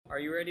Are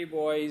you ready,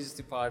 boys,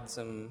 to pod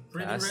some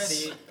Pretty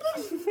tasks?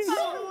 ready.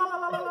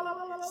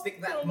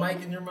 Stick that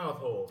mic in your mouth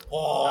hole.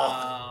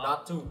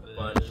 Not too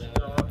much.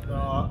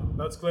 No,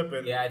 that's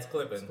clipping. Yeah, it's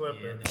clipping. It's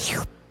clipping.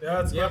 Yeah,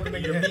 it's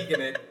clipping You're again.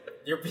 peeking it.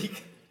 You're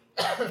peeking.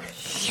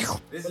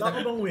 This is Wala ka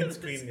the... bang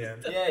windscreen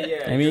yan?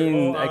 Yeah. I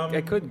mean, Oh,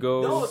 I could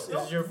go. No,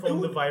 Is your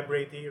phone the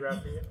vibrating,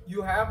 Rafi?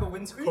 You have a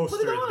windscreen? Put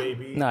Coaster it it, on.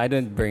 baby. No, I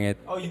didn't bring it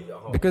Oh, you...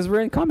 because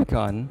we're in Comic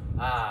Con.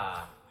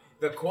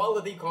 The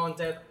quality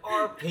content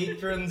our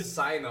patrons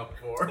sign up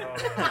for.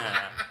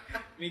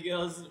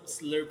 Miguel's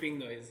slurping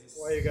noises.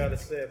 Why you gotta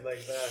say it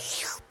like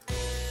that?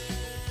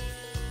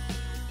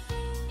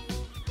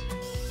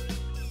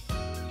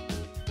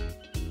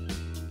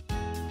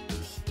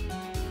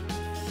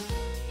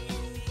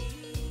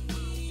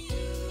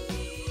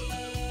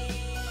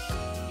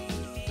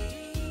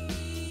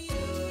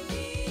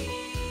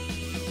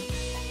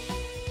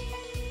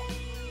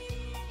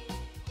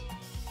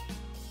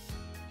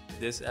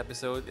 This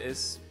episode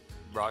is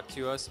brought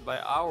to us by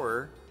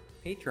our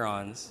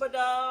patrons. But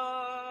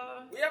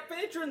We have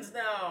patrons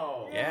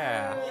now.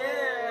 Yeah.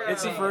 Yeah.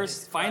 It's the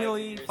first.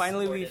 Finally,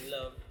 we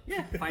love.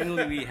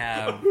 finally we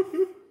have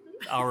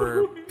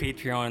our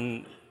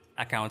Patreon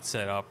account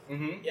set up.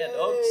 Yeah,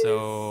 dog.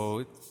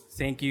 So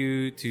thank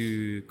you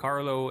to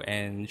Carlo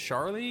and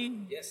Charlie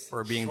Yes.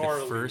 for being the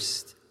Charlie.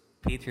 first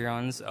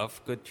Patreons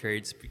of Good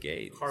Trades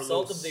Brigade. Carlos.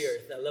 Salt of the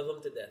earth. I love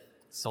him to death.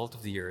 Salt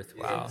of the earth. Isn't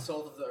Wow.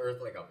 salt of the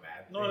earth like a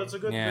bad thing? No, that's a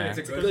good Yeah. thing. It's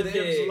a Because good it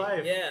thing. gives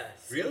life. Yeah.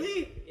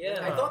 Really? Yeah.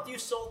 I thought you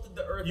salted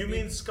the earth. You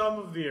mean scum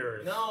of the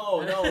earth? No.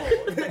 No.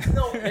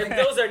 And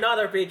those are not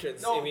our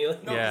patrons, No, Emil.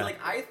 no, Yeah. like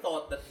I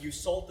thought that you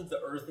salted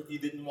the earth if you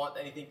didn't want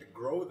anything to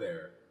grow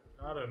there,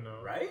 I don't know.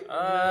 right?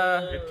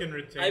 It can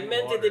retain I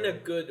meant water. it in a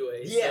good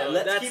way. Yeah, so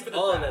let's that's keep it at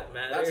all that. that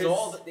matters. That's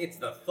all. It's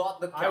the thought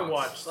that I counts.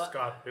 watched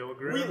Scott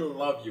Pilgrim. We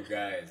love you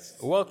guys.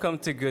 Welcome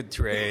to Good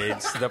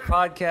Trades, the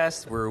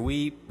podcast where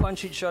we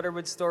punch each other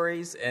with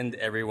stories and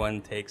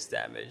everyone takes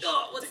damage.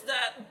 Oh, what's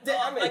that?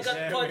 Damage. I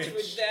got punched Damage.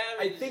 with damage.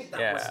 I think that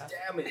Yeah. was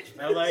damage.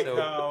 I like So-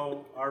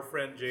 how our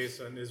friend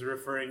Jason is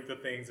referring to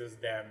things as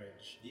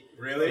damage.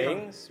 Really?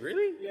 Things?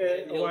 Really? Yeah,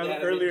 a No while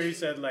damage. earlier he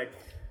said like,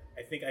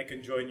 I think I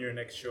can join your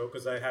next show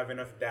because I have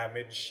enough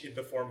damage in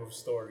the form of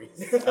stories.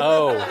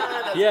 Oh,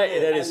 yeah,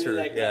 cool. that I is true.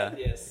 like yeah, that,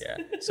 yes. yeah.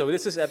 So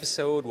this is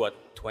episode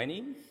what,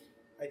 20?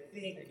 I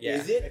think. Yeah.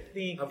 Is it? I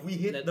think. Have we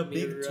hit Let the me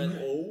big run.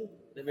 2-0?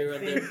 Let me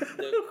run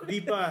the Di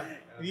pa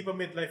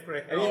midlife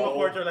crisis. I No. mean,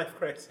 quarter life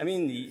crisis. I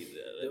mean,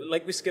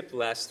 like we skipped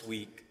last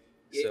week,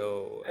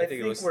 so I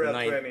think it was we're at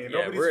 9. 20. Yeah,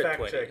 Nobody's we're at fact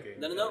 20. checking.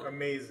 No.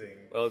 Amazing.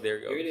 Well, there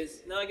you go. Here it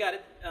is. No, I got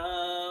it.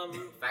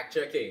 Fact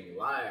checking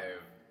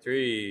live.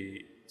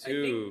 3, I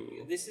 2.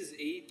 think this is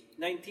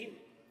 19.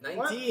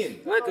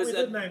 19. What? Because we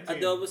did 19.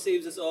 Adobo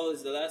Saves Us All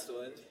is the last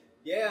one.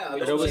 Yeah.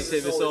 Adobo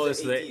Saves Us All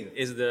is the the 18th.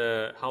 is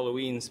the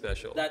Halloween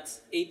special.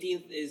 That's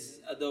 18th is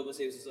Adobo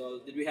Saves Us All.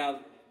 Did we have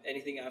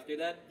anything after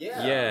that?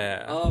 Yeah.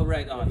 Yeah. Oh,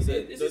 right. Oh, so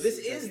So this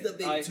is the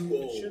big I-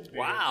 2-0. Should be.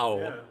 Wow.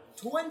 Yeah.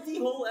 20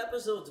 whole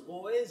episodes,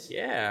 boys.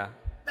 Yeah.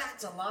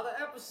 That's a lot of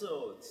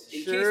episodes.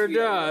 In Sure case we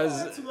don't know.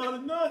 does. That's a lot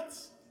of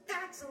nuts.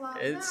 That's a lot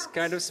of It's nuts.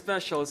 kind of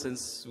special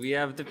since we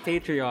have the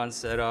Patreon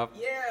set up.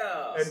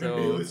 Yeah. And So-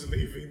 Emil is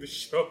leaving the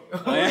show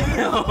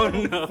Oh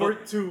no. for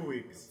 2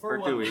 weeks. for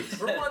 2 weeks.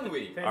 For 1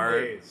 week. 10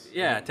 Our, days.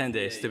 yeah, 10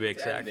 days to be 10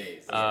 exact.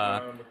 days.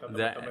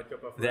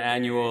 The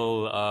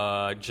annual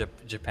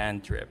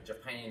Japan trip.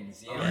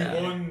 Japan's, I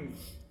yeah. won.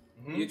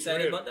 You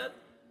excited about that?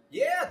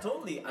 Yeah,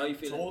 totally. How you I'm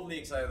feeling? totally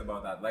excited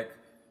about that. Like,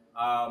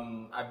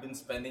 I've been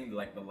spending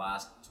like the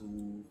last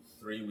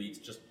 2-3 weeks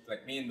just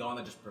like me and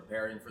Donna just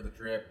preparing for the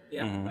trip.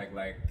 Yeah. Mm-hmm.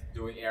 Like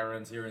doing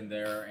errands here and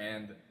there,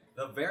 and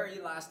the very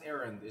last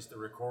errand is to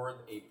record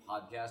a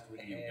podcast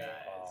with you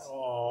guys.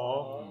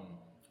 Aww.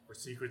 We're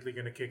secretly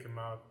gonna kick him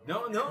out.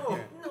 No, no,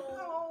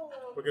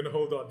 We're gonna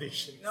hold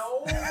auditions.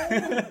 no.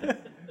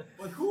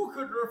 But who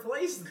could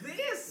replace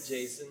this?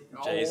 Jason.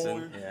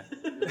 Jason, yeah.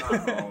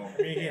 No.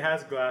 I mean, he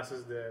has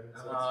glasses then.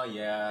 So Oh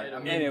yeah. I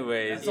mean,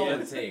 Anyways, that's all yeah.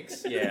 it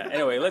takes. Yeah.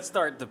 Anyway, let's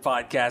start the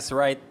podcast,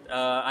 right?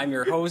 I'm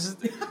your host,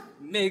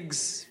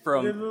 Migs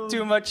from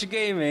Too Much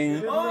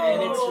Gaming.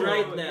 And it's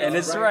right now. And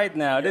it's right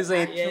now. This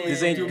ain't actually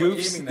this ain't Too Much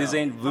goofs. Gaming This now.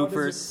 ain't how does it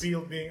bloopers.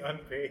 feel being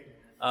unpaid?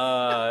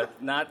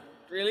 Not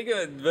really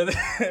good, but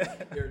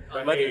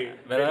but, hey,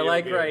 but I video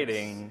like games.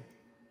 writing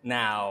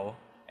now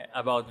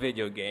about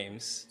video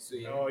games.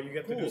 Sweet. No, you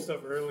get to do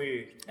stuff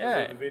early. because Yeah.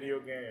 of the video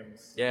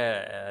games.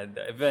 Yeah,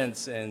 the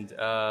events and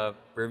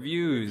reviews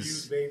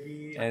Reviews,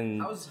 baby.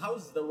 and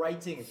How's the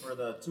writing for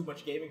the Too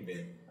Much Gaming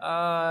bit?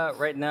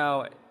 right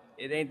now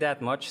it ain't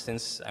that much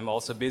since I'm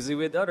also busy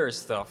with other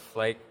stuff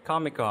like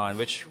Comic Con,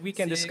 which we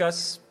can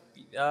discuss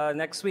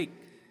next week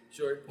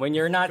Sure. when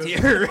you're not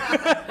here.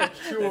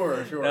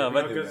 Sure. No,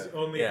 but- Because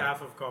only Yeah.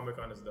 half of Comic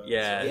Con is done.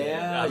 Yeah,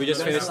 Yeah, we you just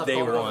guys finished have day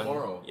Comic-Con one.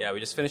 tomorrow. Yeah, we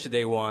just finished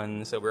day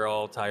one, so we're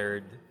all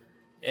tired.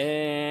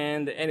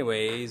 And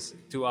anyways,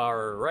 to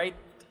our right,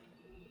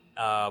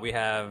 we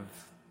have.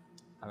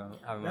 How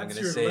am I That's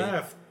gonna your say?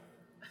 left.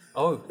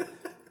 Oh,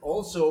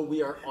 Also,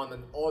 we are on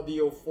an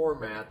audio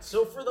format,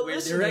 so for the Where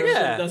listeners, direction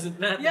Yeah. doesn't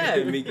matter.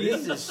 Yeah, Mickey.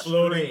 this is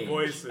Floating strange.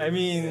 voices. I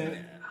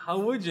mean, how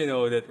would you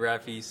know that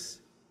Rafi's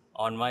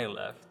on my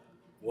left?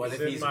 What He's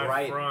if in he's my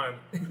right? front,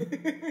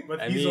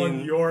 but I he's mean-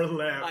 on your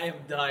left. I am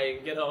dying.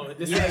 Get on with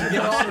this. Yeah,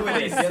 get on with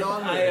it. Get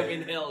on I with am it.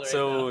 in hell right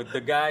So now.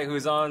 the guy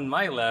who's on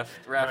my left,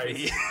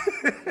 Rafi.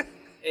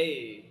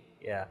 Hey.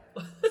 Yeah.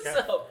 What's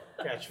up?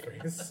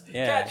 Catchphrase.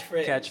 Yeah.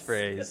 Catchphrase.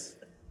 Catchphrase.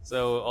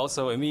 So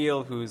also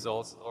Emil, who's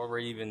also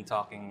already been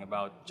talking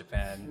about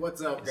Japan.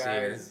 What's up, is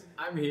here. guys?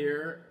 I'm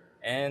here.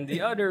 And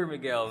the other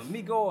Miguel,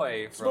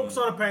 Migoy from Smokes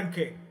on a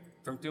pancake.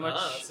 Too Much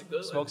that's a good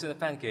one. Smokes in a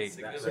Pancake. That's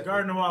a good Cigar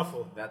and a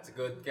waffle. That's a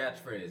good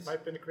catchphrase.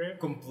 Pipe in the crib.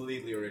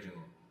 Completely original.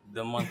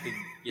 The Monty,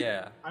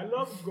 yeah. I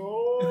love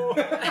go.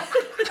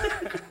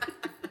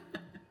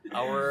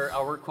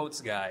 Our quotes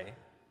guy.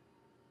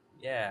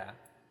 Yeah.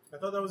 I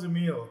thought that was a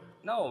meal.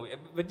 No,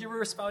 but you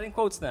were spouting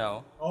quotes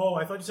now. Oh,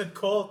 I thought you said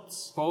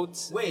cults.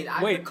 Quotes. Wait,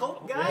 I'm the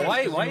cult guy?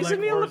 Why? Because Why you is like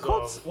Emil the Orzhov.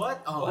 quotes?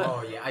 What?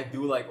 Oh, yeah, I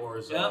do like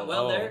Orzhov. Yeah,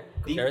 well, Oh. there.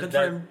 Deep, There's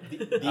confirm,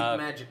 deep uh,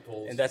 magic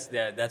pulls. And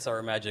that's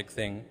our magic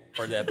thing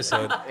for the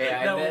episode.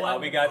 yeah, That and then,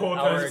 one We got Quote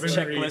our has been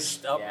checklist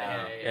reached. up.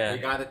 yeah, Yeah. we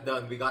got it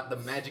done. We got the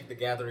Magic the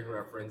Gathering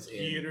reference in.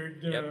 Peter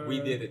Yep, We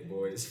did it,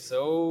 boys.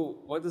 So,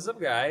 what is up,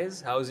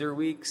 guys? How's your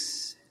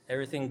weeks?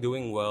 Everything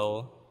doing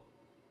well?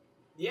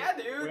 Yeah,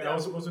 dude. Wait, I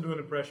was supposed to do an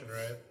impression,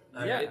 right?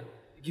 Alright. Yeah.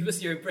 Give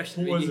us your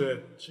impression. Who was Miggy.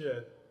 it?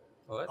 Shit.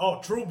 What?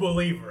 Oh, True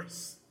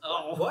Believers.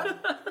 Oh. What?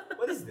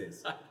 What is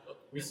this?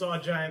 We saw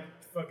a giant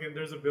fucking.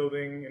 There's a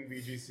building in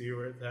BGC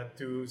where it had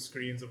 2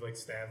 screens of like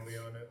Stanley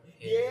on it.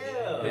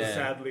 Yeah. But Yeah.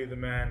 sadly, the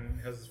man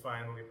has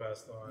finally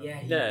passed on. Yeah,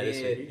 he Yeah, this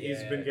did.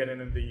 He's yeah. been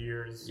getting in the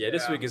years. Yeah,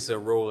 this week is a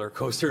roller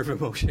coaster of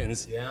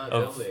emotions. Yeah,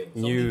 of definitely.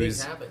 So many things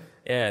news. happen.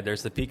 Yeah,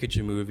 there's the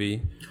Pikachu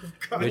movie,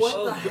 which,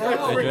 What the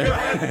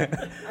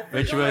hell?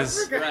 which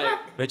was Right.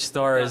 which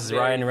stars Not very-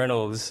 Ryan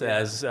Reynolds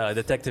as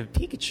Detective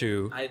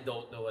Pikachu. I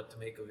don't know what to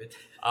make of it.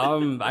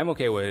 I'm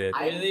okay with it,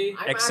 Really?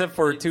 except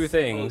for actually 2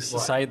 things: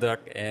 what? Psyduck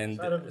and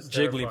Psyduck is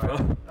Jigglypuff,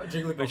 terrifying.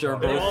 Jigglypuff. which are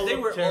They both all They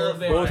look were all terrifying.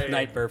 there. both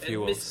nightmare And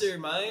fuels. Mr.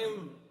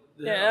 Mime.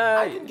 Yeah,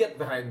 I can get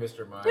behind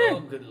Mr. Mime. Oh,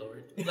 good lord.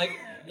 Like,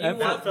 you That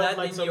want felt that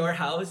like in some- your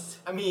house?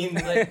 I mean,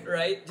 Like,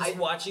 right? Just I-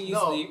 watching you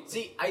no, sleep?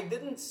 See, I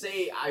didn't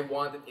say I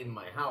want it in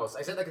my house.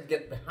 I said I could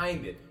get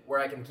behind it, where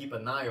I can keep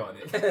an eye on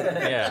it.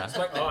 yeah.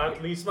 Smart Oh, man.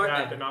 at least Smart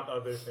that, man. and not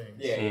other things.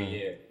 Yeah,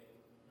 yeah.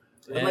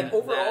 But And like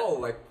overall,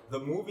 that- like the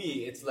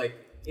movie, it's like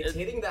it's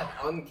hitting that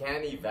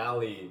uncanny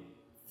valley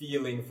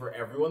feeling for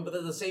everyone, but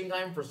at the same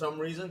time, for some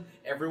reason,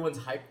 everyone's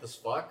hyped as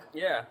fuck.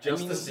 Yeah,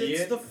 Just to see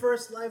It's it. the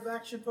first live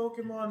action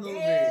Pokemon movie.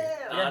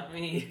 Not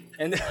me.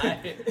 And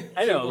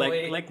I know,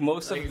 like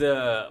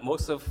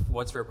most of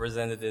what's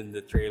represented in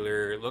the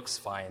trailer looks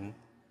fine.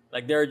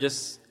 Like they're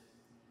just,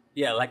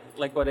 yeah,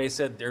 like what I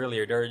said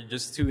earlier. There are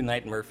just 2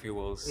 nightmare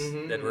fuels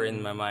that were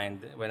in my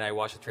mind when I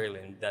watched the trailer,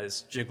 and that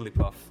is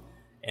Jigglypuff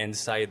and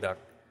Psyduck.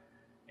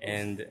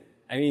 And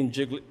I mean,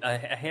 a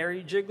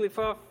hairy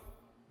Jigglypuff.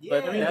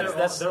 But I mean,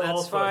 that's they're all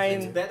it's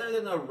fine. better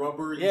than a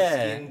rubbery Yeah,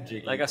 skin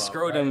Jigglypuff, like a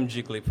scrotum right?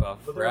 Jigglypuff,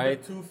 But they're a right?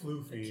 bit too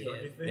floofy,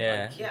 don't you think?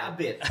 Yeah. Yeah, a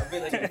bit. A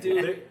bit Like,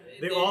 dude,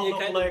 They all you're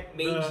look kind like of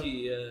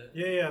mangy.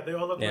 Yeah, they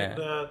all look Yeah.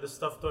 like the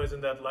stuffed toys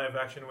in that live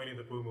action Winnie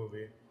the Pooh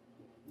movie.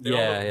 They all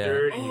Yeah, look yeah.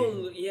 dirty,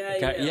 Oh,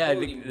 yeah.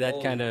 Holy that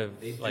moly. kind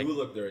of They like do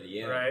look dirty,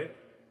 yeah. right?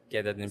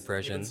 get that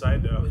impression.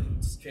 Inside though.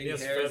 Straight He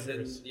has hairs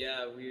feathers. and,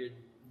 yeah, weird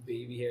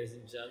baby hairs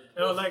and junk.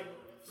 You know, like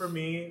for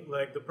me,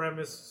 like the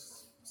premise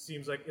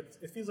seems like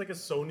it feels like a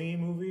Sony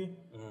movie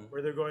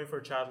where they're going for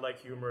childlike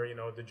humor. You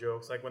know, the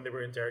jokes, like when they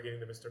were interrogating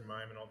the Mr.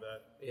 Mime and all that.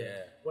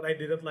 Yeah. What I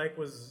didn't like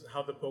was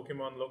how the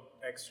Pokemon look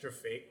extra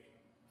fake.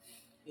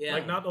 Yeah.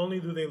 Like not only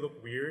do they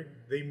look weird,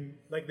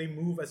 they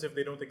move as if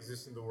they don't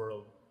exist in the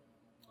world.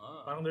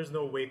 Parang there's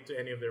no weight to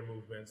any of their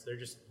movements. They're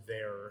just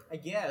there. I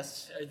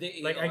guess. Are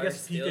they Like I AR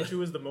guess still?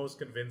 Pikachu is the most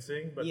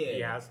convincing, but he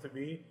Yeah. has to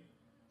be.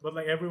 But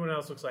like everyone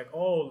else looks like,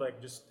 oh,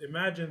 like just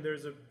imagine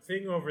there's a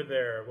thing over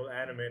there. We'll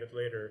animate it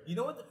later. You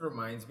know what it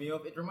reminds me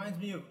of? It reminds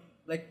me of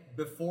like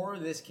before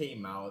this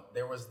came out,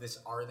 there was this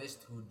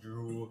artist who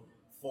drew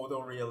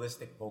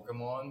photorealistic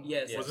Pokemon.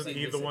 Yes. Wasn't same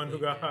he the one who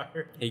recipe. got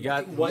hired? He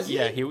got Was he?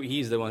 yeah,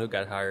 he's the one who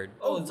got hired.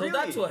 Oh, so really?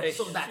 that's why.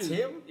 So that's Shoot.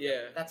 him?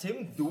 Yeah. That's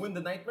him doing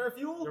the Nightmare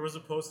Fuel? There was a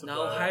post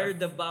Now about hire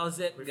the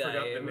Bowsette We guy.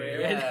 forgot the am I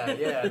name. right?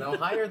 Yeah, yeah. Now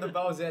hire the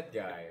Bowsette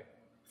guy.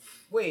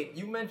 Wait,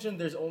 you mentioned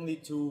there's only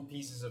 2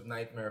 pieces of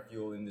Nightmare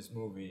Fuel in this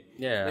movie.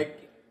 Yeah.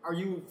 Like, are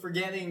you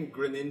forgetting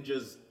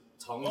Greninja's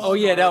tongue? Oh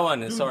yeah, that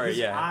one. Dude, Sorry, his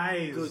yeah.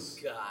 eyes. Good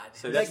God.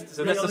 So that's Like,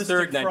 the Realistic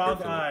third nightmare frog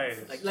fuel.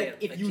 eyes. Like- Like,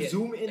 can't- if I you can't.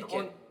 zoom in I on...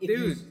 can't. If Dude,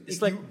 you, it's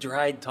if like you,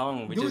 dried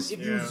tongue, which dude, is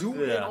if you Yeah.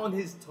 zoom in Yeah. on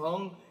his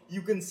tongue,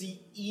 you can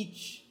see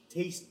each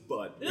taste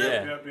bud.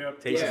 yeah, Yep.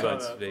 taste Yeah.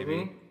 buds, Uh,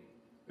 baby.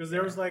 Because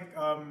there was like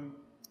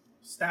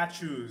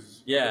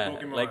statues. Yeah, of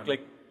the Pokemon.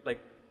 like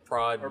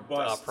prod Or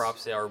busts.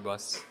 props or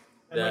busts.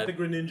 And That, like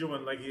the Greninja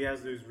one, like he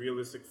has those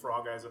realistic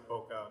frog eyes that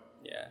poke out,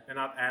 yeah, and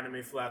not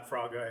anime flat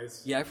frog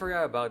eyes. yeah. I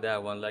forgot about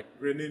that one. Like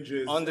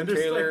Greninjas on the and there's,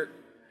 trailer, like,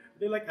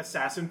 They like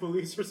assassin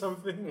police or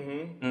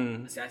something.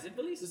 Mm-hmm. Assassin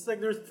Police? It's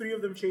like there's 3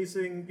 of them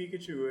chasing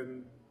Pikachu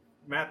and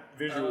Matt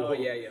Visual. Oh,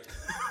 yeah.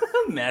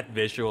 Matt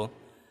Visual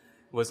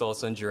was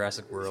also in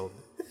Jurassic World.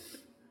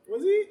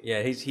 Was he?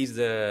 Yeah, he's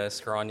the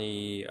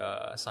scrawny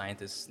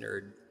scientist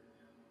nerd.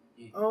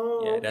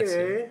 Oh, Yeah, okay. that's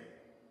him.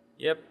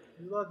 Yep.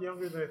 He's a lot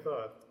younger than I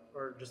thought.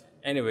 Or just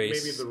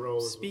Anyways, maybe the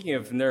role. speaking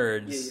of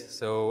nerds,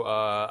 so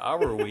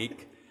our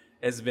week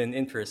has been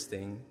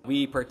interesting.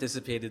 We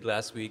participated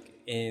last week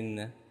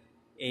in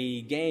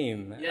a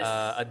game, Yes.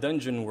 a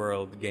Dungeon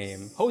World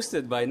game,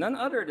 hosted by none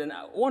other than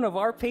one of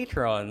our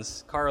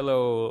patrons,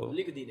 Carlo.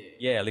 Licodine.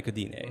 Yeah,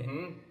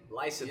 Licodine.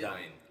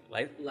 Lysidine.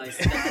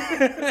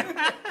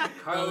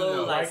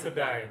 Carlo No,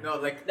 Lysidine. No,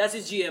 like That's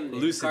his GM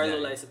name. Lucidine. Carlo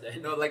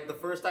Lysidine. no, like the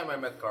first time I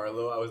met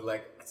Carlo, I was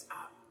like,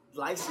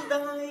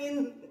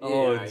 Lysidine.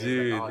 Oh, he's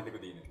dude. Like,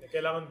 Licodine.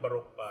 kailangan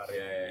barok pare.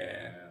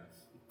 Yeah.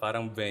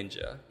 Parang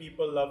Benja.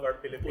 People love our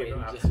Filipino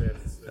Wait,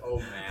 accents. Oh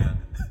man.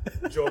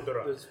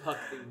 Jodora. Those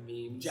fucking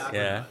memes.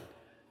 Yeah.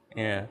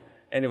 Yeah.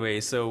 Anyway,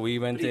 so we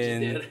went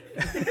in.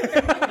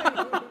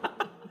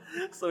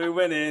 So we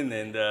went in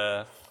and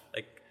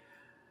like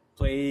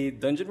played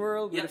Dungeon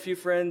World with Yeah. a few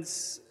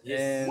friends.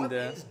 And What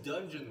is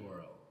Dungeon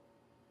World?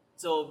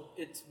 So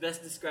it's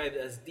best described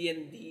as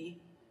D&D.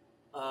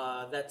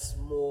 That's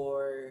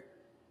more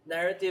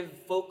narrative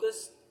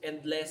focused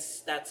and less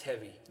stats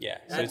heavy. yeah,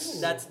 so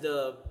That's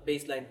the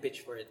baseline pitch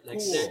for it. Like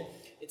Cool.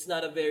 it's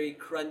not a very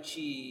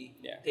crunchy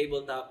Yeah.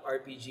 tabletop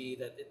RPG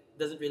that it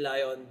doesn't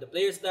rely on the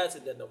player stats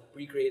and then the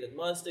pre-created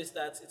monster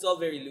stats. It's all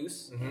very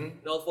loose.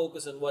 It all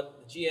focus on what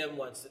the GM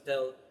wants to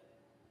tell,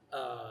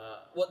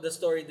 what the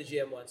story the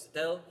GM wants to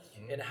tell,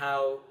 and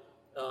how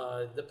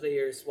the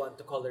players want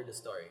to color the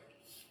story.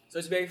 So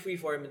it's very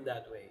freeform in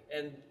that way,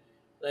 and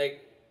like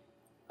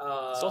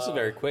it's also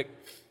very quick.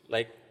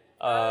 Like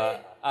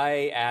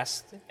I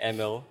asked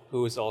Emil,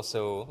 who is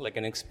also like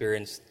an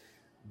experienced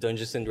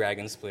Dungeons and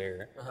Dragons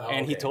player,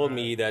 and he told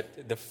me that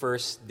the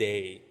first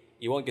day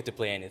you won't get to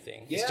play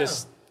anything. It's Yeah.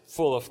 just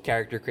full of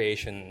character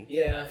creation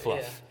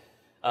fluff.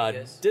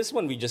 Yes. This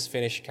one we just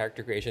finished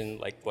character creation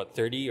like what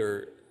 30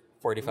 or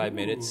 45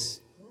 minutes.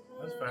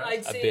 That's fast. I'd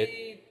A say bit,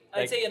 I'd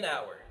like- say an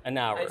hour. An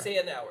hour. I'd say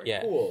an hour.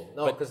 Yeah. Cool.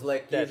 No, But because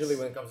like that's- usually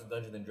when it comes to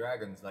Dungeons and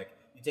Dragons, like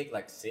you take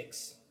like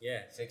 6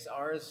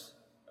 hours,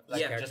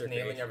 like Yeah. just Character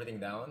nailing creation. everything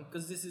down.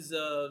 Because this is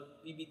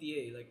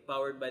PBTA, like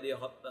powered by the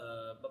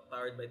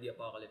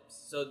apocalypse.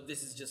 So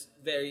this is just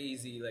very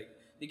easy. Like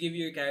they give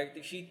you your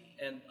character sheet,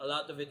 and a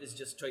lot of it is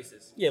just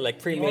choices. Yeah,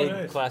 like pre-made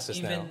nice.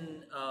 classes now.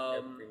 Even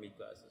Pre-made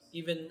classes.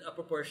 even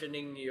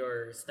apportioning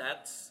your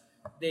stats,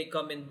 they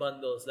come in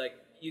bundles. Like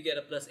you get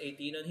a plus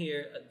 18 on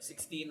here, a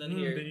 16 on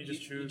here. then you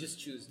just You choose. just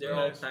choose. They're Oh,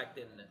 all nice. packed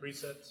in.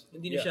 Presets.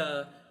 Hindi na siya,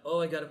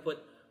 oh, I gotta put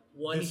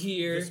one This-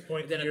 here, this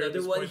point then here, another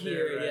this one point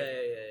here. there,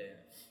 right?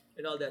 Yeah.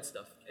 And all that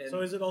stuff. And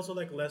So is it also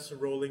like less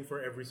rolling for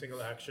every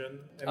single action?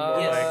 And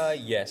Yes.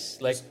 Yes,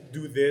 like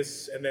do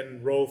this and then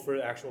roll for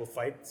actual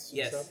fights and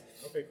Yes. stuff?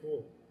 Okay,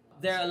 cool.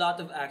 there are a lot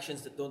of actions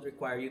that don't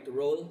require you to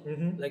roll.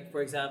 Like,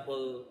 for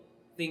example,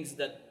 things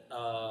that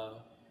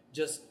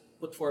just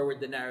put forward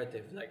the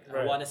narrative. Like, I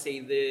Right. want to say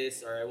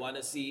this, or I want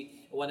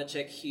to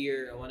check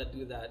here, I want to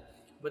do that.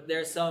 But there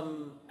are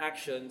some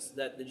actions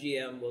that the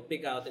GM will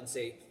pick out and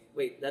say,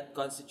 wait, that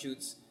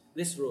constitutes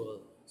this role.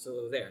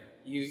 So there,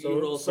 you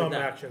roll for some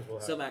that. actions will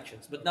Some happen.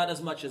 actions, but not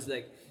as much as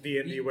like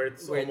D&D where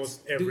it's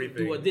almost do-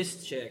 everything. Do a this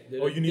check.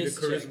 Oh, you need a this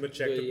charisma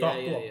check to Yeah, talk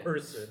yeah, to a yeah.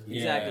 person.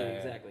 Exactly, Yeah.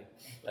 exactly.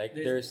 Like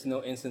There's- there's no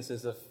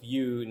instances of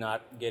you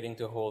not getting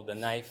to hold a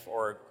knife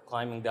or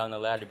climbing down a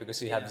ladder because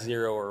you have Yeah.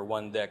 0 or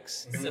 1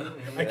 dex. I That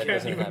can't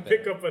doesn't even happen.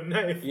 pick up a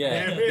knife. Yeah,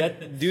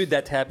 Damn it.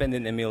 that happened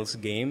in Emil's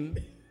game.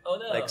 Oh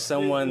no! Like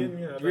someone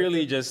yeah,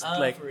 really just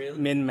like for real?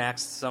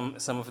 min-maxed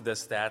some of the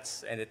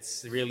stats, and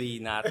it's really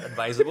not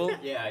advisable.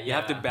 Yeah, You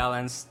have to yeah.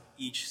 balance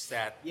each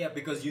stat. Yeah,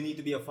 because you need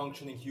to be a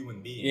functioning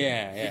human being. Yeah,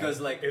 yeah. Because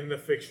like In the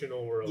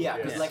fictional world. yeah,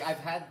 because yes. like I've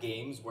had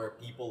games where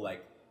people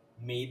like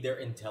made their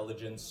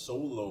intelligence so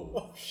low,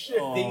 Oh, shit.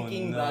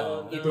 thinking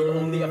no. that it would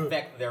only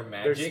affect their Their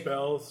magic.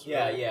 spells.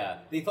 Yeah, right? yeah.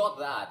 They thought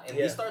that, and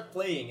Yeah. they start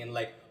playing, and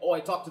like, oh,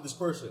 I talked to this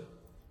person.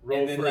 Roll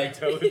and then for like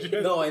intelligence.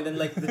 no, and then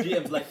like the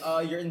GM's like,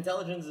 your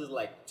intelligence is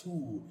like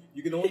 2.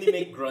 You can only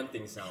make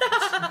grunting sounds.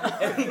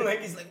 And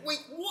like he's like, wait,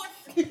 what?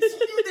 You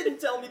didn't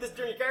tell me this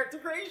during character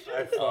creation.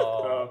 I fucked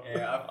Oh. up.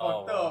 Yeah, I fucked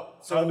Oh, wow. up.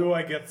 So how do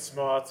I get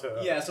smarter?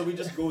 Yeah, so we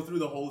just go through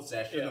the whole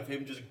session of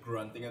him just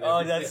grunting and Oh,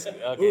 everything. that's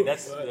okay. Oof.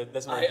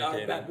 That's more I are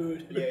entertaining.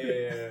 baboon.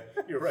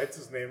 yeah. He writes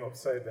his name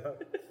upside down.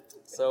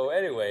 So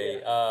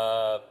anyway,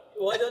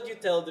 Why don't you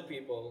tell the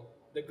people,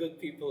 the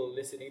good people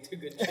listening to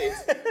Good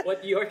Chase,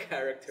 what your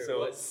character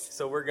was?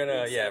 so we're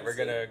gonna we're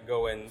gonna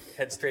go and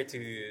head straight to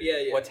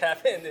Yeah. what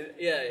happened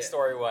Yeah.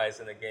 story wise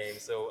in the game.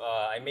 So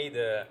I made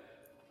a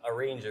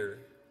ranger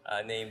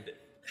named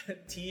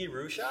T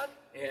Rushat.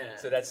 Yeah.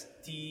 So that's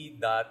T.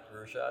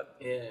 Rushat.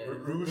 Yeah.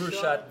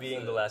 Rushat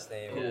being the last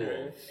name,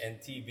 Cool.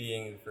 and T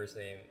being the first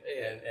name.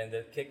 Yeah. And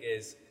the kick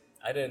is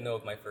I didn't know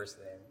of my first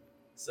name.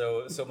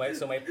 So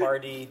my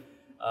party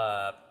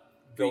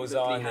goes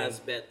Frequently on has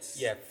and,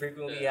 bets. Yeah,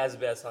 frequently has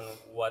bets on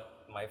what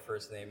my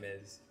first name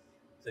is.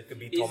 So it could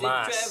be Is it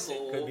Tomas.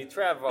 Trevor? It could be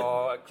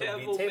Trevor. It could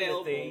Trevor be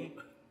Timothy.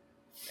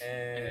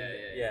 And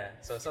Yeah.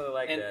 so something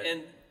like that.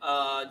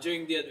 And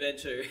during the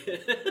adventure,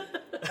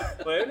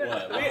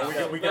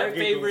 We got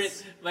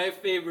giggles. my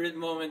favorite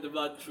moment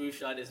about True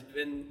Shot is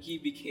when he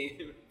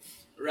became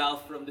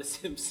Ralph from The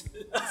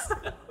Simpsons.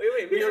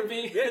 Wait, we You're have,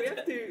 being- we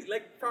have to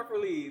like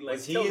properly like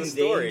Was he tell in the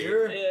story.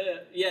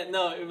 danger?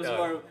 No, it was No.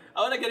 more.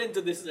 I want to get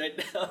into this right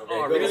now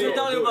go because ahead, we're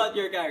talking do it. about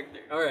your character.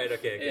 All right,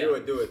 okay. Yeah.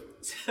 Do it.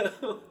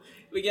 So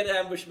we get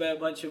ambushed by a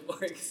bunch of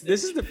orcs.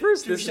 This is the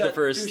first. True This is the Shot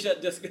first.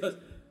 just goes.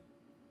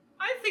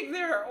 I think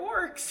there are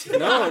orcs.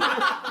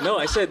 No,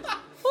 I said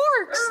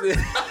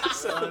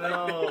orcs. Oh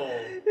no.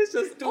 It's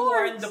just To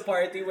warn the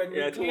party when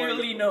Yeah, we to warn the-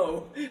 clearly know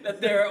that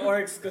there are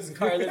orcs because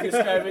Carla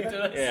describing to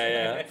us.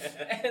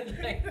 Yeah. And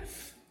like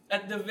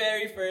at the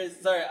very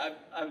first, sorry,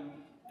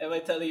 am I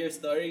telling your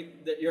story?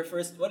 That your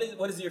first,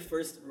 what is your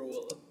first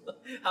rule?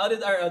 How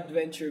did our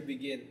adventure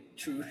begin?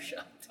 True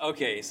Shot.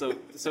 Okay, so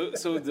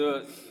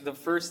the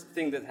first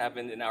thing that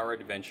happened in our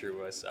adventure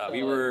was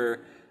we were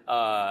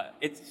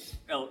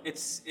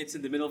it's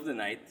in the middle of the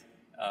night.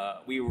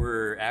 We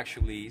were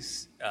actually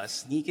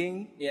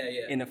sneaking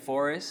Yeah. in a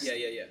forest.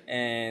 Yeah.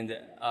 And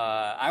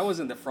I was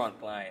in the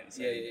front lines.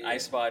 Yeah, and yeah, I yeah.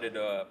 spotted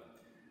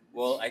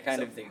I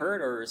kind Something. of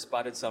heard or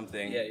spotted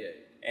something.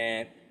 Yeah.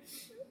 And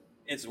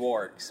it's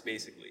wargs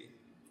basically.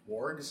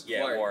 Wargs?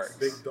 Yeah, Wargs. wargs.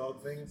 Big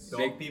dog things.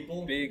 Dog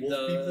people? Big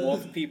Wolf people?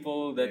 wolf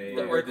people that Yeah, were yeah.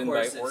 The orc ridden by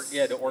horses. orc.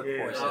 Yeah, the orc Yeah.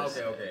 horses.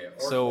 Okay.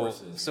 Orc So,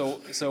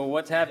 horses. so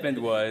what happened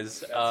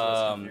was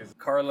confusing.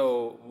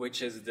 Carlo,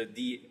 which is the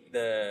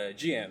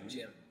GM,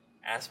 GM.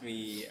 asked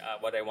me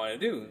what I want to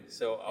do.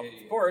 So of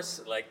Yeah.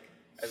 course, like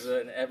as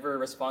an ever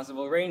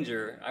responsible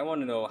ranger, I want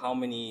to know how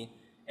many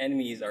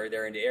enemies are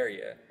there in the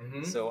area.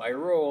 Mm-hmm. So I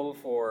roll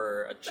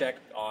for a check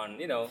on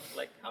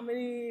like how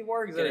many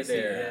wargs Can I are see?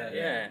 there.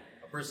 Yeah.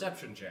 A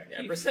perception check.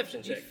 Yeah,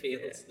 perception He check.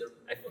 fails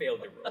Yeah. I failed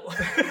the roll.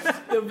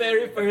 the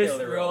very first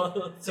the roll.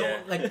 roll. So,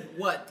 Yeah. like,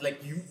 what? Like,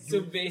 So I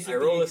basically,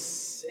 roll a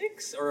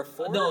 6 or a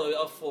 4. no,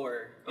 a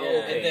 4. Yeah.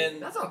 And then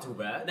That's not too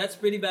bad. that's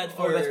pretty bad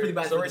for. that's pretty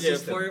bad for the Yeah,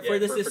 system. For the for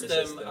the system,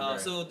 system,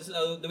 right. so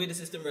the way the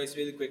system works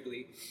really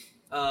quickly,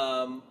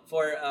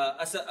 for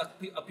as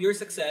a pure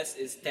success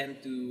is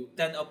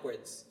 10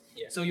 upwards.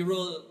 Yeah. So you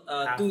roll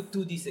Half.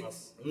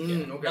 2d6,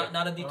 Okay.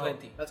 not a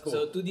d20. that's cool.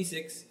 So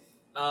 2d6,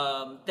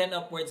 10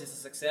 upwards is a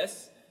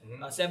success.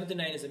 7 to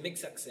 9 is a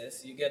mixed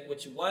success. You get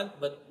what you want,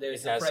 but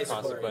there's It a has price for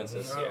it.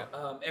 consequences. Oh.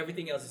 Yeah.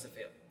 Everything else is a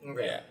fail.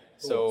 Okay. Yeah.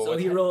 So what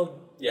he hap- rolled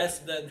Yeah.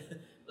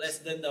 less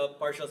than the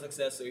partial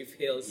success, so he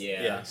fails.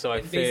 Yeah. Yeah. So I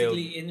And failed.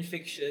 basically in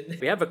fiction.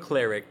 We have a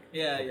cleric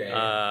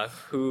Yeah.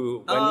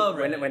 who Oh,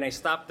 right. when I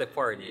stopped the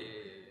party,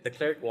 the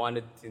cleric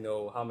wanted to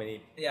know how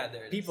many Yeah,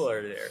 there it is. people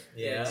are there.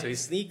 Yeah. So he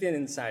sneaked in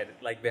inside,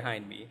 like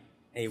behind me,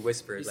 and he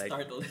whispered, He's like,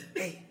 startled.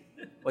 "Hey,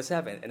 what's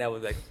happened?" And I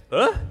was like,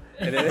 "Huh?"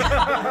 And then,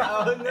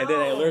 Oh, no. and then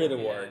I learned the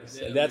wargs,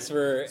 Yeah, and that's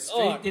where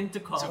Straight into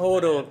combat.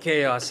 total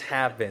chaos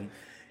happened.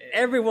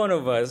 Every one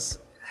of us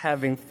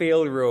having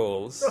failed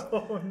rolls.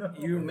 Oh no.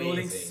 You're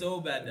rolling Amazing.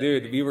 so bad. that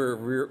Dude, way. we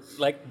were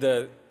like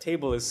the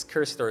table is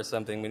cursed or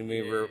something when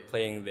we were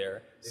playing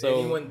there. Did So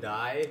anyone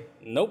die?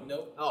 nope.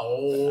 Nope.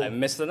 Oh. I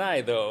missed an eye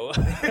though.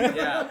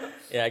 Yeah.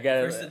 Yeah, I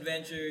got First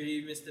adventure,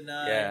 he missed an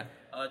eye.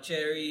 Yeah.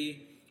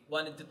 Cherry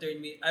wanted to turn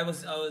me. I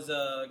was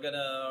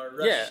gonna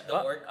rush Yeah. the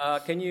orc.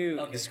 Can you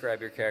Okay. describe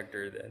your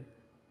character then?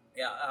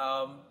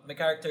 Yeah. My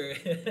character,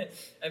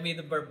 I made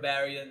a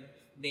barbarian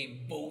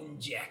named Bone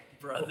Jack,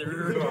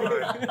 brother.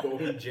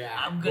 Bone Jack.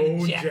 I'm gonna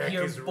Bone jack Jack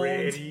your is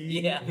bones. ready.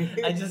 Yeah.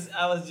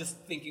 I was just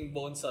thinking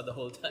bone saw the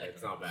whole time.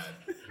 It's not bad.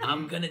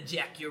 I'm gonna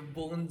jack your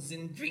bones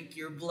and drink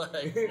your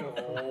blood.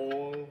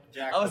 Oh,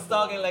 Jack. I was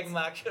talking like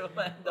Macho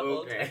Man the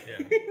whole time.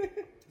 Okay.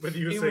 But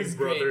you It say was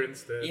brother great.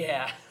 instead.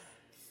 Yeah.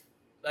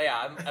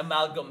 I'm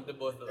amalgam to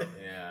both of them.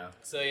 Yeah.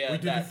 So yeah, We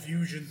did a that.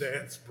 fusion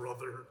dance,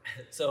 brother.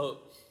 So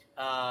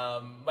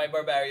my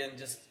barbarian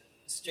just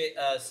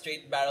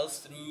straight barrels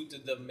through to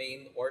the main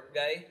orc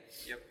guy.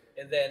 Yep.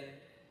 And then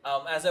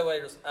as I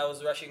was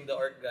rushing the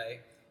orc guy,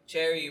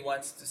 Cherry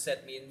wants to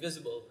set me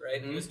invisible,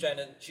 right?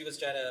 She was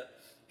trying to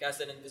cast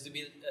an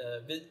invisibility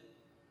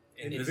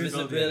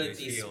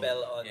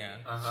spell on me.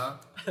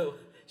 Uh-huh.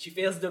 She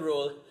fails the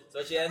roll, so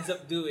what she ends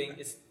up doing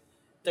is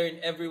turn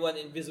everyone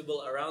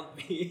invisible around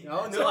me,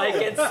 Oh, so no. I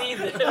can see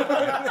them.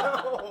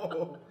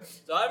 No.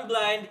 So I'm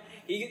blind.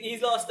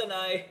 He's lost an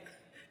eye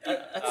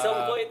at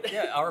some point.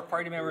 Yeah, our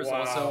party members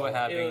also Wow.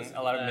 having It was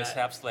a lot of bad.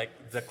 mishaps. Like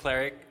the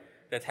cleric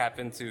that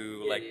happened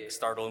to Yeah.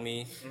 startle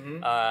me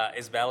Mm-hmm.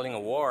 is battling a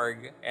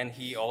warg, and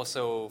he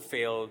also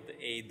failed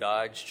a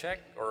dodge check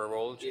or a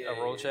roll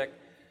check.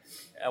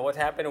 What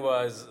happened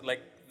was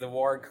like the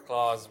warg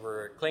claws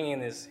were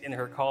clinging in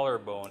her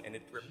collarbone, and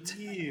it ripped.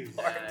 Jeez.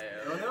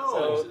 Oh,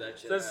 no. So that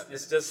shit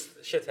it's just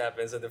shit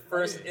happens. And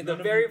in the None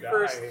of very you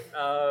first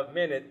die.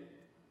 minute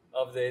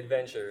of the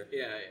adventure,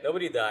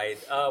 nobody died.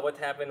 What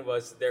happened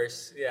was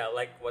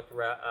like what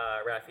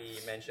Rafi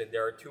mentioned.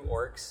 There are two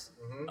orcs.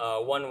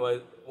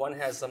 One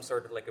has some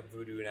sort of like a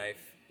voodoo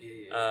knife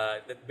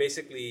that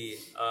basically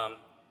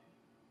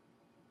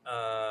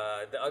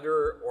the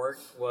other orc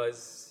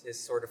was his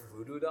sort of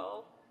voodoo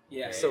doll.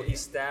 Yeah. So he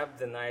stabbed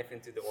the knife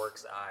into the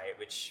orc's eye,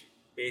 which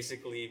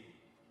basically,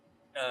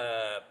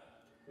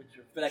 which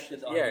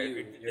reflected on yeah,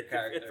 you, your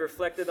character. it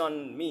reflected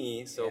on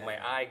me. So Yeah. my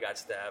eye got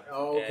stabbed.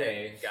 Oh,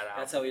 okay. And got out.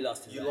 That's how he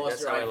lost his You eye. lost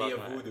That's your how I eye lost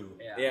via my- voodoo.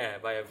 Yeah,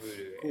 by a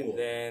voodoo. Cool. And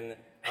then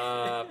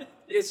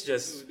it's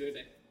just Voodoo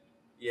knife.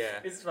 yeah.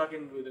 It's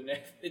fucking voodoo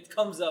knife. It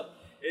comes up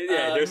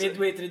Yeah, there's a-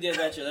 midway through the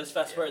adventure. Let's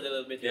fast forward a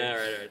little bit here.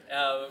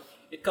 Yeah, right.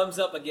 It comes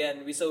up again.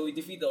 We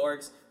defeat the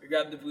orcs. We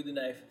grab the voodoo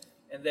knife,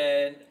 and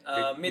then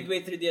midway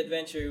through the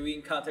adventure, we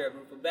encounter a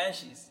group of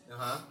banshees.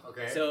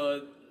 Okay. So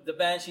the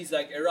banshees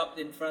like erupt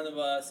in front of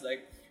us,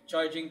 like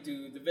charging to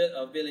the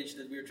village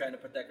that we were trying to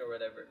protect or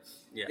whatever.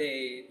 Yeah.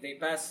 They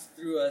pass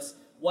through us.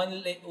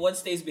 One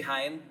stays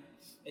behind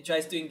and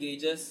tries to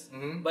engage us,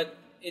 but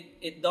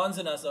it dawns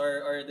on us,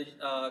 or the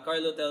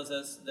Carlo tells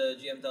us, the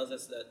GM tells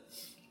us that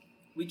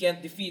we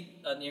can't defeat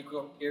an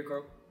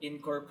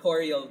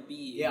incorporeal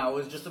being. yeah, I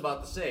was just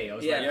about to say. I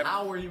was Yeah. like, Yep.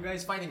 how are you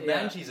guys fighting Yeah.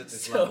 banshees at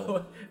this so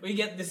level? we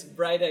get this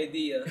bright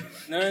idea.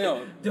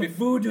 No. The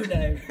voodoo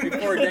knife.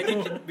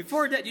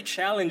 Before that, you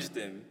challenged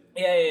him.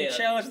 Yeah. You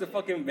challenged the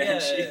fucking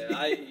banshee.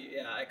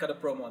 I cut a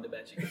promo on the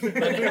banshee.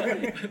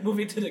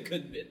 Moving to the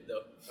good bit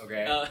though.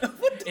 Okay.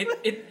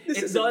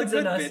 It dawns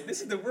on us.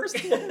 This is the worst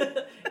one.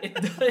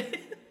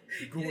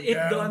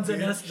 it dawns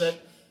on us that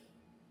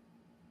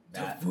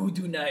the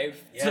voodoo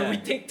knife. So Yeah. we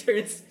take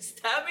turns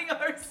stabbing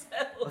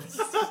ourselves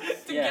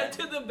to Yeah. get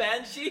to the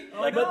banshee,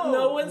 Like, but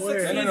no one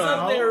wait, succeeds no.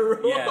 on their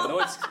roll. Yeah, no,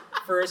 it's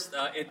first.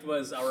 It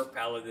was our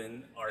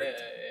paladin Art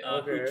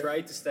who Okay.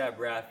 tried to stab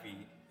Raffi,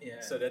 Yeah.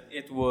 so that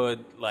it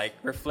would like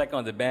reflect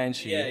on the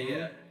banshee.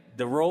 Yeah.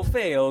 The roll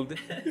failed,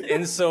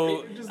 and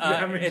so Just it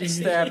damaging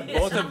stabbed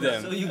both of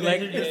them. So you like,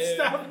 guys are just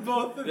Stab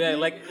both of yeah,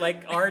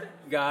 like Art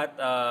got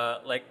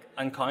like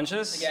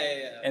unconscious.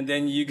 Yeah. And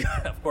then you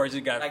got, of course,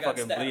 you got I got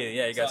fucking stabbed. bleeding.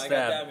 Yeah, you got so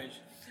stabbed. I got damaged.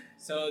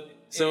 So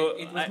So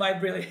it was I- my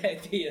brilliant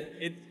idea.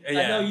 I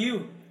Yeah. know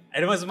you.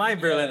 And it was my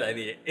brilliant Yeah.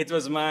 idea. It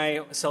was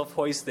my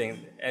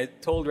self-hoisting. I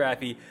told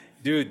Raffi,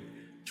 dude,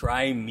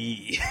 try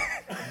me.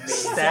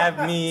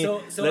 Stab me.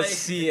 So Let's I-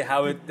 see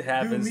how it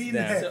happens me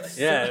now. next.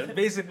 Yeah,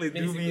 basically,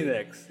 do me Basically.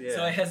 next. Yeah.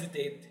 So I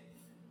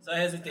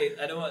hesitate.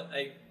 I don't want.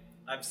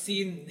 I've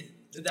seen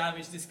the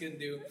damage this can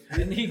do.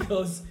 And he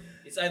goes,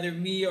 "It's either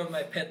me or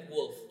my pet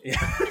wolf." and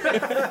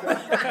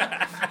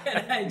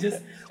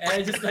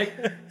I just like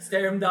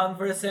stare him down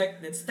for a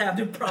sec, then stab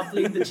him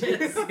properly in the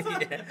chest.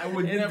 I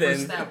would And never then-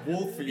 stab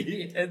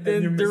Wolfie. and you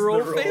then the missed the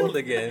roll roll. failed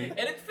again.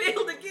 And it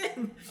failed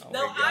again. Oh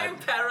Now my God. I'm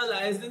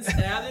paralyzed and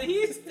stabbed, and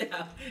he's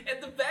stabbed.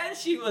 And the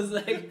banshee was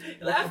like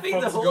laughing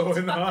the fuck's whole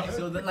going time. on?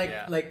 So then,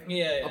 Yeah.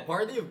 Yeah. a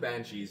party of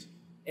banshees,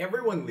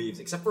 everyone leaves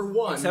except for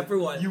one. Except for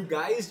one. You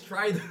guys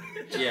tried.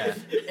 Yeah.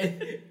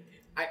 and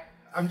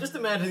I'm just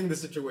imagining the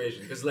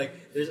situation because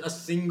like there's a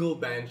single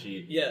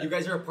banshee. Yeah. You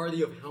guys are a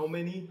party of how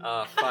many?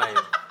 5.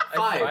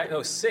 Five.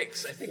 No,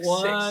 6. I think 6.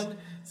 One.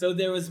 So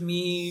there was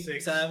me,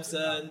 Six.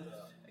 Samson,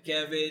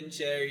 Kevin,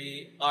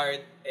 Cherry, Art,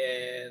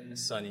 and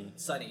Sunny.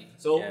 Sunny.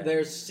 So Yeah.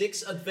 there's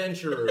 6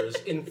 adventurers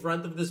in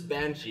front of this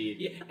banshee,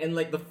 Yeah. and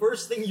like the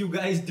first thing you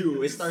guys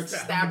do is start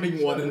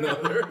stabbing one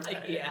another.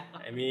 Yeah.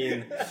 I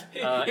mean,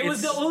 It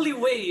was the it's- only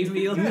way,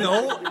 Emil.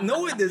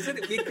 No, it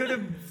isn't. We could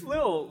have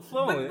flown.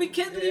 But we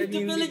can't leave I the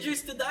mean,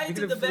 villagers to die we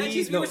to could the have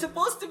banshees. flee- We no. were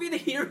supposed to be the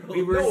heroes.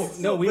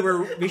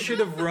 We should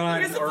have run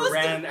We're or supposed to-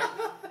 ran.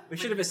 We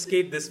should have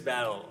escaped this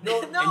battle.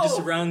 No. And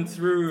just run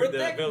through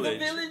Protect the village.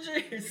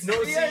 villagers. No,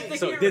 we are see, the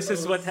So heroes. this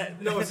is what.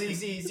 No,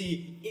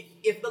 see.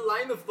 If the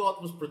line of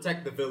thought was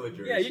protect the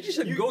villagers, Yeah, you just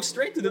should go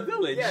straight to the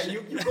village. Yeah,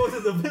 you go to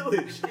the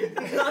village,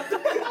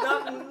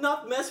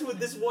 not mess with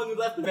this one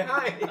left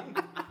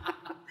behind.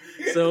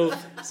 So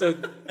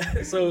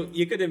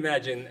you could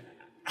imagine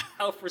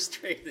how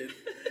frustrated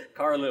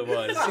Carlo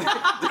was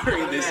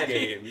during this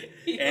game,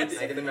 and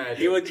I can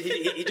imagine.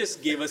 he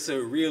just gave us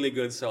a really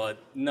good solid.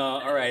 No,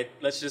 all right,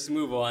 let's just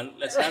move on.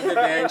 Let's have the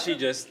banshee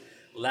just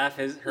laugh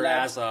her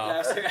ass off.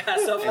 Laughs her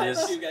ass off. And at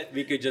just, you guys.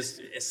 we could just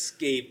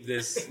escape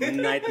this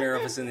nightmare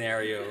of a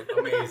scenario.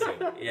 Amazing.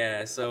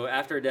 Yeah, so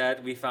after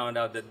that, we found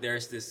out that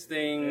there's this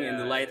thing in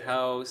the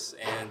lighthouse,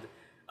 and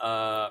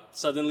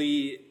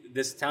suddenly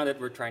this town that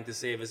we're trying to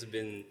save has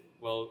been,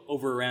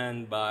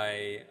 overrun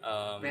by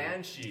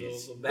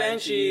Banshees.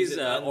 banshees,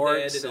 and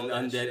orcs, all and that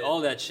undead, shit.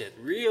 all that shit.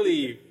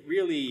 Really,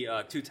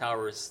 Two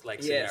Towers like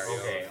Yes.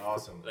 scenario. Okay,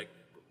 awesome. Like,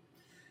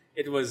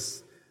 it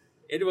was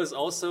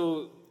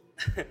also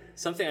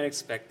something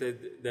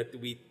unexpected that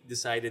we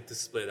decided to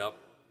split up.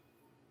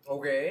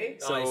 Okay.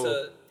 So, Okay,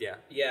 so- yeah.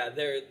 Yeah,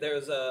 there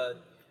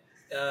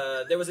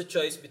was a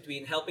choice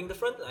between helping the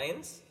front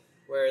lines,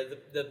 where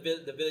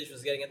the village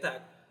was getting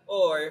attacked,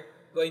 or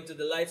going to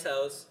the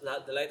lighthouse,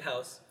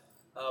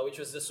 which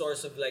was the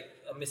source of like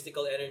a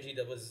mystical energy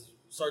that was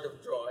sort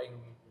of drawing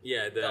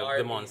Yeah, the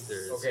armies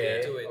monsters.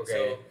 Okay. to it.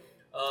 okay.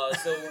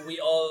 So we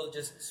all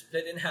just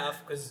split in half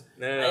because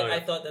No. I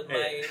thought that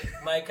Hey.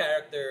 my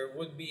character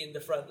would be in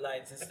the front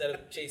lines instead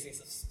of chasing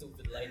some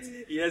stupid lights.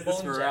 He has this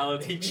Bone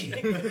morality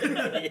jack, check.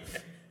 baby.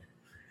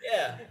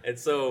 Yeah. And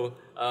so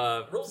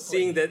Role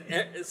seeing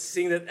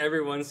that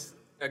everyone's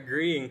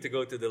agreeing to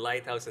go to the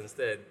lighthouse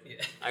instead,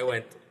 I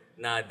went,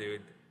 nah,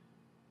 dude.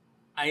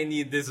 I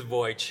need this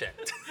boy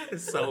checked.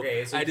 so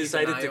Okay, so I you keep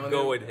decided an eye to on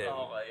go him? with him.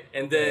 Oh,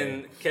 and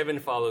then Kevin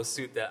follows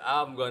suit that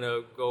I'm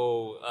gonna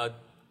go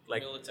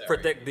Military.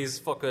 protect these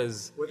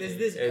fuckers. What is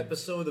this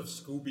episode of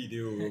Scooby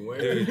Doo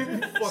where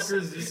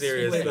fuckers just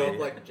Seriously, split up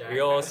like we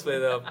all jackasses?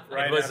 split up.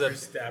 Right it was after a,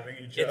 stabbing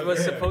each other. it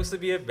was supposed to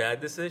be a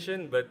bad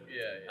decision, but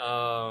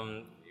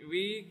Yeah.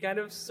 we kind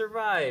of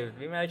survived.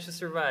 We managed to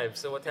survive.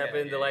 So what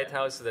happened in the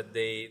lighthouse is that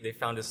they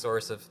found the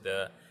source of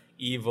the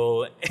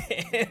evil,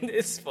 and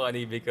it's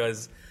funny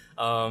because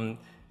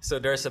so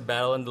there's a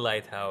battle in the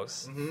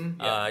lighthouse.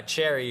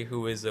 Cherry,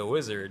 who is a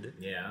wizard,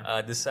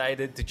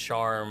 decided to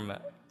charm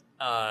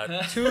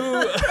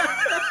two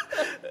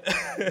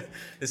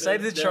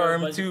decided to There are a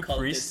charm bunch two of cultists,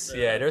 priests.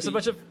 Yeah, there's a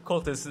bunch of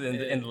cultists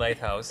in the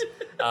lighthouse,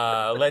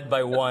 led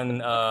by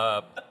one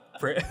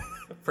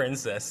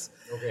princess.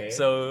 Okay.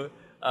 So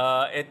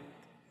at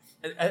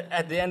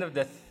the end of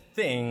the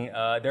thing,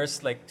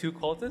 there's like two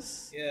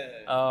cultists.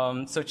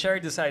 Yeah. So Cherry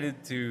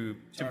decided to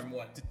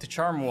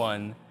charm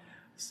one.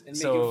 And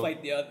make him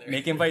fight the other.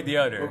 Make him fight the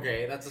other.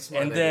 Okay, that's a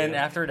smart And then idea.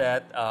 after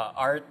that,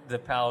 Art the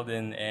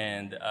paladin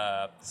and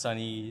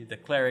Sunny the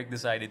cleric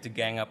decided to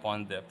gang up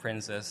on the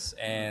princess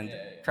and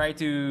try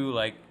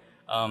to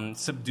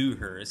subdue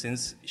her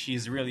since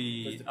she's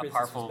really the a princess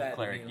powerful was bad,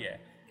 cleric. you know?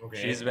 Yeah,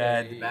 Okay. she's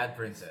bad. Bad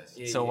princess.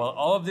 So while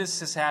all of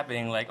this is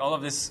happening, like all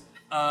of this,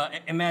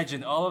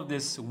 imagine all of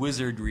this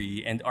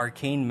wizardry and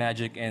arcane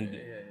magic and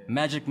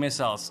magic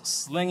missiles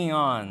slinging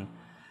on.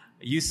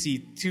 You see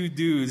two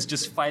dudes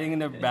just fighting in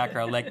the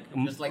background, like,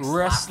 Just like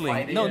wrestling.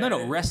 slap No,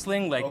 fighting?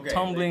 wrestling, like Okay,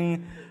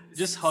 tumbling,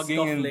 just hugging,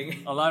 scuffling.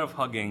 and a lot of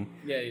hugging.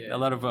 Yeah. A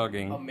lot of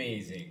hugging.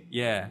 Amazing.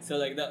 Yeah. So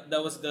like that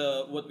was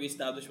what we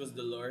established was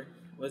the lore.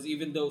 Was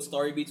even though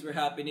story beats were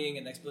happening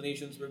and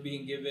explanations were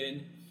being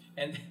given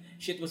and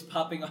shit was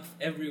popping off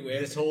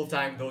everywhere. This whole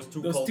time, those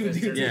two Those two cultists are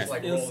dudes just are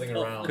like still rolling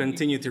stuck. around.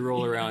 Continue to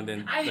roll around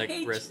and I like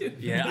hate rest. you.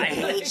 Yeah, I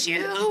hate they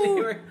you.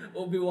 were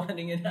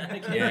Obi-Waning and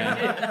Anakin.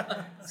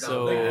 Yeah.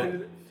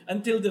 So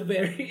Until the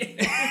very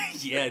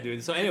end. yeah,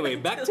 dude. So anyway,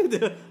 back to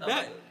the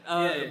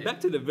back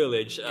to the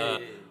village.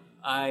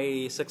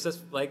 I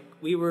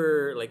we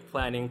were like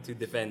planning to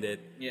defend it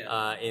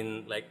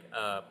in like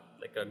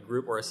a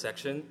group or a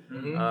section,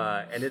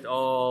 and it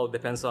all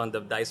depends on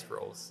the dice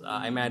rolls.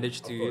 I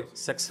managed to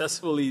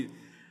successfully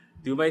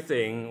do my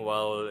thing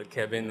while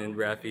Kevin and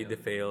Rafi they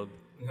failed,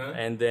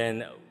 and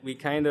then we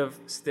kind of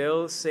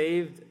still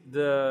saved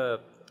the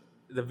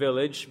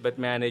village, but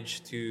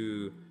managed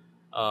to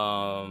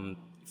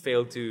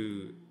fail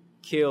to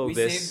kill We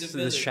this saved the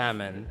village.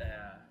 shaman.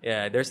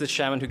 Yeah, there's the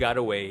shaman who got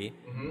away,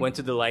 went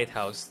to the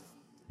lighthouse,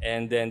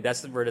 and then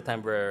that's where the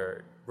time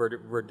where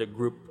the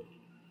group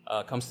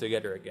comes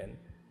together again.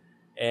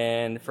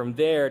 And from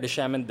there, the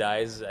shaman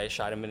dies. I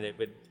shot him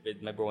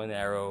with my bow and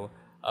arrow.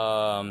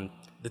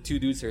 The two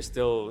dudes are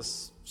still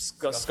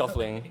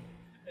scuffling,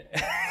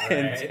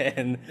 and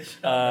then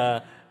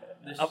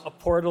a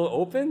portal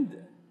opened.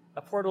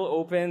 A portal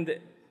opened. Is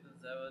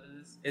that what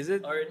it is? Is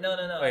it? Or no.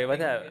 Wait, I what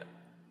think- happened?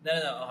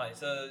 No. Okay,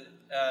 so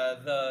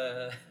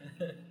the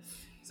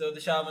so the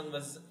shaman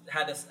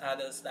had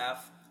a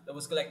staff that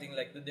was collecting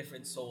like the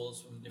different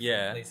souls from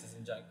different places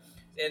in junk,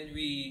 and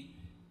we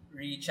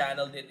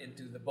rechanneled it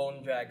into the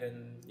bone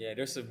dragon. Yeah,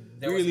 there's a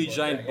There was a really bone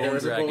giant dragon. bone There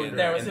was a dragon bone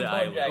There in was a the bone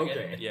island. dragon.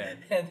 Okay. Yeah.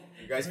 And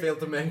You guys failed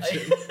to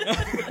mention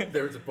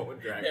there was a bone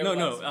dragon.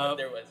 No,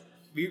 there was.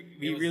 We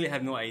It was- really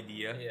have no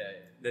idea Yeah.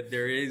 that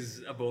there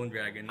is a bone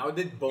dragon. How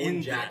did Bone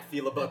In Jack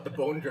feel about the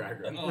bone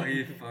dragon? Oh,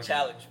 you fucking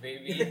Challenge,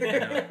 baby.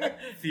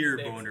 fear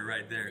Thanks. boner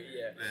right there.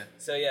 Yeah.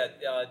 So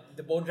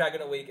the bone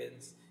dragon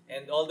awakens,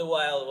 and all the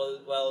while,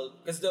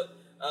 because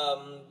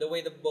the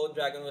way the bone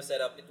dragon was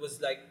set up, it was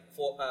like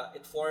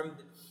it formed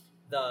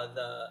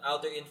the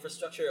outer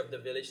infrastructure of the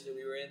village that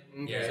we were in.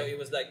 Okay. So it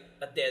was like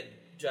a dead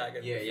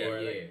dragon. Yeah, before,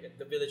 yeah. Like,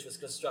 the village was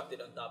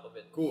constructed on top of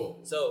it. Cool.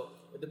 So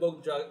when the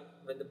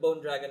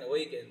bone dragon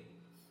awakened,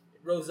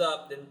 it rose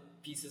up, then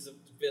pieces of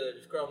the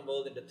village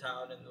crumbled in the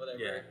town and whatever.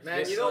 Yeah. Man,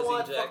 Just you know causing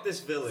what? Jack- Fuck this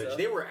village. So-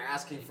 They were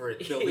asking for it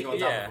building on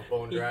top Yeah. of a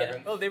bone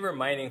dragon. Well, they were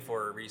mining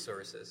for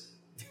resources,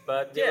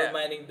 but They yeah, were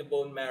mining the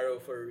bone marrow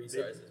for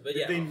resources. But Did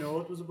yeah, they know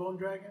it was a bone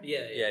dragon?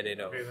 yeah, they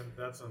know. Okay, then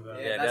that's on them.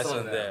 Yeah, that's that's on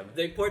on them.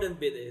 the important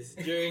bit is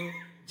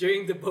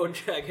during the bone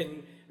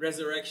dragon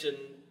resurrection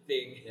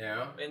thing,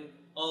 Yeah. when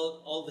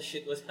all the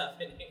shit was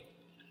happening,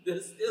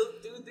 there's still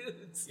two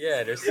dudes.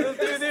 Yeah, there's still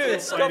two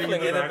dudes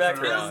scuffling in the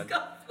background.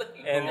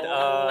 Scuffling.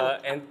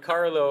 And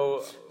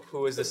Carlo,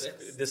 who is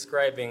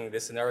describing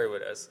this scenario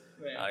with us,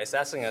 Right. is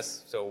asking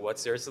us, "So,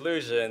 what's your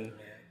solution?"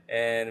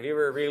 And we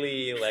were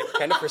really like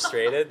kind of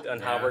frustrated on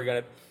how Yeah. we're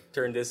gonna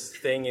turn this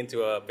thing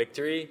into a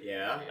victory.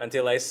 Yeah.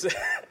 Until I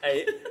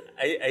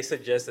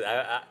suggested,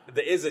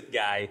 the Is It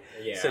guy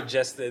Yeah.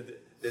 suggested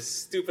this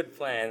stupid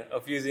plan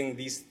of using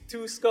these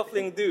two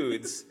scuffling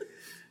dudes.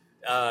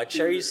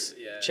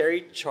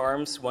 Cherry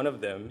charms one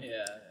of them.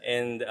 Yeah.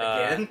 And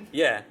Again?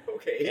 yeah,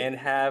 Okay. and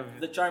have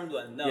The charmed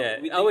one. No,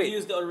 Yeah. we, Oh, we wait.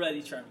 used the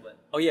already charmed one.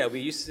 oh yeah, we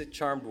used the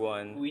charmed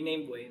one. We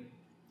named Wayne.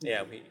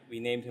 Yeah, we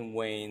named him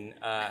Wayne.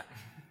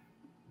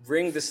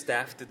 Bring the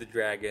staff to the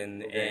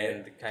dragon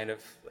and kind of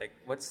like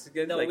what's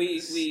good? No, like we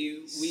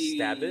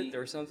stab it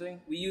or something.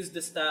 We used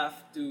the staff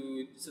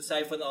to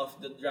siphon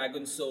off the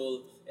dragon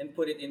soul and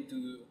put it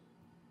into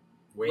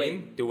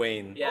Wayne?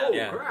 Dwayne. Yeah. Oh,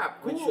 yeah.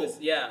 crap. Cool. which was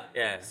yeah.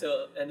 Yeah.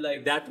 So and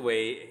like That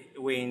way,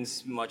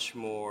 Wayne's much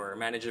more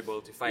manageable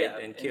to fight yeah,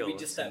 and kill. we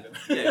just stab him.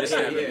 Yeah, just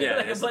stab him. Yeah,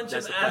 like a that's- bunch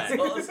that's of the plan.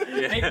 assholes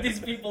Yeah. make these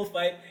people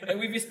fight, and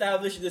we've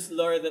established this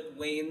lore that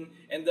Wayne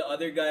and the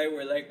other guy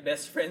were like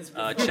best friends.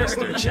 Before.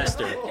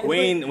 Chester.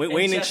 Wayne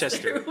and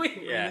Chester.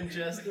 Wayne Yeah.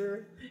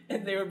 Winchester.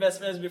 and they were best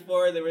friends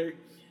before. They were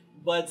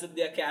buds at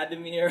the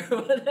academy or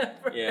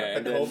whatever. Yeah,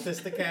 and The then,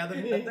 Cultist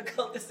Academy. At the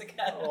cultist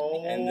academy.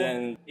 Oh. and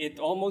then it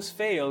almost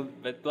failed,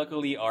 but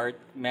luckily Art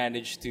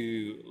managed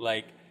to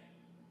like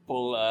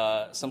pull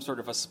some sort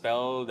of a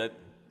spell that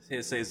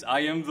says,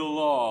 "I am the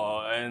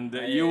law, and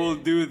you will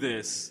do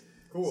this."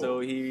 Cool. So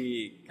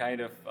he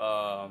kind of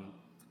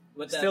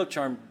But that- still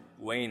charmed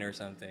Wayne or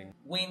something.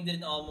 Wayne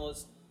didn't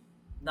almost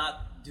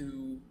not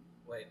do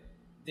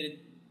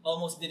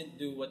didn't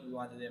do what we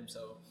wanted him.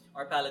 So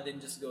our paladin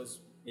just goes.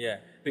 Yeah,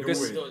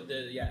 because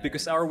it.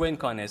 because our win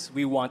con is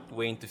we want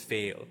Wayne to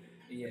fail.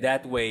 Yeah.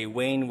 That way,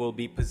 Wayne will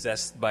be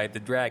possessed by the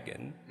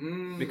dragon.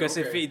 Because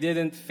if okay. he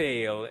didn't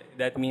fail,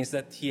 that means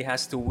that he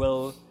has to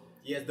will.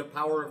 He has the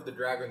power of the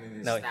dragon in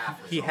his No, staff.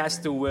 Or he has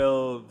to something.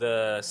 will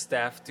the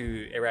staff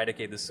to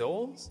eradicate the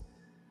souls,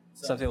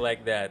 something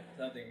like that.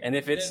 Something. And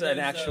if it's Then an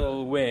there's,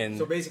 actual win,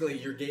 So basically,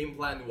 your game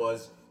plan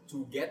was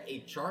to get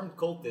a charmed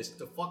cultist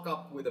to fuck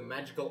up with a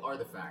magical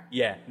artifact.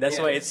 yeah, that's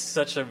Yeah. why it's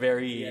such a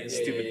very Yeah,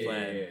 stupid yeah,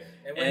 plan. yeah.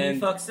 And when he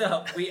fucks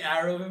up, we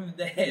arrow him in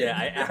the head. Yeah,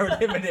 I arrowed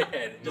him in the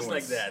head, just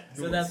Nice. like that.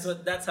 So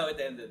that's how it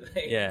ended.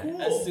 Like, Yeah.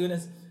 Cool. As soon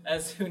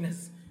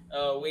as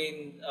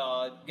Wayne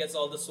gets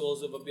all the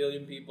souls of 1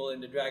 billion people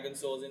and the dragon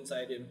souls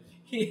inside him,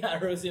 he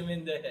arrows him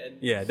in the head.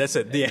 Yeah, that's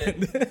it. The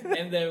end.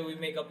 And then we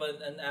make up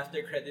an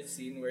after credit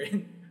scene where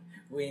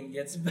Wayne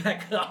gets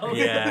back out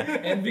Yeah.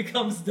 and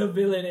becomes the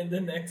villain in the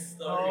next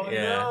story.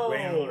 Yeah. no.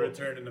 Wayne will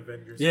return in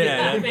Avengers. Yeah,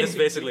 Yeah, that's maybe.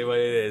 basically what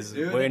it is.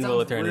 Dude, Wayne that will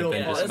sounds return real to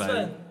Yeah, Avengers it was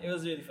fan. fun. It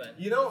was really fun.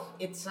 You know,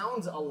 it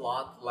sounds a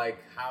lot like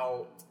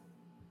how,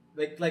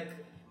 like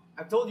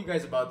I've told you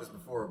guys about this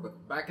before,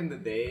 but back in the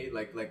day,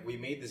 like we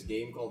made this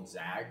game called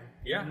Zag.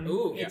 Yeah.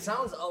 Ooh, It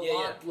sounds a Yeah,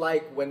 lot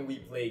like when we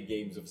play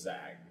games of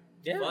Zag.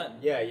 Yeah. fun.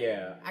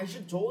 Yeah. I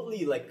should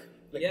totally like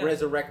Yeah.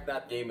 resurrect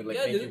that game and like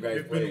Yeah, make dude. you guys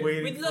We've play. been it.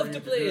 waiting We'd for love you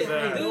to play do it.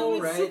 that. I Dude, know,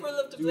 we'd right? super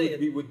love to Dude, play it.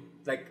 We would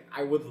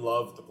I would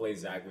love to play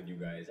Zag with you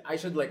guys. I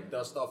should like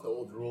dust off the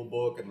old rule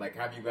book and like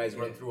have you guys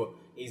run through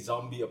a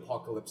zombie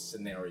apocalypse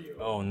scenario.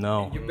 Oh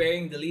no. You're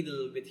bearing the lead a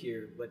little bit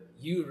here, but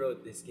you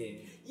wrote this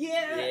game.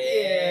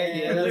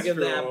 Yeah, Look that's at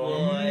that true.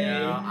 boy.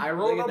 Yeah, I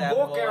wrote Look a at that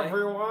book, boy.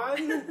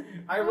 everyone.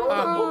 I wrote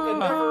a book and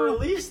never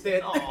released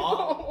it.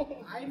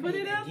 I put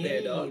it out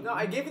there, dog. No,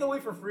 I gave it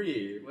away for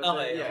free. But,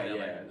 Okay, yeah, okay,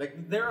 yeah. okay.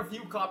 Like there are a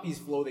few copies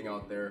floating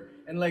out there,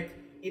 and like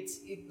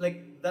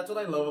like that's what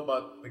I love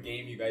about the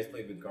game you guys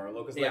played with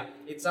Carlo, because like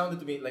it sounded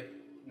to me like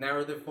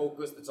narrative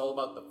focused. It's all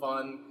about the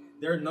fun.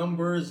 There are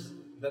numbers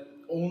that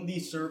only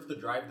serve to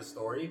drive the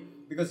story,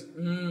 because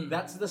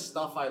that's the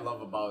stuff I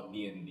love about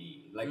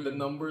D&D. Like the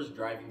numbers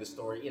driving the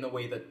story in a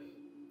way that,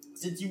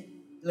 since you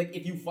like,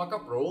 if you fuck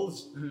up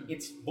rolls,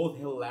 it's both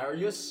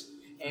hilarious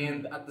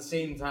and at the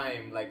same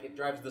time like it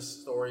drives the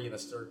story in a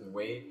certain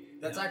way.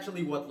 That's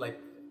actually what like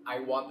I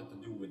wanted to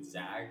do with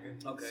Zag.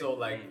 Okay. So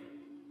like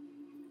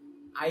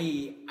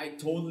I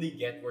totally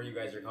get where you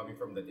guys are coming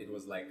from, that it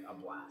was like a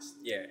blast.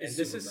 Yeah, and It's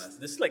this super is fast.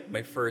 this is like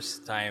my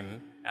first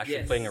time actually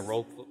Yes. playing a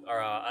role or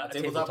a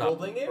tabletop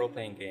role-playing game?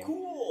 role-playing game.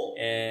 Cool.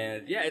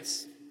 And yeah,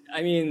 it's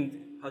I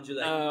mean, How'd you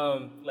like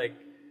it? like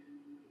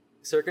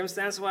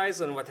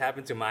circumstance-wise on what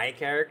happened to my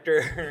character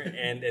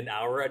and in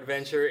our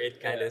adventure, it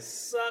kind of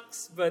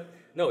sucks. But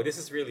no, this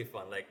is really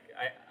fun. Like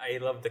I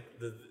love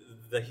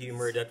the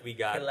humor that we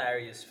got.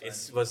 Hilarious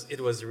fun.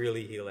 It was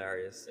really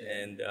hilarious,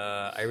 and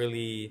I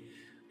really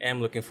am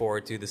looking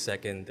forward to the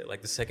second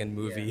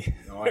movie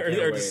No, I can't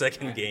or the wait.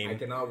 second game. I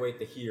cannot wait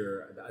to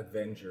hear the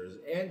adventures,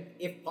 and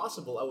if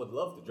possible, I would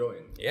love to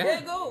join.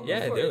 Yeah, go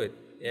Yeah, for do it. it.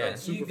 Yeah.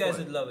 That's You super guys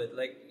fun. would love it.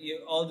 Like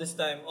all the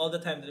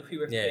time that we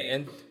were Yeah,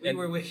 playing, we and-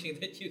 were wishing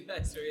that you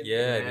guys were in Yeah,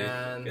 there.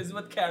 Man. Because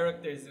what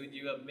characters would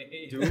you have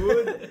made? Dude,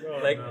 Oh,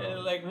 Like- no.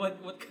 Like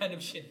what kind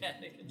of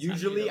shenanigans?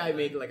 usually have I you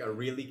make like a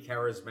really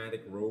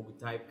charismatic rogue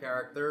type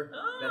character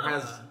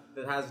Ah.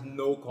 that has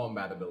no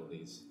combat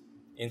abilities.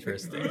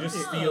 Interesting. You just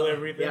steal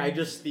everything. Yeah, I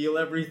just steal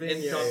everything.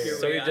 And talk your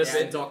So way you out. just-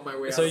 and talk my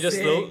way So out. you just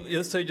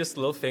Sick.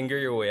 little finger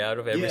your way out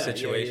of every Yeah,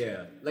 situation.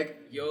 Yeah. Like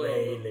Yo.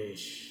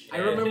 I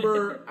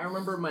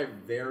remember my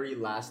very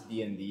last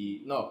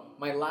D&D. No,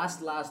 my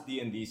last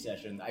D&D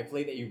session. I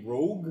played a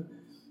rogue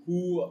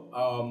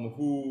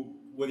who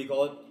what do you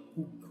call it?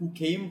 Who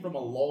came from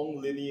a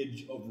long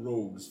lineage of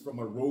rogues from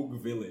a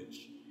rogue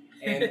village,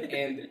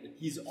 and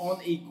he's on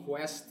a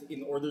quest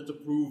in order to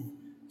prove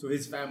to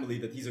his family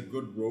that he's a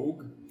good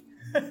rogue.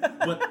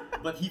 But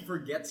but he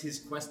forgets his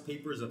quest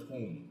papers at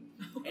home,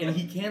 and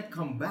he can't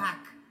come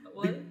back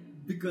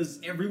because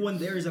everyone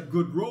there is a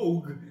good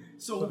rogue.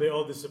 So they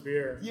all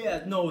disappear.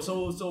 Yeah, no,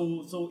 so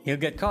He'll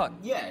get caught.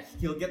 yeah,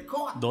 he'll get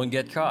caught. Don't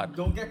get caught.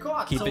 Don't get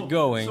caught. Keep So- it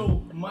going.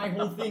 So my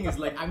whole thing is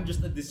like I'm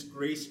just a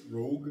disgraced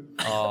rogue,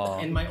 Oh.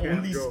 and my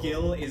only go.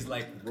 skill is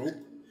like rope.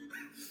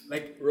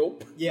 Like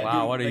Rope. yeah, Wow,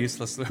 dude, what a like,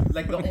 useless.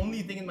 Like the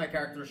only thing in my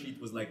character sheet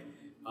was like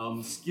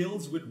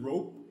skills with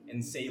rope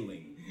and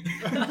sailing.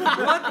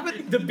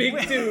 The big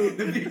two.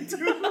 The big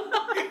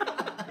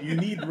two. You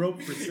need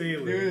rope for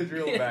sailing. Dude, it's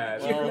real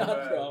bad. You're real not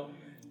bad. wrong.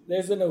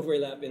 There's an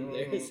overlap in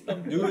there.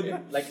 Dude,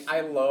 like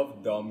I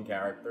love dumb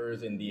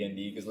characters in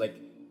D&D because like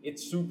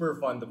it's super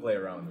fun to play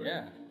around with.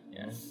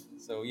 Yeah.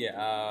 So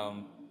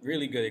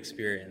really good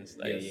experience.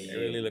 Like Yeah. I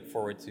really look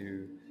forward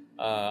to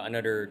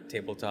another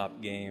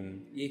tabletop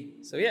game.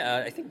 Yeah. So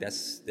I think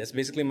that's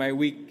basically my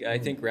week. I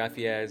think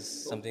Rafi has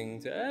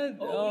something to add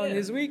on yeah.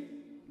 his week.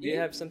 Do you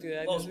Yeah. have something to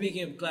add? Oh, this week?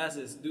 speaking of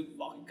classes, dude,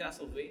 fucking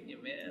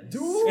Castlevania, man.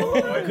 Dude,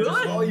 good.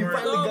 oh, you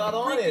finally So got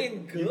on it.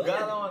 freaking You good.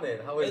 got on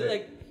it. How is And, it?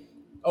 like,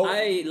 Oh.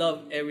 I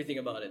love everything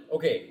about it.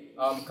 Okay,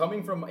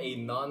 coming from a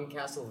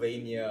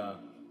non-Castlevania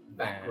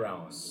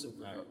background,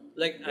 Super hooked.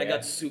 Like, I Yeah.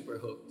 got super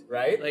hooked.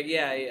 right? Like,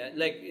 yeah.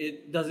 Like,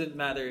 it doesn't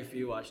matter if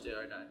you watched it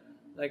or not.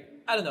 Like,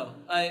 I don't know.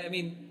 I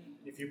mean,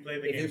 If you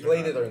play the if game, you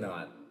played it or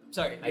not.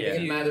 sorry. I if think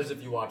it you- matters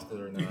if you watched it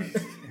or not.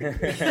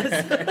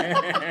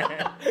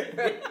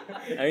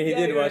 I mean, he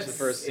did watch the yes.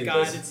 first two.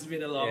 God, it's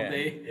been a long Yeah.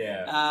 day.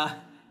 Yeah.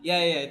 Yeah.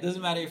 It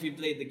doesn't matter if you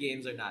played the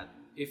games or not.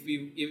 If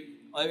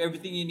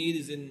everything you need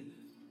is in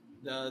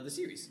the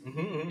series,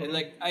 Mm-hmm, and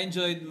like I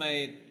enjoyed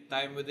my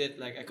time with it.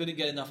 Like I couldn't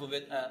get enough of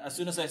it. As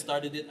soon as I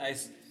started it,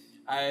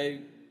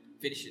 I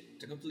finished it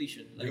to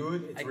completion. Like,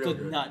 Dude, it's I real could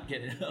good. not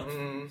get enough.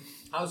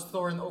 How's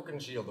Thorin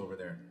Oakenshield over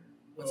there?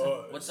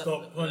 What's stop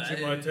up?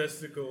 punching my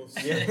testicles.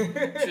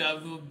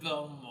 Trevor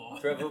Belmore.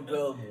 Trevor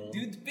Belmore.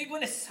 Dude, the big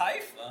one is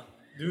Sypha.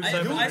 Dude, I-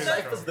 Simon's I really thought-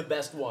 strong. Saifa's the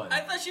best one. I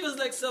thought she was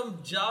like some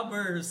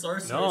jobber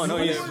sorceress. No,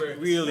 he's Whatever.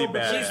 really No,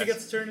 but bad. she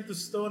gets turned into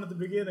stone at the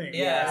beginning.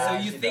 Yeah, Yeah,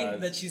 so you she think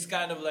does. that she's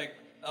kind of like,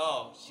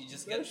 oh, she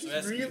just Yeah, gets she's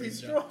rescued. really and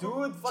strong. stuff.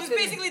 Dude, She's fucking,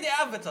 basically the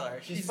Avatar.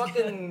 she's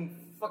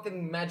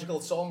fucking magical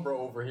Sombra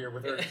over here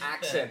with her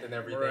accent and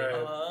everything. Right.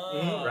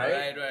 Oh,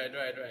 Right? right.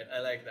 I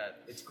like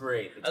that. It's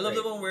great. It's I love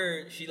great. the one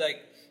where she like,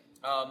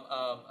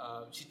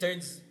 she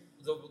turns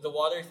the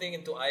water thing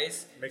into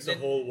ice. Makes then,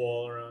 a whole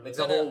wall around Makes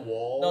it. a whole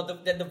wall. No,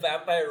 then the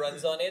vampire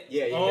runs on it.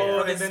 yeah, yeah. Oh, yeah. and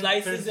and then then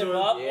slices turns him to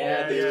a- up.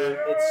 Yeah, dude,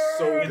 it's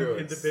so in,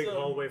 good. in the big So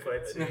hallway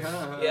fight scene.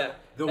 Yeah.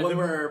 The And one the,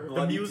 where the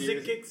bloody music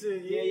tears- kicks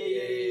in.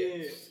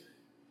 Yeah.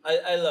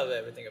 I love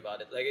everything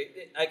about it.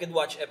 Like I could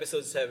watch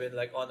episode 7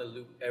 like on a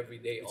loop every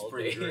day, It's all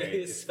pretty day. great.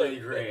 It's so pretty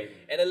good. great.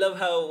 And I love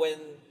how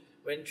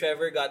when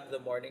Trevor got the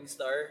Morning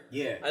Star,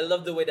 Yeah. I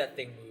love the way that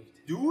thing moved.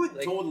 Dude,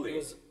 Like, totally. It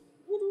was,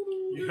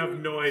 You have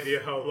no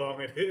idea how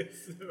long it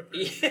is.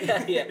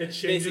 yeah. It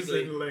changes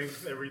basically. in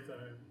length every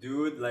time.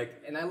 Dude,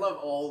 like, and I love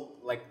all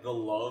like the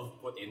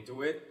love put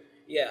into it.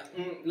 Yeah.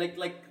 Like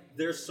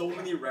there's so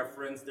many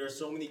reference, there's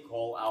so many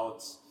call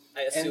outs.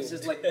 I And it's assumed.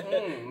 just like,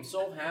 I'm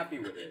so happy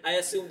with it. I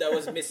assumed that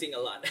was missing a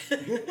lot,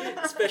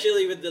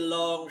 especially with the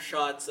long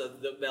shots of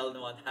the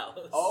Belmont house.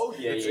 Oh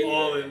yeah, It's yeah, yeah.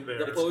 all in there.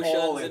 The It's potions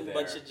all in and there.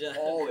 bunch of jazz.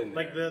 All in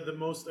Like there. the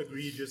most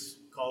egregious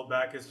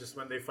callback is just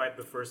when they fight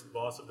the first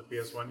boss of the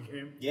PS1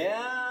 game.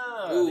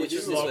 Yeah. Ooh, they which do.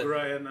 is this one?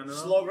 Slogra and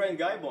Slogra and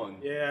Gaibon.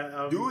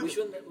 Yeah, Dude, Which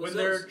one was when those?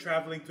 they're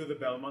traveling to the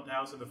Belmont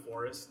house in the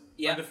forest,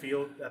 Yeah. on the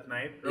field at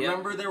night. Yeah.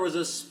 Remember there was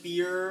a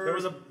spear. There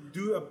was a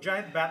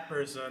giant bat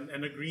person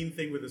and a green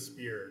thing with a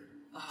spear.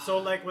 So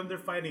like when they're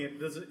fighting, it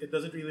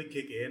doesn't really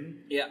kick in.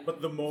 Yeah. But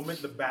the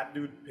moment the bat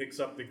dude picks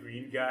up the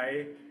green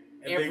guy,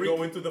 and Every- they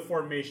go into the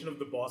formation of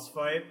the boss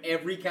fight,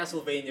 Every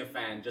Castlevania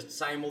fan just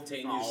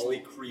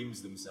simultaneously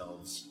creams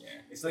themselves. Yeah.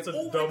 It's that's like, a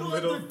oh my dumb God,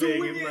 little they're thing.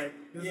 doing And it. like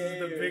this Yeah, is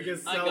the yeah,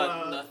 biggest I got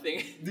sellout.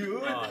 nothing.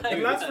 Dude.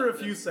 It lasts for a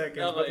few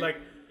seconds, Oh, but my- like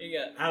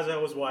Yeah. as I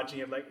was watching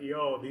it, like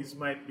yo, these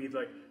might be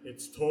like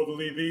it's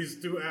totally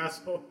these two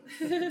assholes.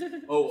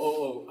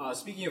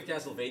 Speaking of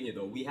Castlevania,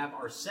 though, we have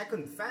our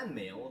second fan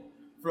mail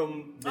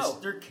from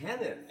Mr.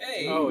 Kenneth.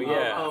 Hey. Oh,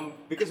 yeah.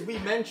 Because we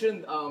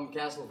mentioned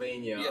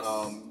Castlevania Yes.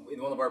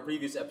 in one of our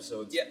previous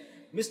episodes. Yeah.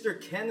 Mr.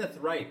 Kenneth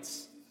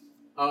writes,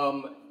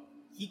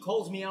 he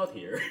calls me out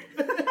here.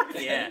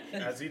 Yeah.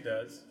 As he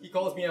does. He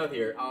calls me out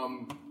here.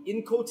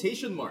 In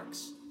quotation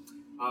marks,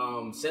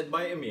 said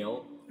by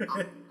Emil,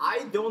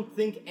 I don't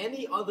think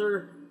any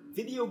other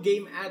video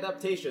game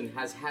adaptation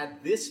has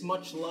had this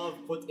much love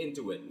put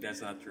into it.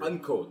 That's not true.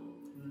 Unquote.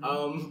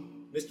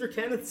 Mr.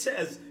 Kenneth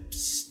says,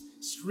 "Psst,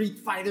 Street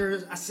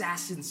Fighter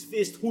Assassin's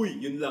Fist, huy,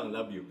 yun lang,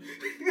 love you."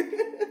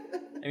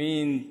 I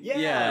mean,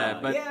 Yeah,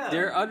 but yeah.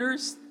 there are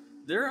others.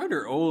 There are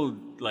other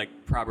old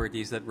like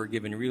properties that were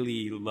given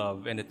really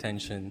love and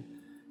attention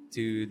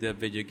to the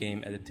video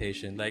game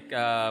adaptation, like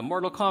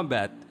Mortal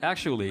Kombat.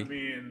 Actually,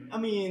 I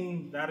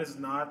mean, that is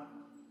not.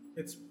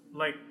 It's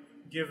like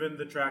given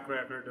the track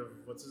record of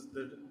what's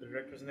the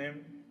director's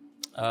name,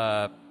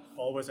 uh,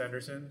 Paul Wes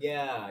Anderson.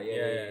 yeah.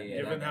 Yeah,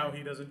 Given that how guy.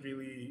 he doesn't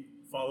really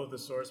follow the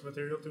source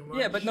material too much.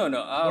 Yeah, but no.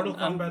 Mortal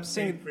I'm Kombat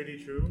saying stayed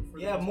pretty true. For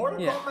Yeah, the most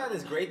Mortal part. Kombat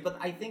is great, but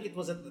I think it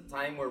was at the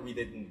time where we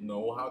didn't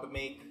know how to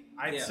make.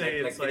 I'd Yeah.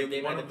 say Like it's video like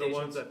game one of the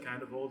adaptations. ones that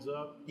kind of holds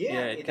up.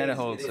 Yeah, it kinda is,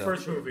 holds is. The up.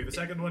 first movie, the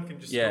second one can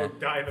just yeah. go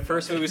die in the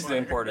First movie is the fire.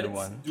 important It's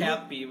one.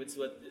 campy. It's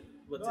what's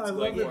No, it's I going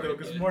love it for. though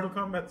because Yeah. Mortal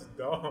Kombat's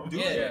dumb. Dude,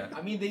 Yeah.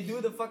 I mean, they do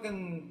the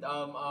fucking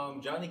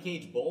Johnny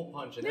Cage ball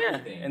punch and Yeah,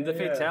 everything. and the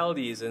Yeah.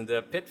 fatalities and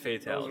the pit Those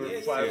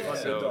fatalities. were Yeah,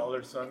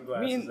 $500 So,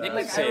 sunglasses. I mean, ass.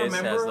 like, say it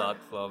has a lot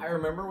of love. I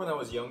remember when I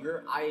was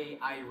younger,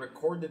 I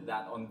recorded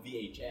that on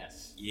VHS.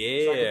 So I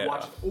Yeah. could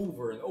watch it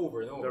over and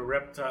over and over. the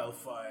reptile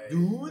fight.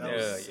 Dude. That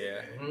was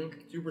Yeah.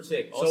 Mhm. Super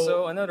sick.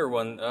 Also, another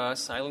one,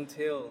 Silent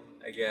Hill,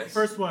 I guess. The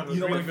first one was You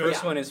know really what, good.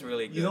 First one is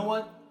really good. you know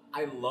what?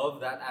 I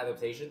love that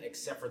adaptation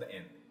except for the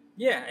end.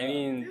 Yeah, I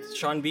mean,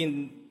 Sean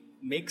Bean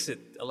makes it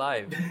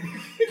alive.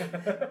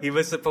 He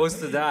was supposed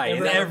to die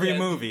in every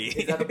movie.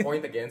 Is that a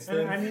point against And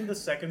him? I mean, the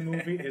second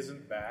movie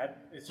isn't bad.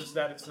 It's just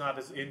that it's not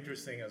as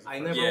interesting as the I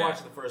first never Yeah.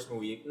 watched the first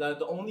movie.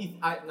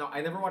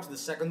 I never watched the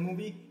second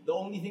movie. The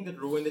only thing that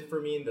ruined it for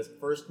me in the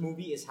first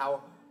movie is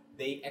how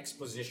they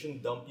exposition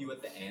dump you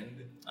at the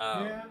end,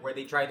 Yeah. where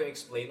they try to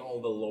explain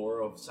all the lore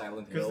of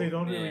Silent Hill. Because they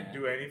don't really Yeah.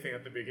 do anything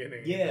at the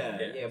beginning. Yeah,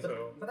 Yeah, yeah, but,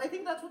 so- but I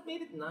think that's what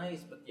made it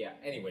nice. But yeah,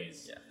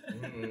 anyways. Yeah.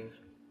 Mhm.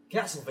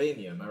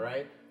 Castlevania, am I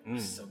right?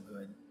 So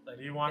good. Like,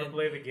 Do you want to and-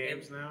 play the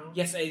games and- now?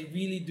 Yes, I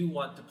really do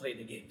want to play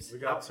the games. We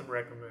got some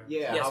recommends.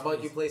 Yeah. Yes, how about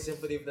please. you play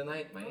Symphony of the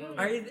Night, man?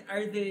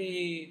 Are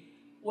they?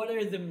 What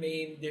are the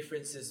main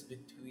differences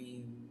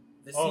between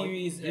the Oh,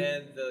 series you-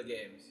 and the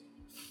games?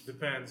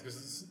 Depends,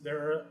 because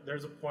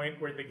there's a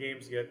point where the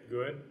games get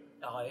good.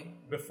 Okay.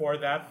 Before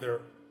that,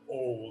 they're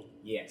old.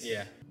 Yes.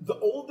 Yeah. The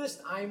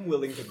oldest I'm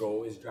willing to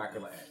go is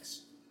Dracula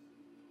X.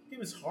 The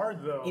game is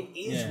hard though. It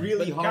is Yeah.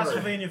 really But hard.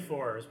 Castlevania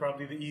 4 is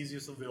probably the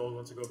easiest of the old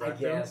ones to go I back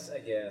guess.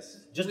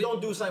 Just Wait.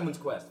 don't do Simon's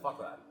Quest. Fuck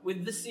that.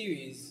 With the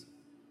series,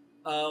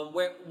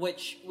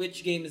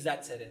 which game is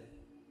that set in?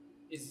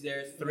 Is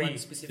there Three. one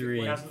specific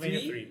Three. to. one?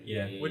 Castlevania 3.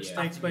 Yeah. Which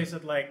Yeah. takes place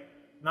at like,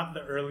 not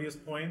the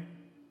earliest point,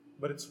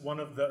 but it's one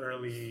of the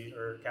early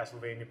or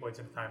Castlevania points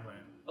in the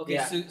timeline. Okay,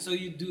 Yeah. so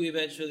you do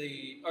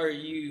eventually, or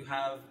you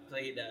have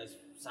played as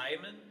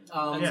Simon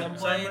at Yeah, some point.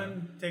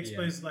 Simon takes Yeah.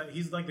 place like,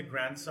 he's like the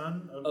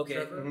grandson of Okay.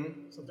 Trevor.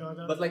 Mhm. Something like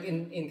that. But like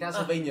in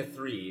Castlevania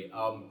 3,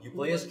 you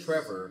play as was-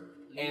 Trevor,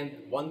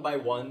 and one by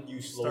one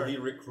you slowly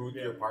Start. recruit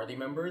Yeah. your party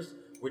members,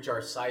 which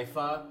are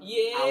Sypha,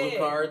 Yeah.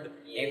 Alucard,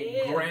 Yeah.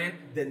 and Grant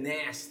the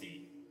Nasty.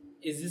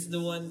 Is this the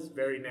one?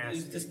 very nasty.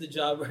 Is this the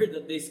jobber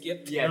that they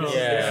skipped? Yeah, No. this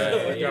Yeah,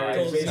 is, yeah, it's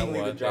totally. basically the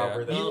Somewhat, jobber.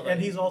 yeah. that- No.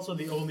 And he's also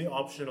the only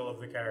optional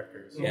of the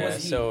characters. Who Yeah,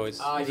 was he? so it's,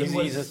 he's a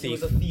He thief.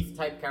 was a thief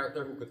type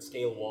character who could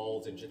scale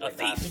walls and shit like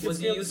that. thief. Was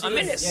he useless? A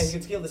menace. Yeah, he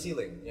could scale the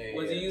ceiling. Yeah, yeah,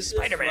 Was he yeah. useless?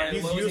 Spider-Man. Why-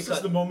 He's why was he useless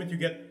cut? the moment you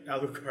get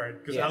Alucard,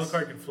 because Yes.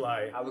 Alucard can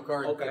fly.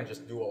 Alucard Okay. can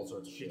just do all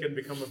sorts of He shit. can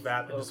become a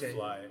bat and just Okay.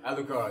 fly.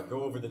 Alucard,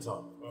 go over the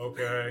top.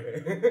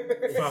 Okay.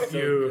 Fuck So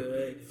you.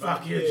 good.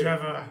 Fuck you,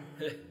 Trevor.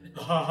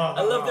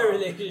 I love their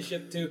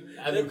relationship too.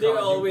 Alucard, That they're you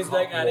always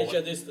like at cockwad. each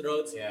other's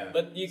throats. Yeah.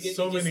 But you can,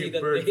 So you can many see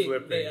that bird they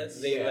flippings.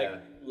 they Yeah.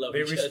 like love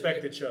They each respect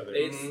other. each other.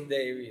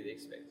 They really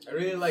expect. I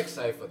really like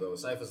Sypha though.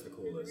 Sypha's the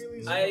coolest.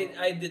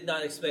 I did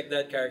not expect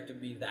that character to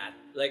be that.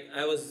 Like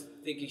I was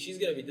thinking she's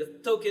gonna be the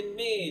token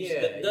mage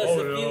Yeah, that does Oh,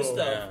 the few no.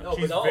 stuff. Yeah. No,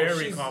 She's but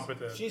very she's-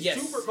 competent. She's Yes.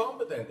 super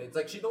competent. It's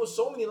like she knows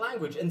so many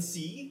language, and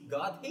see,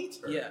 God hates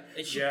her. Yeah,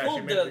 and she Yeah, she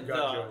pulled made the, the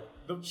god joke.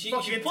 The she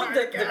fucking pulled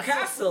entire the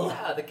castle.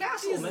 Yeah, the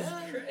castle, Jesus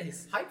man.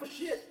 Christ. Hype as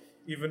shit.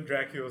 Even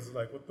Dracula's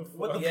like, what the fuck?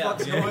 What the Yeah. fuck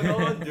is going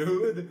on,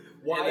 dude?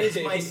 Why And is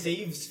they- my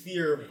save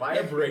sphere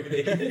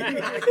vibrating?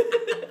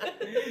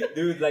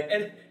 Dude, like,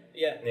 And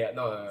yeah. yeah,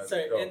 no,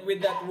 Sorry, go. and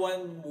with that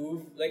one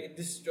move, like it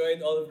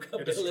destroyed all of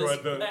Camilla's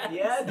destroyed the- plans.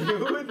 Yeah,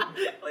 dude.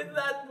 With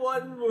that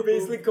one move.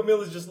 Basically,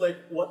 Camilla's just like,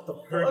 what the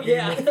Her fuck? Game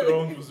Yeah. of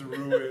Thrones was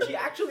ruined. She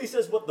actually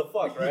says, what the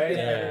fuck, right?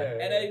 Yeah.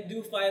 And I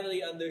do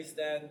finally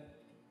understand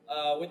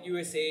what you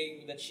were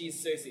saying, that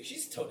she's Cersei.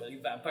 She's totally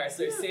vampire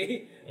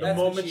Cersei. The That's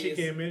what moment she is.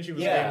 came in, she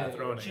was Yeah, Game of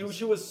Thrones.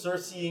 she was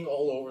Cerseiing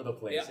all over the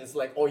place. Yeah. It's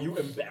like, oh, you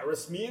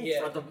embarrass me in Yeah.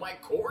 front of my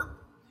court?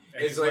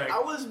 And It's he's like, like- I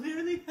was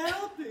merely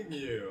helping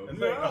you. And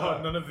like,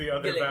 oh, none of the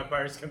other Killing.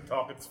 vampires can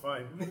talk, it's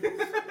fine.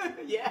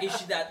 Yeah. Is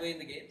she that way in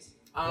the games?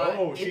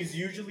 Oh, it's she's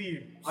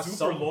usually a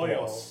super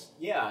loyal. sub-boss.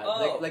 Yeah,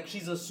 Oh. like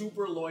she's a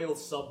super loyal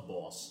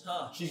sub-boss.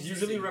 Huh, She's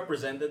interesting. usually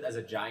represented as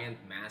a giant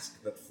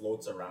mask that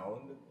floats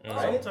around.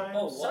 Sometimes.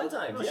 Oh, what?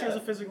 Sometimes, No, she yeah. has a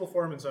physical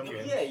form in some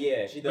games.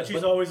 Yeah, she does. But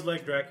she's always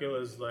like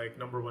Dracula's like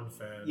 #1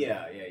 fan.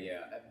 yeah.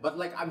 But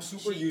like, I'm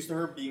super used to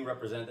her being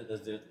represented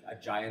as a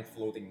giant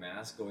floating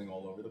mask going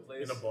all over the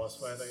place. In a boss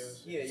fight, I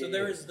guess. Yeah, So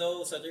there is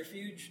no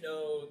subterfuge,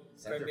 no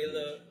Subterfuge.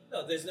 Carmilla.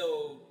 No, there's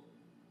no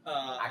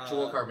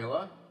Actual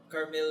Carmilla?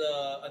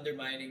 Carmilla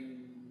undermining.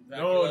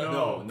 No, Dracula.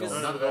 No,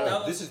 Because not at that all.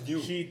 was- This is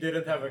new. She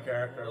didn't have a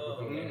character. Oh,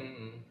 before. okay.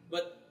 Mm-mm.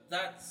 But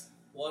that's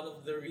one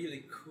of the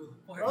really cool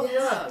parts. Oh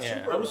yeah, Yeah.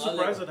 super. I was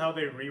surprised at how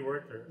they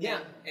reworked her. Yeah.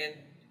 And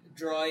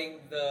drawing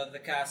the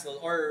castle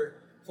or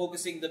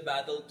focusing the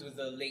battle to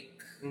the lake,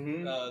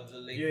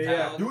 the lake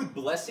Yeah, town. Dude,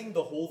 blessing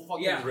the whole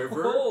fucking Yeah.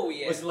 river Oh,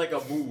 yeah. was like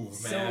a move,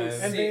 So man.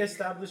 And they Sick.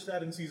 established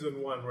that in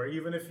season 1, where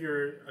even if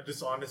you're a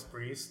dishonest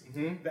priest,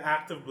 the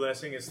act of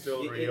blessing is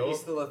still It- real.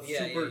 It's still a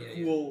Yeah, super yeah,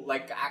 yeah. cool,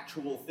 like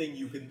actual thing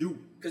you can do.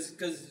 Because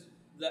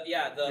the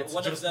It's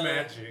one just of the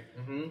magic.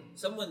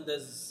 someone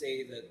does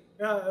say that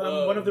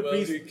Yeah, one of the well,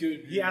 priests, they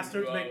could he asked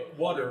her to make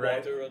water,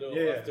 right?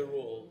 After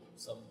all,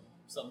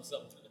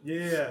 something.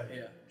 Yeah.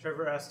 Yeah.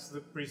 Trevor asks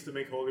the priest to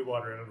make holy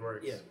water and it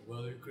works. Yeah.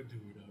 Well, they could do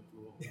it after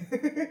all.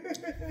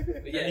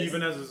 But yeah, And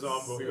even it's- as a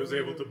zombie, he was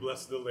able to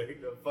bless the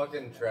lake. The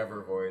fucking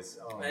Trevor voice.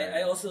 Oh, man.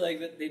 I also like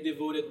that they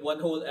devoted one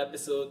whole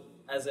episode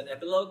as an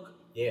epilogue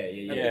yeah, at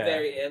yeah, the yeah.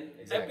 very end.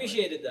 I Exactly.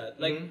 appreciated that.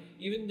 Like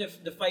even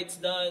if the fight's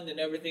done and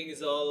everything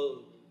is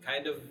all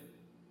kind of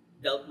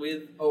dealt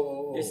with,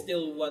 Oh. there's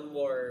still one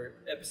more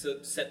episode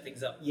to set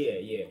things up. Yeah,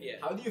 yeah, Yeah.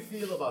 How do you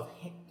feel about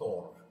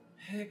Hector?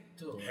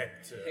 Hector.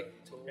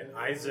 And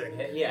Isaac.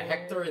 Yeah,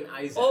 Hector and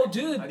Isaac. Oh,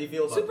 dude! How do you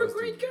feel about Super those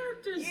great two?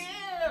 characters.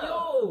 Yeah.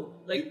 Yo,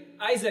 like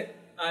Isaac,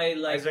 I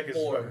like Isaac is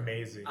more.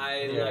 amazing.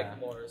 I Yeah. like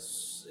more.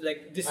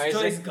 Like destroys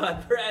Isaac-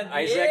 Godbrand.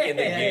 Isaac in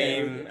the Yeah.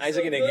 game,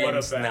 Isaac in the So good. game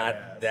is What a not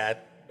badass.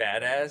 that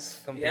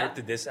badass compared Yeah.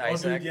 to this Oh,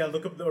 Isaac. dude, yeah,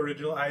 look up the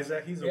original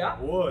Isaac. He's a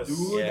Yeah. wuss.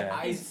 Dude,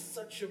 Yeah. He's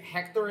such a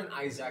Hector and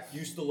Isaac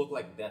used to look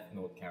like Death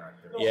Note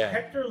characters. No, Yeah.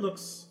 Hector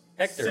looks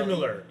Hector.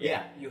 similar.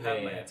 Yeah, You have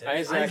yeah, my yeah. attention.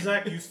 Isaac,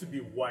 Isaac used to be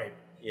white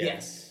yeah.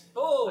 Yes.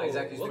 Oh,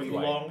 Isaac is with pretty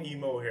white. long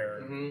emo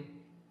hair.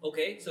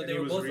 okay. So And they he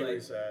were was both really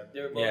like sad. they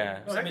were both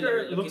Yeah. No, similar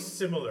Hector looking. looks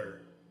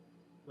similar.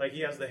 Like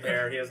he has the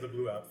hair, he has the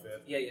blue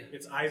outfit. Yeah, yeah,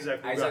 It's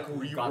Isaac who Isaac got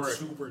who got reworked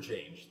super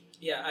changed.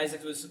 yeah.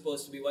 Isaac was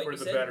supposed to be white. for You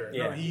the said better.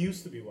 Yeah. No, he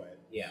used to be white.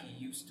 Yeah.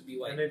 he used to be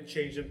white. And then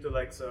changed him to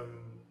like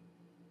some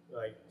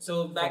like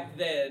So back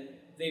then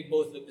they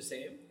both looked the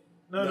same.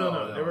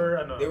 no. They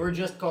were no. They were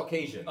just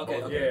Caucasian. Okay,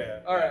 both of okay. them.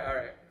 Yeah. All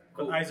right.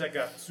 But Cool. Isaac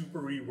got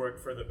super reworked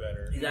for the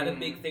better. Is that a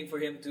big thing for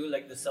him too,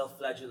 like the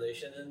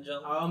self-flagellation and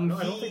junk? No,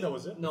 I don't think that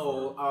was it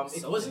No, it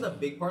Something. wasn't a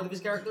big part of his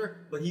character,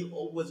 but he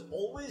was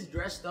always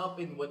dressed up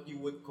in what you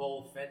would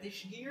call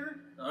fetish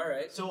gear. All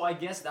right. So I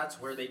guess that's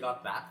where they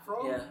got that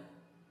from. Yeah.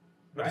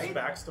 But his Right?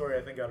 backstory,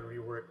 I think, got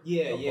reworked.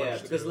 Yeah, a yeah.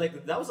 bunch, Because too.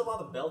 like that was a lot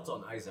of belts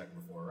on Isaac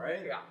before,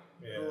 right? Yeah.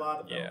 Yeah. A lot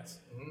of Yeah. belts.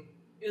 Mhm.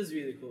 It was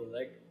really cool.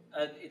 Like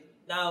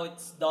now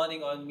it's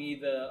dawning on me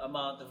the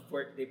amount of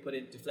work they put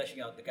into fleshing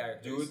out the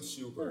characters. Dude,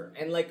 super.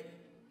 And like,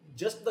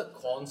 just the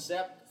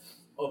concept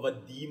of a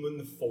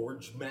demon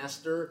forge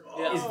master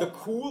Yeah. is the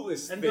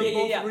coolest And thing. they're Yeah,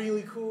 both yeah.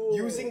 really cool.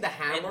 Using the and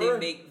hammer, they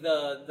make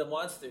the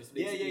monsters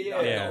basically.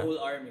 yeah. Yeah. The whole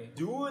army.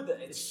 dude,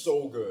 it's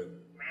so good.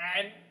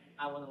 Man,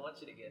 I want to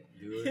watch it again.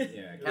 Dude,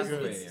 yeah, It's,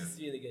 Castlevania. it's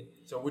really good.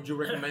 So would you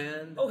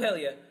recommend? Oh hell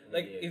yeah!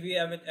 Like Yeah. if you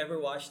haven't ever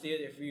watched it,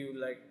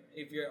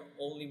 if you're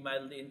only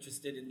mildly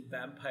interested in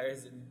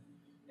vampires and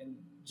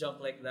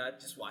junk like that,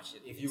 just watch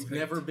it. If It's you've great.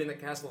 never been a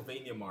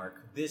Castlevania mark,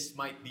 this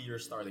might be your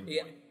starting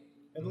Yeah. point.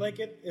 And like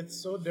it's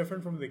so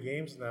different from the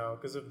games now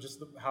because of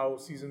just how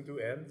season 2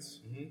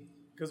 ends.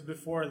 Because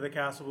before the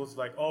castle was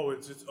like, oh,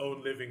 it's its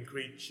own living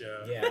creature.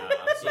 Yeah,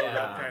 So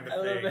that kind I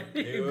of love thing. it.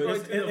 Dude, You're going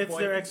It's, to the it's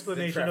point. their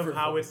explanation Trevor of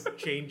how voice. it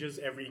changes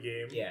every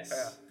game.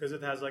 Yes. Because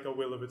it has like a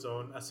will of its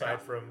own aside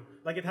from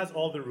like it has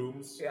all the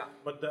rooms. Yeah.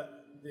 But the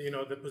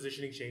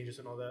positioning changes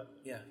and all that.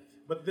 Yeah.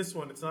 But this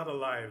one, it's not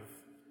alive.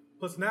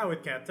 Plus now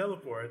it can't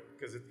teleport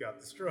because it got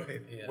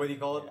destroyed. Yeah. What do you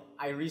call it?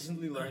 I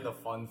recently learned a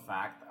fun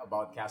fact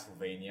about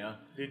Castlevania.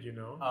 Did you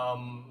know?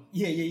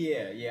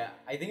 Yeah.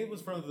 I think it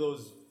was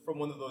from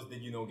one of those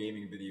Did You Know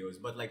gaming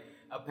videos. But like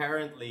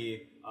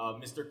apparently,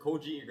 Mr.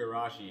 Koji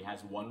Igarashi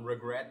has one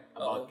regret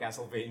about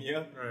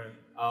Castlevania.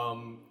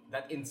 Right.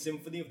 That in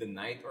Symphony of the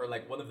Night or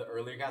like one of the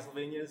earlier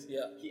Castlevanias,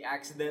 Yeah. he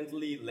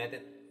accidentally let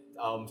it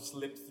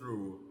slip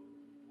through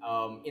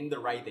in the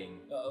writing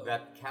Uh-oh.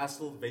 that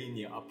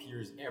Castlevania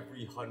appears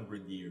every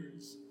 100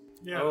 years.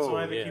 Yeah, that's Oh,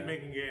 why they yeah. keep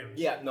making games.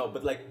 Yeah, no,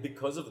 but like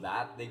because of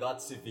that, they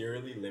got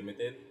severely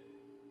limited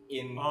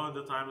in Oh,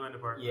 the timeline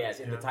department. yes,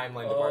 in the Yeah.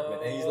 timeline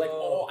department. And he's like,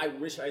 "Oh, I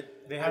wish I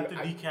They had to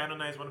I-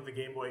 decanonize one of the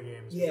Game Boy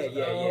games. Yeah, because of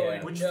yeah, that.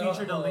 yeah. Which No.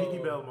 featured a Lady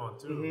Belmont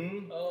too.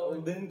 Mhm.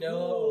 Oh, then no.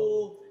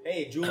 cool.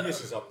 Hey,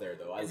 Julius is up there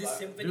though. Is this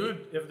Symphony?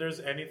 Dude, if there's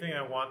anything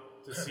I want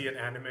to see an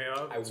anime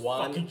of, I it's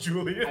want- fucking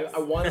Julius. I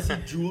want to see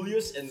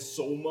Julius and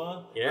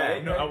Soma. Yeah.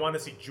 right? No, I want to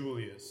see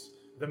Julius,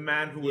 the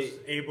man who was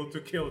Yeah. able to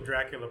kill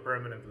Dracula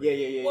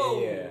permanently.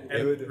 Whoa. And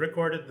Dude,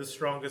 recorded the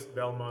strongest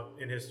Belmont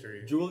in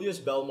history. Julius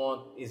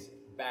Belmont is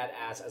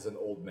badass as an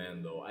old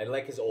man though. I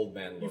like his old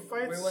man He look.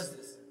 fights. Where was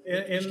this? In,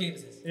 Which game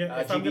is this? Yeah,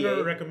 if I'm GBA.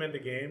 gonna recommend a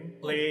game,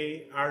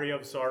 play Aria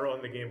of Sorrow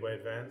on the Game Boy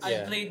Advance. I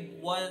Yeah. played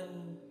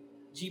one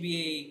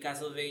GBA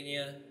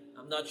Castlevania.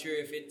 I'm not sure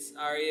if it's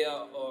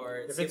Aria or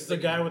If it's the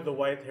Symphony. guy with the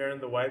white hair and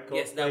the white coat,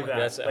 Yes, that play one. that.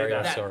 That's play Aria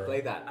of that. Sorrow.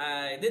 Play that.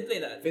 I did play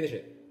that. Finish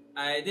it.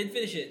 I did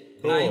finish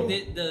it. Cool. I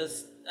did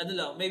ano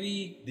lang,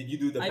 maybe Did you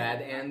do the I-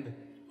 bad end?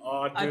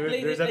 Oh, dude, I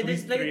played there's it. at I least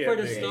just played three it for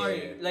the endings. story.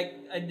 Yeah, yeah. Like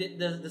I did,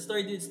 the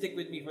story did stick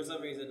with me for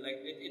some reason. Like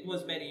it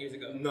was many years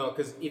ago. No,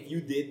 because if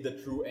you did the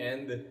true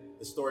end,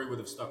 the story would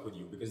have stuck with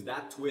you. Because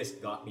that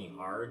twist got me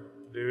hard.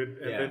 Dude,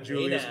 and Yeah. then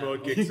Julius Hey now.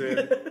 mode kicks in.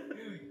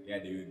 Yeah,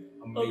 dude.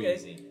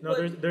 Amazing. No,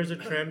 there's a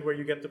trend where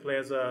you get to play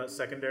as a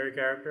secondary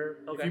character.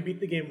 If Okay. you beat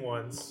the game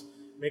once,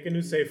 make a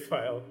new save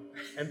file,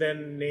 and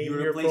then name You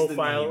your replace the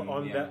profile name,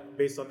 on yeah. that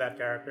based on that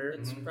character.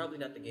 It's probably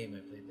not the game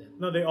I played then.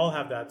 No, they all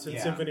have that. Since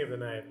Yeah. Symphony of the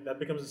Night, that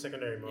becomes a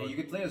secondary Yeah, mode. you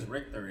could play as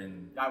Richter in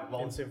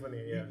in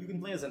Symphony, yeah. You can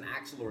play as an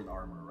Axelord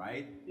armor,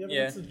 right? Yeah, but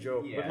Yeah. it's a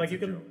joke. Yeah, but like it's you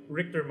a can joke.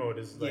 Richter mode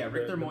is like Yeah,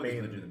 Richter the mode is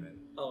main. legitimate.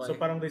 Oh, So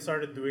parang they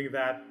started doing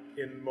that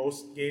in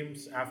most games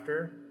after,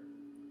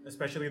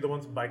 especially the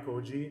ones by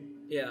Koji.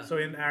 yeah. So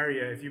in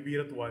Aria, if you beat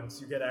it once,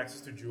 you get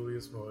access to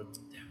Julius mode.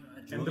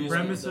 And the Julius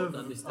premise I of,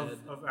 don't understand.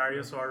 of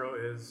Aria Sorrow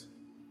is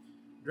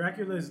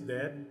Dracula is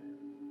dead,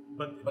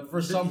 but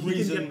for some he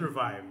reason- can get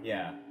revived.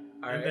 Yeah.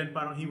 And then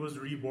parang he was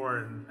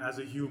reborn as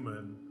a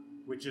human,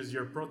 which is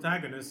your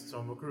protagonist,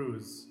 Soma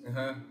Cruz.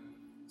 Uh-huh.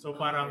 So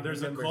parang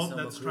there's a remember cult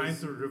Soma that's Cruz. trying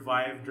to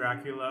revive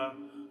Dracula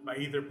by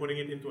either putting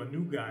it into a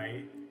new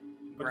guy,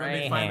 but when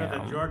they find out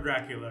that you're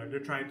Dracula, they're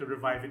trying to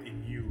revive it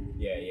in you.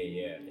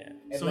 Yeah.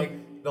 And So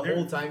like the there-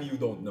 whole time you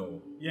don't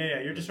know. Yeah,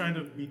 you're just trying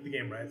to beat the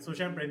game, right? So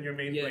syempre in your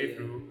main Yeah,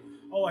 playthrough,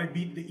 oh, I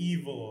beat the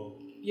evil.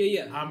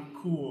 Yeah. I'm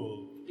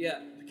cool. Yeah.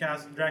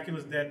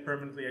 Dracula's dead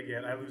permanently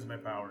again. I lose my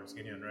powers,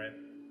 ganyan, right?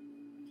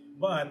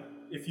 But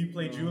if you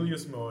play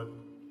Julius mode,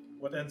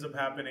 what ends up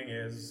happening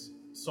is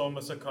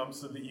Soma succumbs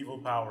to the evil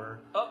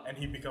power, Oh. and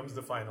he becomes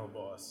the final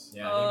boss.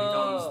 Yeah, he Oh.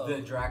 becomes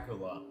the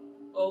Dracula.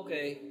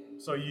 Okay.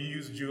 So you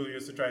use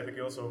Julius to try to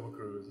kill Soma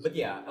Cruz. But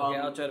yeah, Okay,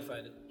 I'll try to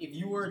find it. if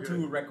you were It's to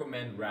good.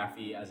 recommend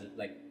Raffi as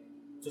like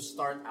to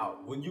start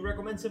out, would you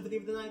recommend Symphony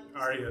of the Night?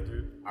 Aria,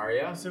 dude.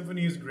 Aria?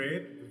 Symphony is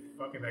great.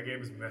 Fucking that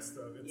game is messed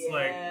up. It's Yeah,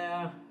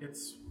 like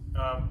it's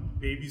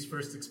baby's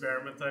first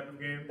experiment type of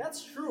game.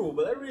 that's true,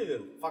 but I really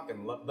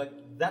fucking love. Like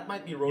that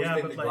might be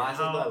roasting the glasses,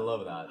 but I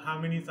love that. How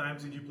many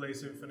times did you play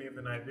Symphony of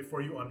the Night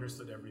before you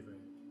understood everything?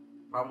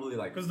 Probably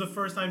like Because the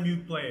first time you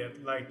play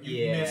it, like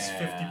you miss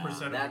 50% of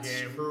the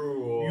that's game.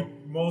 true. You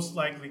most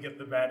likely get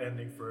the bad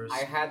ending first.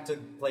 I had to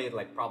play it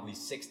like probably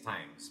 6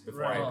 times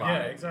before Right, I got yeah,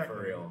 it. exactly.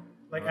 For real.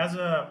 Like as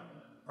a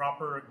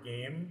proper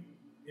game,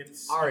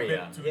 it's Aria,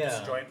 a bit too yeah.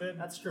 disjointed.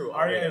 That's true,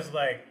 Aria Aria. is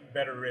like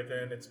better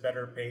written, it's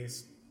better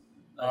paced.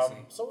 I see.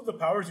 Some of the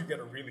powers you get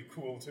are really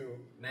cool too.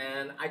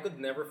 Man, I could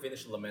never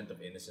finish Lament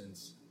of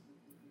Innocence.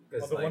 Oh,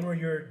 Because the one where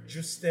you're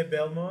Juste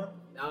Belmont,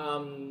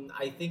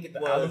 I think it the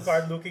was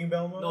Alucard looking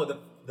Belmont. No,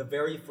 the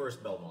very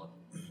first Belmont.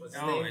 What's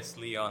his Oh, name? it's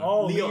Leon.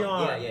 Oh, Leon.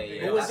 Leon. Yeah.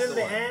 It was That's in the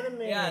the one.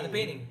 anime. Yeah, the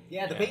painting.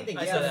 Yeah, the Yeah. painting.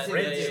 I Yeah, saw that's that.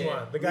 it. French Yeah.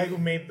 one, the guy who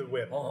made the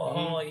whip.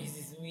 Oh, this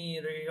is me,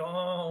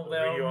 Rion.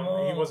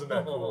 Leon, he wasn't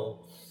that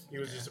cool. He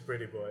was just a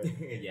pretty boy.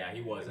 Yeah,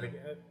 he wasn't.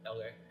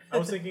 Okay. I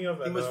was thinking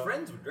of He was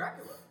friends with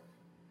Dracula.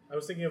 I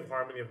was thinking of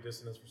Harmony of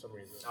Dissonance for some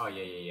reason. Oh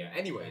yeah.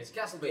 Anyways,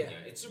 Castlevania.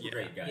 Yeah. It's super Yeah.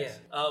 great, guys.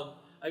 Yeah.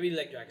 I really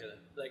like Dracula.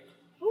 Like,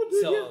 Oh,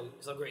 dude,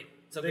 so great.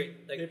 So They,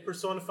 great. Like, they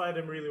personified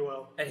him really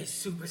well. and he's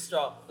super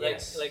strong. Like,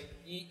 Yes. like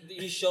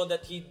he's shown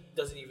that he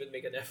doesn't even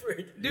make an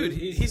effort. Dude,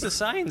 he's a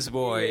science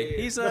boy. Yeah.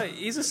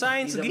 He's a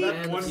science He's a geek.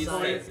 man. One He's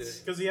point, science.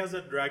 because he has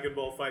a Dragon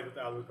Ball fight with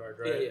Alucard,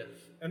 right? Yeah.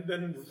 And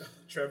then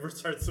Trevor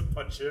starts to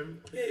punch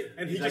him,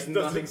 and he He's just like,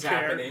 doesn't nothing's care.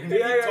 happening. And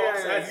Yeah, he yeah,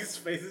 talks yeah, as yeah. his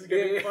face is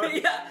getting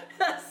punched. Yeah,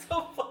 that's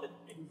so funny.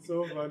 It's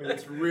so funny.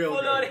 It's real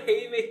Full on good.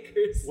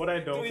 haymakers. What I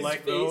to don't his like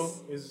face. though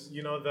is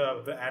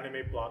the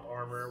anime plot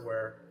armor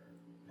where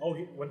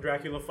when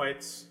Dracula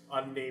fights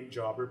unnamed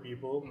jobber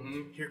people,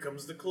 here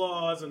comes the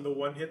claws and the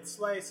one hit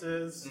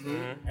slices,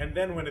 and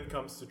then when it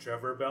comes to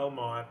Trevor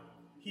Belmont,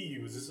 he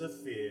uses a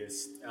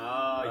fist.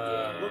 Oh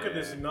yeah. Look at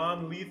this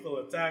non-lethal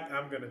attack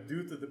I'm gonna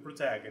do to the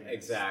protagonist.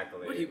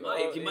 Exactly. But he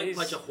might he's-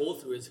 punch a hole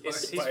through his heart.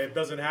 he's- But it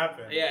doesn't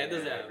happen. Yeah, it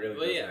doesn't Yeah, it happen. really But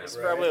doesn't yeah, happen. He's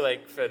Right. probably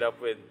like fed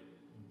up with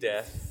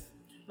death.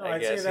 No, I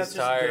I'd say guess that's he's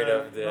just tired the-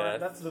 of no, death.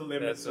 that's the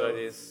limits That's what of-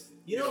 he's.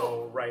 You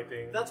know,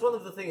 writing. that's one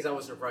of the things I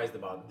was surprised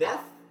about.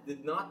 Death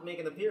did not make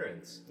an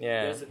appearance.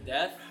 Yeah. there's a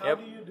death. How Yep.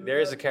 do you do There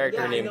is that? a character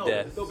Yeah, I named know.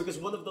 Death. No, because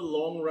one of the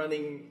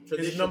long-running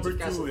traditions number of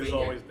 2 is Castlevania-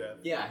 always Death.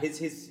 Yeah,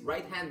 his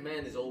right-hand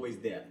man is always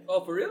Death.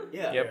 Oh, for real?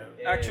 Yeah. Yep.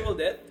 Yeah, yeah, Actual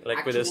yeah. death?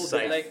 Like with a Actual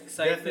scythe. death. Like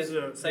scythe, is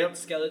a- scythe yep.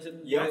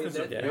 skeleton? Yep. body Death is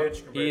a death? Yeah.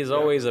 bitch. compared He is to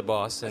always a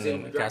boss As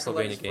in in,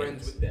 Dracula Castlevania is friends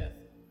games. with Death.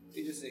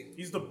 Interesting. Death.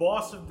 He's the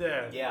boss of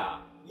Death. Yeah.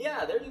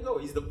 Yeah, there you go.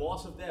 He's the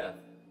boss of Death.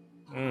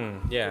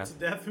 Yeah. It's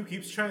Death who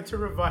keeps trying to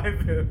revive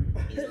him.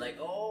 He's like,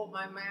 oh,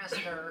 my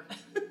master.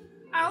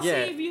 I'll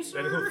Yeah. save you,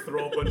 Then he'll sir.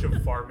 throw a bunch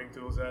of farming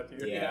tools at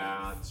you.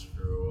 Yeah, that's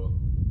true.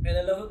 And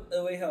I love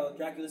the way how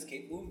Dracula's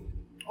cape moved.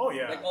 Oh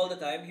yeah. Like all the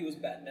time, he was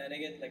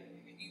Batmaning it. Like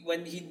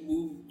when he'd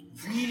move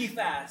really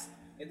fast,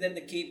 and then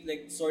the cape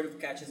like sort of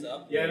catches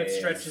up. yeah, and it Yeah.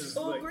 stretches.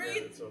 So like, great.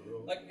 Yeah, it's so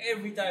cool. Like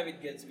every time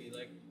it gets me.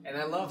 Like And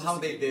I love how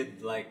they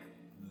did like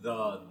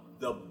the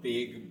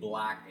big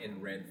black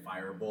and red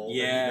fireball. that he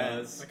Yeah.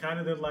 does. I kind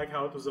of did like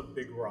how it was a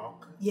big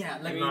rock, Yeah,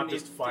 like and not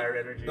just fire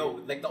energy. No,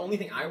 like the only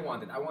thing I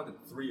wanted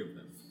 3 of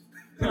them.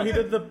 No, he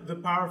did the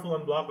powerful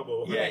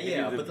unblockable one. Yeah, he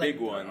yeah, did the but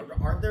big like, one.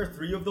 aren't there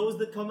 3 of those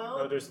that come No,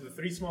 out? there's the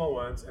 3 small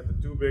ones and the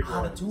 2 big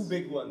Ah, the ones. 2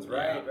 big ones,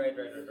 right, Yeah.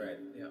 right.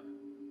 yeah.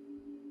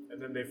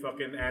 And then they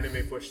fucking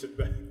anime pushed it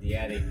back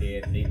Yeah, they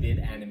did. They did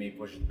anime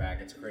push it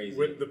back. It's crazy.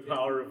 with the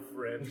power of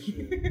French.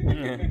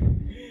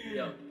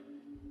 Yeah.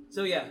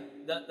 So yeah,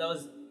 that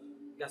was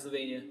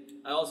Castlevania.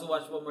 I also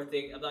watched one more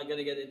thing. I'm not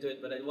gonna get into it,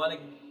 but I want to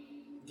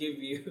give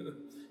you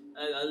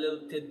a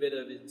little tidbit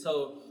of it.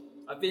 So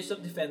I finished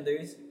up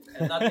Defenders.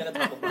 I'm not gonna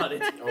talk about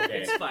it.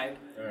 Okay. It's fine.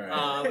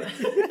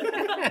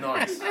 Alright.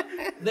 Nice.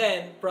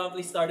 Then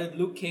promptly started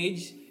Luke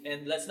Cage,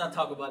 and let's not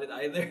talk about it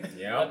either.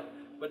 Yeah.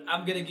 But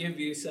I'm gonna give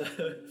you some.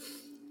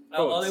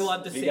 All I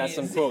want to say We got is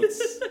some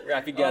quotes.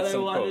 Rafi got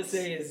some all I want quotes. to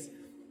say is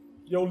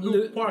Yo,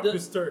 Luke, park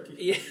this turkey.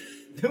 yeah,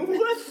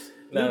 What?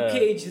 Luke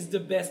Cage is the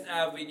best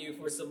avenue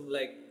for some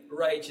like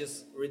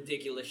righteous,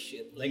 ridiculous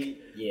shit. Like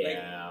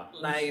Yeah.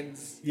 like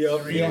lines. Yeah,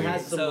 he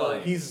has some So-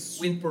 lines. He's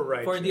super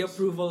righteous. For the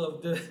approval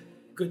of the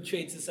Good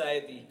Trade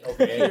Society.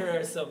 Okay. Here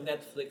are some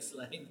Netflix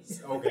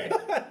lines. Okay.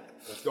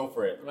 Let's go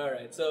for it. All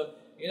right. So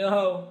you know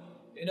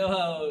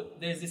how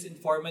there's this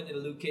informant in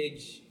Luke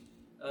Cage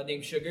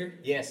named Sugar.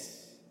 Yes.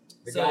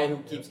 The So- guy who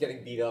keeps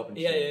getting beat up and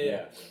Yeah, shit.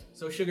 yeah.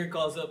 So Sugar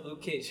calls up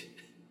Luke Cage,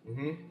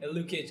 Mm-hmm. and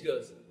Luke Cage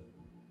goes,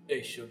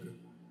 "Hey Sugar,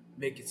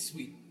 make it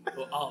sweet,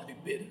 or I'll be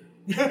bitter."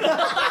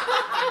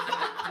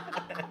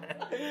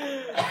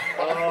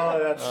 Oh,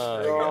 that's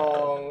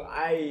strong.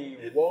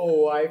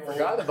 I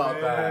forgot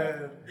about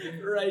that.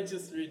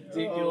 Righteous,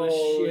 ridiculous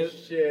Oh,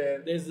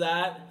 shit. There's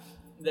that.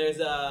 There's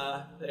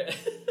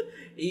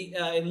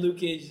in Luke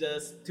Cage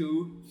does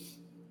 2.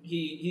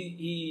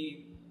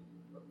 He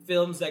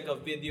films like a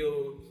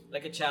video,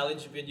 like a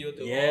challenge video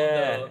to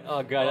Yeah. all the,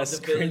 Oh, God, all that's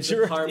the villains of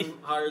cringeworthy.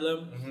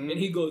 Harlem, and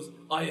he goes,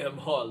 "I am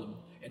Harlem,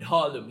 and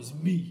Harlem is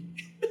me."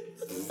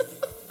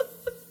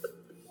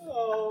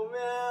 Oh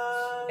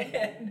man.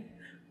 And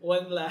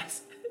one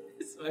last,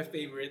 it's my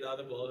favorite out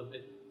of all of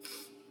it.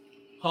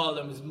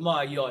 Harlem is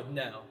my yard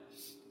now,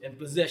 and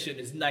possession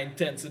is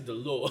 9/10 of the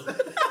law.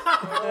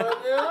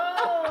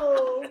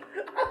 Oh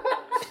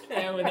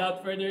And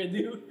without further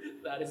ado,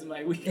 that is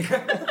my week.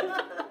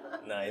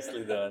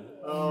 Nicely done.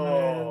 no.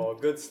 Oh,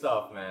 good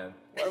stuff, man.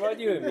 What about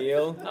you,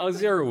 Emil?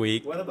 How's your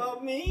week? What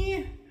about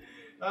me?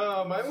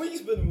 My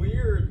week's been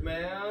weird,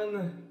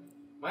 man.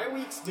 My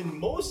week's been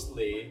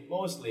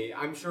mostly,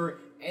 I'm sure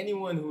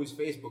anyone who's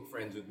Facebook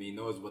friends with me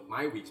knows what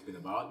my week's been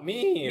about.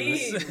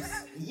 Memes.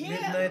 Yeah.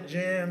 Midnight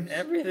jams.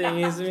 Everything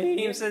is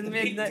memes at Me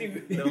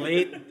midnight. too. The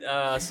late,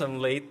 some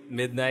late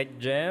midnight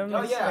jams.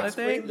 Oh, yeah, I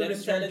Explain think. the Let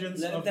him tell it, resurgence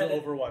let him of the tell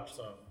it. Overwatch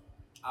song.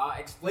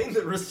 Explain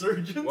the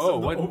resurgence Whoa,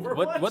 of the what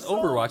Overwatch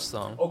song? Overwatch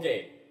song?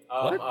 Okay,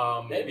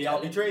 What? maybe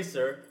I'll be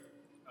Tracer.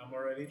 I'm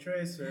already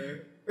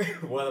Tracer.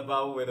 What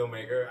about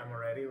Widowmaker? I'm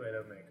already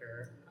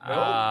Widowmaker.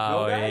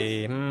 No, guys?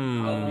 Wait,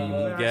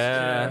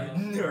 yeah.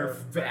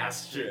 Nerf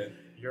Bastion.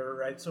 You're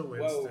right, so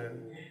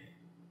Winston.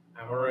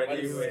 I'm already What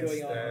is going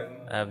Winston.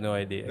 I have no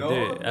idea. No,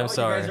 Dude, no, I'm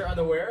sorry. You guys are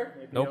unaware?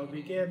 Maybe Nope. I'll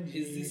be Genji.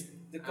 Is this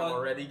the I'm con?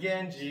 already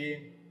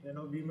Genji. Then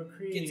I'll be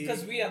McCree. It's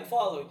because we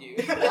unfollowed you.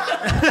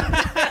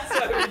 That's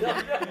why we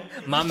don't know.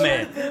 My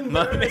man.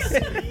 My man.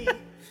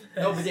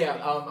 No, but yeah,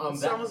 That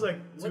song was like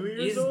 2 What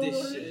years is old. this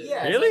already? shit?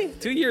 yeah, it's Really? like-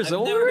 2 years I've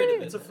old never heard of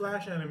already? It's a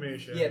Flash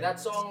animation. yeah, that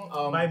song.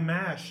 by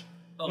MASH.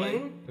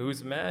 Okay.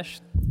 Who's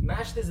mashed?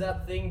 Mashed is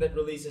that thing that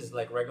releases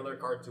like regular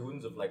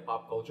cartoons of like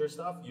pop culture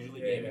stuff,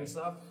 usually Yeah, gaming yeah.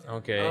 stuff.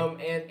 Okay.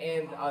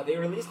 And they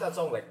released that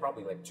song like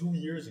probably like 2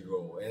 years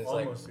ago, and it's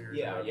Almost like 2 years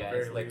yeah, ago, at the yeah,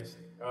 very it's like least.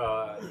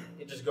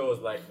 it just goes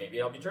like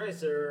maybe I'll be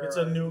Tracer. It's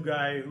a new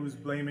guy who's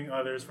blaming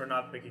others for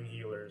not picking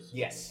healers.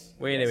 yes.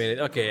 Wait a minute.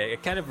 Okay, I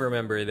kind of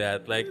remember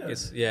that. Like, Yeah.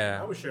 it's I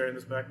yeah. was sharing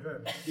this back then.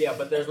 Yeah,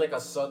 but there's like a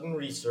sudden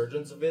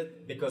resurgence of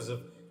it because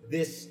of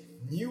this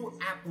new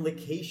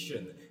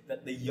application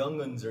that the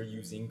younguns are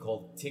using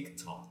called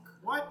TikTok.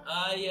 What?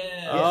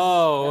 Yeah.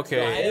 Oh, that's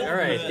okay. right. All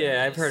right.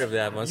 Yeah, I've heard of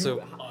that one. So,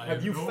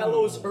 Have you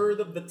fellows heard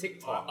of the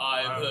TikTok?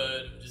 I've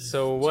heard.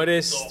 so what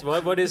is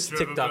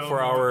TikTok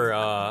for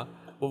our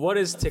what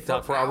is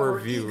TikTok for our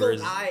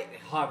viewers?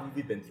 Have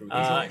we been through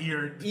this?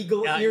 Eared.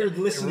 Eagle-eared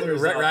listeners.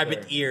 out there.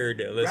 Rabbit-eared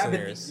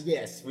listeners.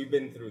 Yes, we've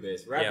been through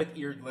this.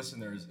 Rabbit-eared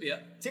listeners. Yeah.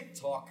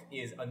 TikTok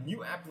is a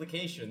new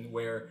application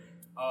where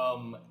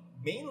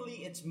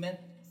mainly it's meant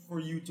for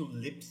you to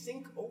lip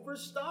sync over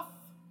stuff.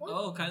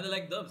 Oh, kind of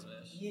like Dub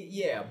Smash.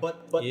 Yeah,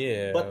 but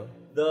Yeah.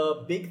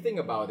 the big thing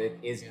about it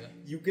is Yeah.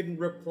 you can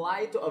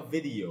reply to a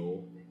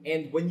video,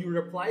 and when you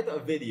reply to a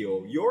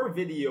video, your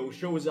video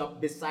shows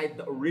up beside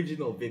the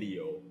original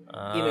video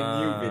in a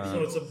new Ah. video. So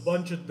it's a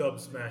bunch of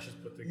dub smashes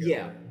put together.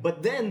 Yeah,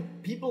 but then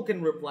people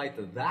can reply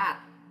to that.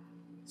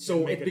 So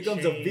Make it a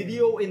becomes a chain.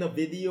 video in a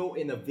video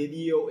in a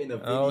video in a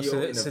video Oh, in a so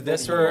video.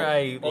 that's where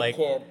I like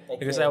can't- I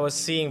because can't. I was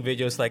seeing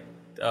videos like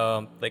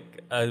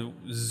a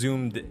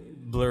zoomed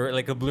blur,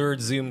 like a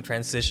blurred zoom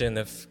transition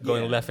of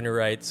going Yeah. left and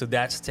right. So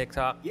that's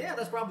TikTok. Yeah,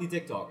 that's probably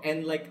TikTok.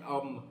 And like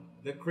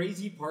the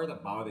crazy part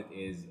about it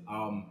is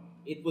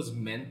it was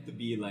meant to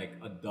be like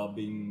a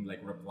dubbing like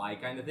reply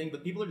kind of thing,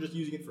 but people are just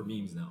using it for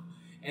memes now.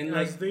 And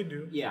like As they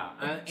do. yeah,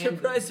 and,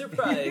 Surprise,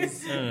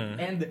 surprise.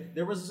 and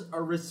there was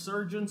a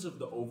resurgence of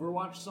the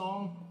Overwatch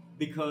song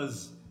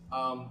because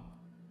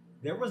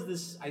there was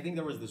this I think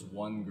there was this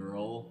one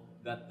girl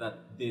that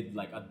did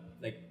like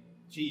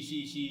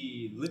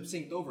she lip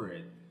synced over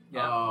it.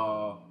 Yeah.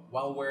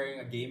 While wearing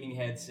a gaming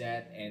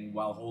headset and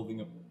while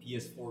holding a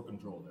PS4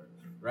 controller.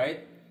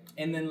 right?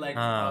 And then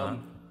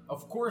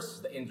of course,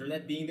 the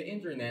internet being the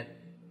internet,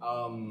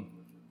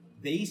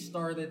 they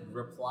started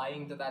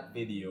replying to that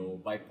video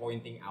by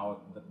pointing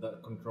out that the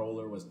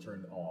controller was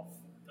turned off.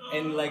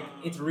 And like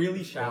it's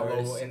really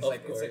shallow and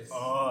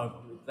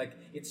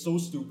it's so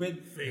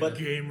stupid. Fake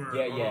gamer.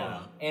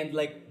 Yeah. And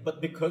like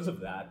but because of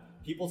that,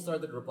 people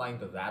started replying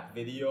to that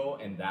video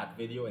and that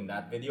video and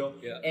that video.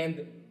 Yeah.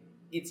 And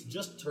it's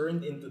just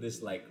turned into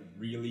this like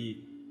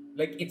really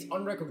like it's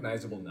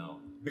unrecognizable now.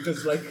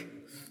 Because like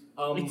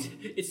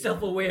it's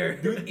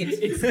self-aware. Dude,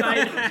 it's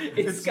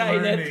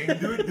Skynet.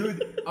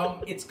 Dude,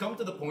 it's come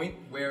to the point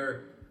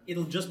where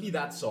it'll just be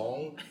that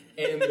song,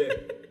 and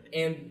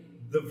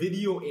the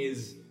video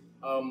is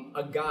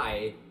a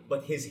guy,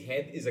 but his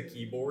head is a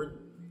keyboard.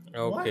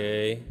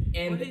 Okay.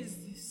 And What is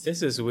this?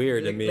 This is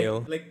weird,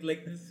 Emil.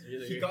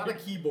 He got a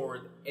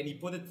keyboard and he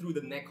put it through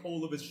the neck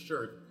hole of his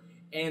shirt.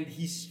 And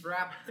he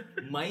strapped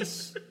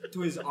mice to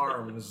his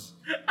arms,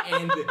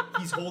 and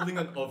he's holding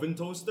an oven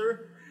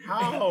toaster.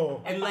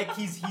 How? And like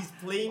he's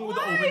playing with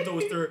the oven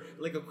toaster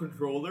like a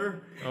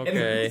controller.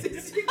 Okay. And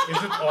Is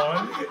it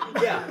on?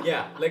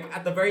 yeah. Like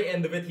at the very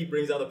end of it, he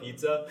brings out a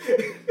pizza.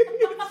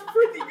 It's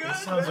pretty good. That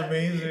sounds man.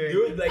 amazing.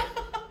 Dude. Like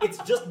it's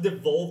just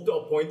devolved to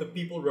a point of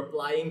people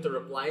replying to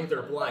the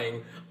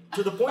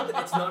point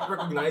that it's not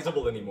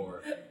recognizable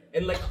anymore.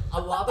 And like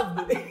a lot of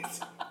the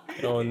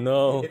Oh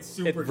no! it's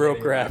super It broke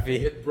getting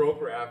Raffy. It broke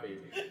Raffy.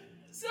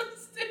 So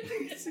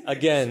stupid.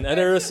 Again,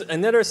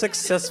 another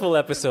successful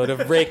episode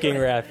of Breaking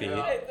Raffy.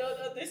 I don't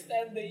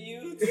understand the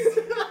youth.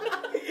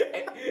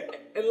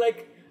 and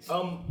like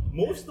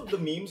most of the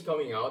memes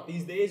coming out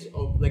these days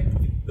of like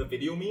the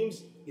video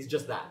memes is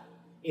just that.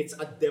 It's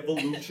a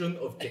devolution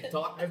of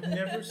TikTok. I've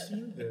never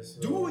seen this.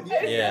 Dude,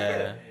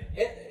 Yeah.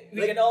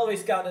 We can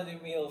always count on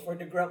Emil for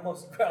the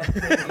most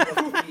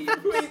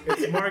groundbreaking.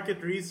 It's market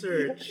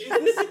research.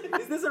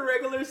 is this a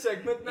regular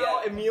segment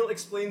now? Yeah. Emil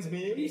explains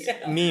memes.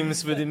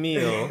 Memes with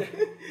Emil.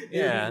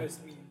 Yeah.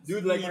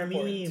 Dude, like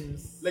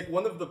memes. like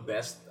one of the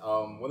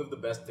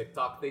best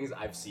TikTok things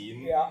I've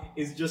seen Yeah.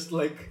 is just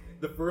like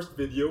the first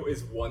video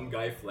is one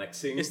guy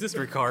flexing. Is this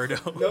Ricardo?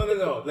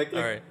 No. Like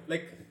Alright.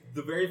 like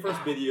the very first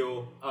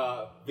video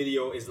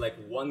is like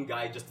one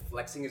guy just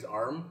flexing his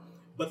arm,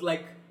 but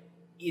like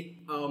it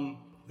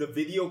the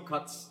video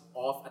cuts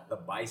off at the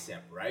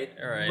bicep, right?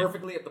 Alright.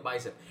 Perfectly at the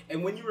bicep.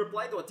 And when you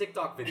reply to a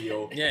TikTok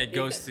video, Yeah, it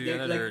goes to it,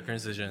 another like,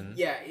 transition.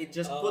 yeah, it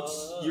just puts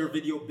your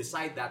video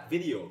beside that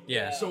video.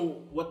 Yeah.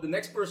 So what the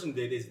next person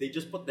did is they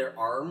just put their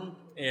arm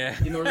Yeah.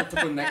 in order to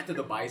connect to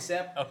the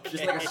bicep,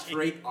 just like a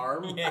straight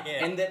arm. Yeah.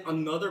 And then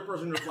another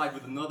person replied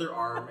with another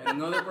arm, and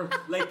another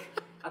person like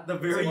at the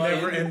very It's a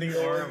end, never-ending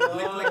arm.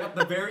 like at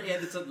the very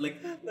end, it's a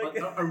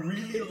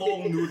really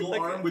long noodle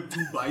arm with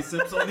two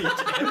biceps on each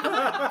end.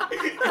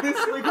 And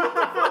it's like, what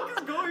the fuck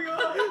is going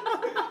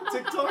on?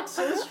 TikTok's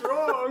so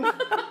strong.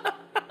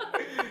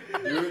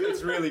 Dude,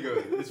 it's really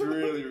good. It's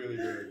really, really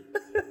good.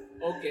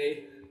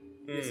 Okay.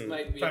 This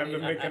might be Time to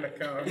make an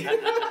account.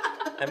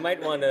 I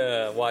might want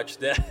to watch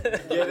that.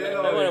 Get in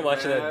on I want it, to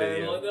watch that man.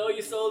 video. Oh no,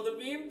 you sold the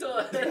meme to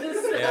us.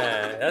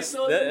 Yeah, that's You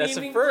sold the that's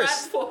a memeing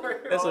first. platform.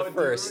 That's a Dude,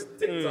 first.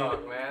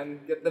 TikTok, man.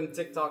 Get them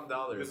TikTok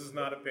dollars. This is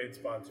not a paid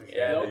sponsorship.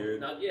 Yeah, Nope,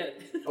 dude. not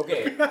yet.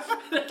 Okay. Not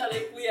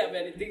like we have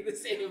anything to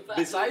say about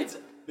it.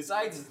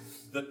 Besides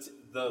the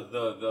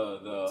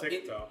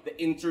TikTok.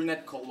 the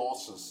internet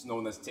colossus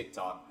known as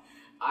TikTok,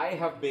 I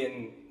have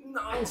been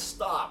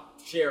non-stop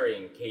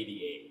sharing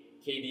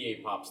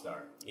KDA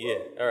Popstar. Yeah.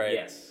 All right.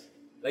 Yes.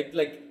 Like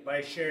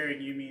By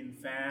sharing, you mean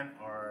fan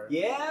art.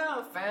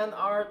 yeah, fan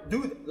art,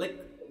 dude. Like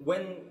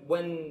when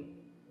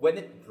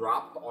it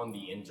dropped on the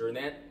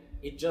internet,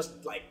 it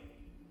just like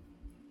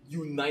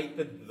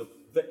united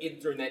the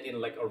internet in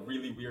like a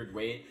really weird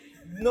way.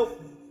 No,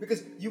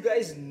 because you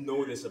guys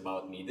know this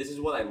about me. This is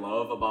what I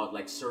love about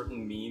like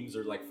certain memes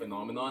or like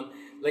phenomenon.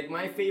 Like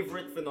my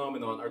favorite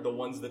phenomenon are the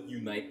ones that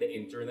unite the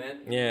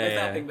internet.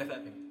 Yeah.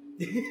 Bethaping.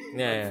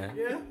 Yeah.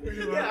 Yeah, pretty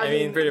much. Yeah, I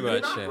mean, pretty you're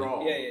much, not yeah.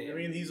 wrong. Yeah. I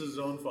mean, he's a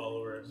zone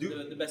follower.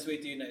 The best way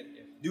to unite.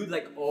 Yeah. Dude,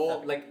 like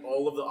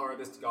all of the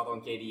artists got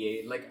on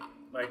KDA. Like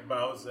Like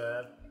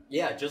Bowsette.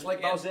 yeah, just like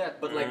Yeah. Bowsette,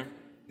 but like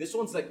this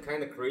one's like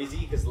kind of crazy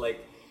because like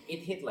it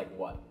hit like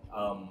what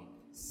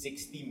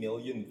 60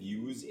 million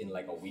views in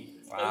like a week.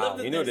 I love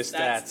that You know there's the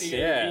stats, to your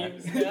yeah.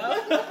 memes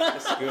now.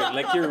 That's good.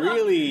 Like you're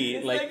really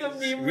It's like, like a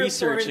meme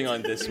researching report.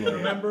 on this one.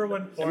 Remember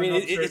when I mean,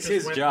 Pornhub it's searches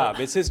his went job.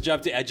 up- It's his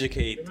job to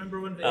educate.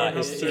 Remember when his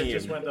Pornhub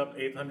searches team. went up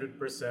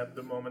 800%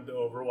 the moment the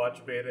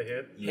Overwatch beta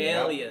hit?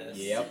 Hell Yep. yes.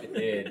 Yep, it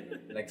did.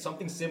 Like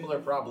something similar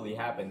probably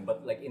happened,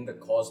 but like in the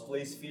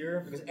cosplay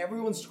sphere, because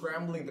everyone's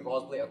scrambling to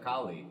cosplay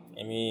Akali.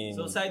 I mean,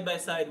 So side by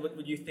side, what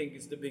would you think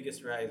is the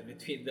biggest rise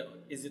between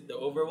is it the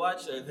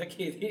Overwatch or the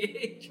KDA?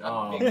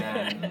 Oh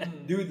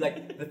man, dude!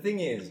 Like the thing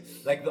is,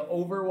 like the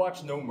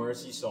Overwatch No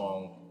Mercy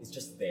song is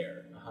just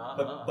there,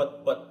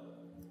 but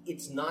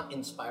it's not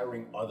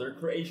inspiring other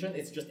creation.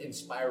 It's just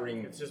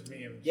inspiring. It's just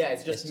memes. Yeah,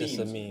 it's just It's memes.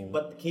 just a meme.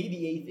 But the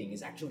KDA thing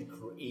is actually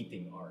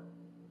creating art,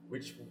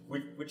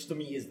 which to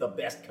me is the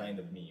best kind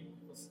of meme.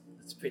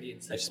 It's pretty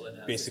insightful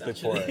analysis. Basically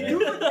actually.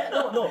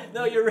 porn.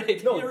 No, you're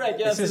right. No, You're right.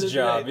 You're It's his absolutely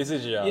job. right. It's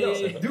his job. Yeah, so.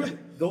 yeah, Dude,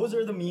 those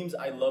are the memes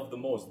I love the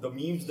most. The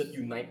memes that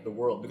unite the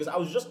world. Because I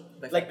was just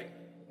like,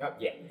 yeah.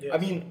 Yes. I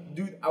mean,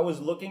 dude, I was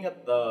looking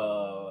at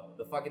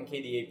the fucking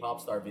KDA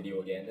Popstar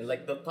video again, and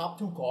like the top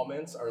 2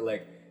 comments are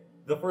like,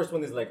 the first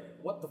one is like,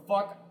 what the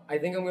fuck? I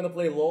think I'm gonna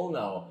play LOL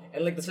now.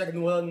 And like the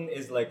second one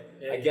is like,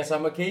 I guess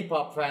I'm a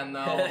K-pop fan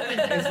now.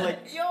 And it's like,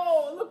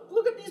 yo,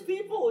 look at these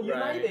people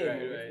uniting.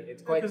 right.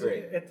 It's quite Because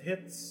great. it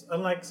hits,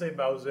 unlike say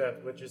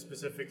Bowsette, which is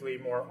specifically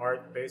more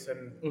art based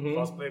and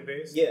cosplay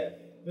based. Yeah.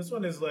 This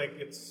one is like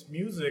it's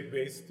music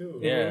based too.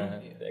 Yeah,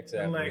 exactly.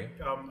 And like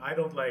I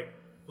don't like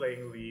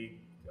playing League.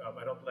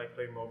 I don't like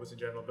playing MOBAs in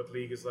general, but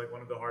League is like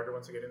one of the harder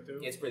ones to get into.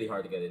 It's pretty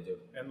hard to get into.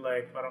 And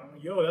like, parang,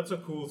 yo, that's a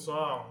cool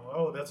song.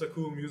 Oh, that's a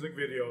cool music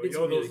video. It's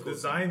Yo, really those cool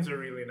designs are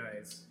really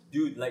nice.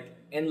 Dude, like,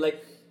 and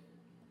like,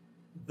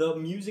 the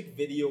music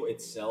video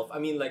itself, I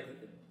mean, like,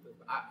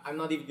 I'm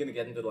not even gonna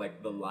get into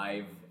like the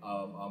live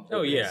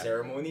opening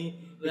ceremony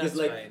because That's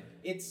like fine.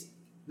 it's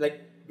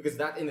like because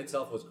that in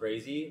itself was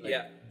crazy. Like,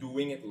 Yeah.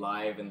 doing it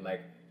live and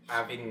like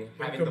having In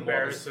the models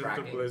comparison to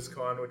tracking.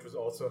 BlizzCon, which was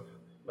also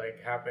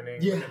like happening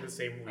Yeah. in the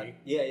same week.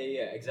 Yeah,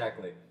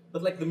 exactly.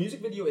 But like the music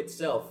video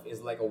itself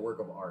is like a work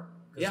of art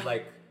because Yeah.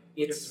 like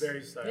It's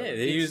very stylish. Yeah,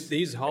 they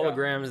use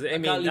holograms. I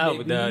mean,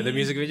 Akali the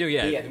music video.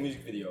 yeah, the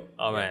music video.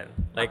 Oh man,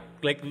 like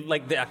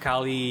the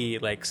Akali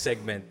like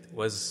segment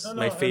was No,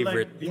 my and,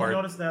 favorite like, do part. you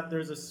notice that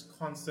there's this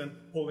constant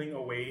pulling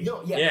away? No,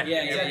 yeah, Yeah.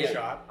 Yeah, exactly. every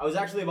shot. I was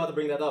actually about to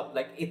bring that up.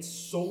 Like, it's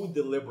so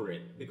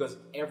deliberate because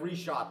every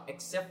shot,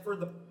 except for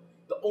the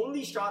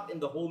only shot in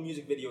the whole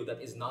music video that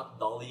is not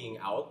dollying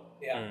out,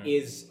 Yeah.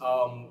 is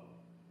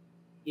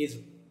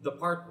the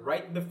part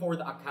right before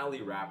the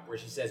Akali rap where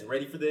she says,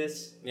 "Ready for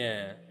this?"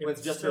 Yeah, When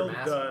it's It just still her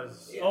mask.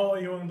 does. Yeah. Oh,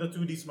 you want the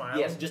 2D smile?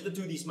 Yes, just the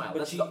 2D smile. But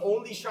That's she- the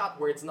only shot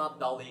where it's not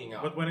dollying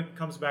out. But when it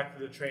comes back to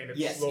the train, it's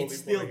Yes, slowly it's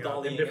still pulling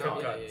out in dollying different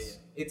out. cuts.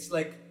 Yeah. It's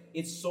like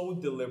it's so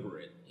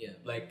deliberate. Yeah.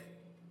 Like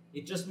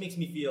it just makes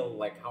me feel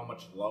like how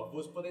much love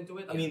was put into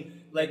it. I mean,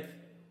 like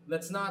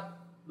let's not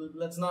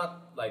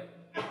like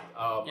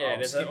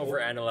let's skip not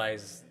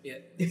overanalyze Yeah.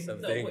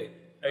 something. No, wait.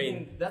 I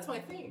mean, that's my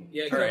thing.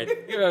 Yeah. all right,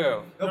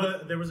 go.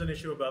 No, there was an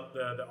issue about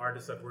the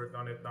artists that worked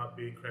on it not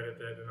being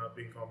credited and not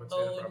being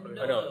compensated Oh, properly.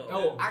 no. I know.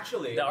 Oh,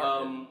 actually, The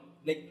art-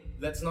 like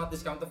let's not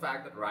discount the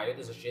fact that Riot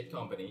is a shit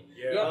company.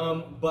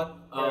 Yeah. But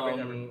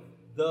Never.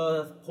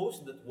 the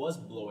post that was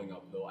blowing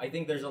up though, I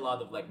think there's a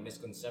lot of like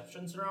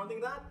misconceptions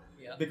surrounding that.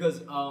 Yeah. Because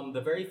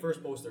the very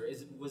first poster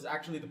was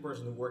actually the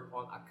person who worked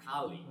on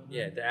Akali.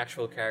 Yeah, the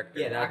actual character,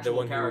 Yeah, the not actual the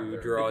one character.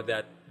 who draw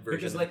that version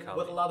Because of like Akali.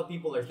 what a lot of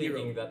people are Hero.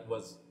 thinking that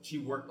was she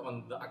worked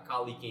on the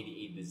Akali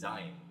KDA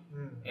design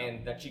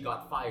and that she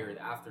got fired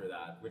after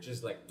that, which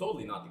is like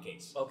totally not the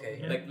case. Okay.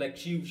 Like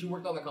she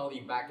worked on Akali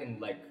back in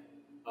like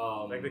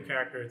Like the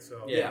character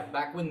itself. yeah,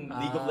 back when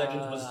League of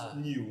Legends was Ah.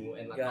 new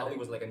and Got Akali it.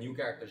 was like a new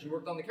character. She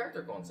worked on the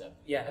character concept.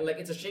 Yeah. And like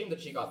it's a shame that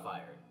she got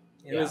fired.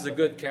 It was a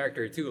good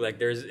character too. Like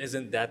there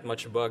isn't that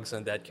much bugs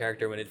on that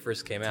character when it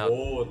first came out.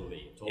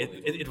 Totally.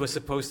 It was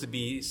supposed to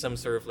be some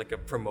sort of like a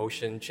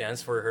promotion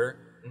chance for her,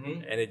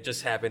 and it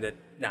just happened that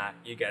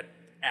you got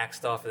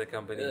axed off of the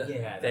company. Ugh.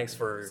 Yeah, Thanks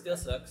for Still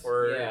sucks.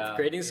 Yeah,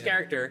 creating this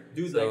character.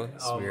 Dude, so like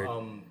it's weird.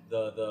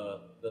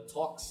 the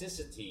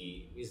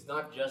toxicity is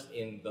not just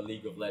in the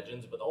League of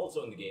Legends, but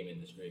also in the game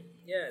industry.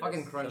 Yeah, fucking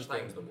that's crunch something.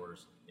 time's the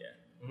worst.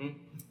 Yeah.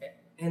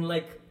 And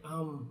like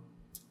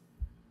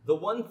the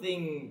one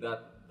thing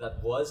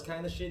that was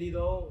kind of shitty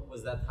though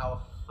was that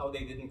how they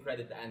didn't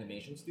credit the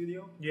animation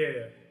studio. Yeah.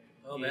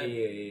 Oh yeah, man.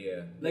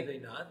 yeah. Did they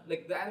not?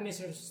 Like the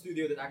animation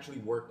studio that actually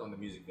worked on the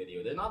music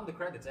video, they're not in the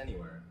credits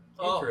anywhere.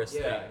 Oh,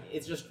 Interesting. Yeah,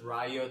 it's just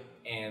Riot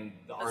and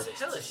the That's artists.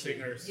 hella shit.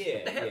 Singers.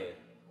 Yeah, the hell? yeah.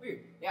 Weird.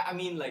 Yeah, I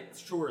mean, like,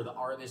 sure, the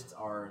artists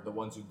are the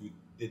ones who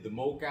did the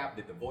mocap,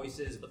 did the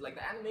voices, but like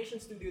the animation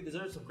studio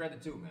deserves some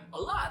credit too, man. A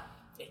lot.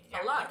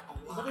 A lot.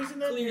 But isn't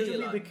that Clearly a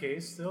usually lot. the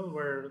case still,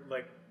 where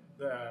like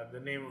the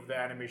name of the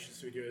animation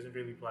studio isn't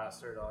really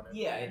plastered on it?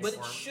 Yeah, it's But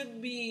it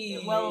should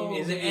be Well,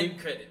 is it in in-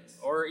 credits.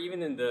 Or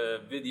even in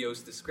the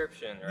video's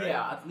description, right?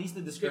 Yeah, at least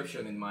the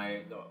description, in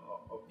my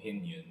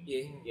opinion.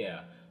 Yeah.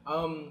 Yeah.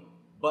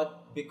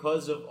 But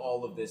because of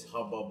all of this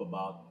hubbub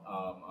about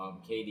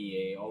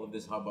KDA, all of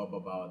this hubbub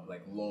about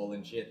like LOL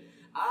and shit,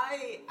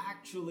 I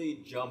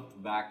actually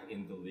jumped back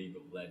into League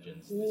of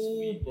Legends this Ooh,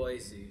 week.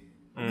 boise.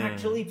 I'm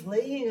actually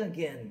playing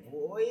again,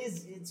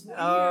 boys. It's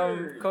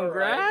weird.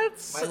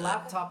 Congrats! My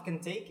laptop can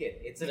take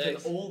it. It's such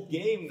Nice. an old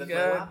game that my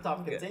Good.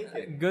 laptop can take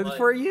it. Good Fun.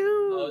 for How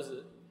you. is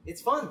it?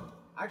 It's fun.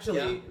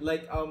 Actually, Yeah.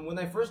 like when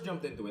I first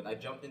jumped into it, I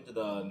jumped into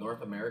the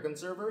North American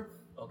server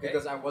Okay.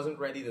 because I wasn't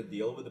ready to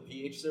deal with the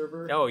PH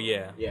server. Oh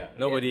yeah. Yeah.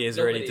 Nobody is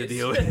Nobody ready to is.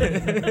 deal with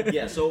it.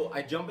 Yeah, so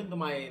I jump into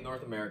my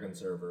North American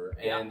server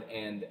Yeah.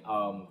 and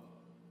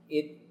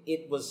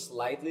it was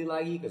slightly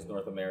laggy because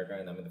North America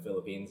and I'm in the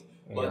Philippines,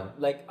 but Yeah.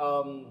 like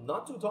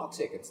not too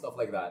toxic and stuff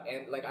like that.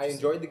 And like I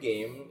enjoyed the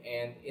game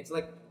and it's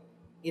like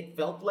it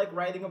felt like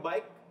riding a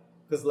bike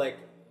because like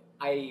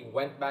I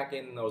went back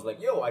in and I was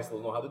like, yo, I still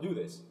know how to do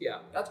this. Yeah.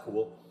 That's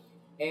cool.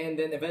 And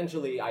then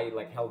eventually I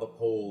like held a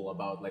poll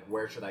about like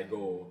where should I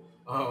go.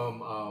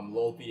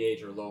 LOL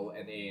PH or LOL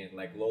NA, and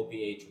like LOL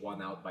PH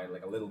won out by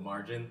like a little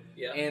margin.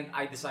 Yeah. And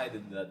I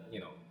decided that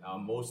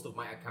most of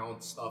my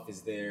account stuff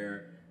is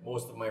there.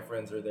 Most of my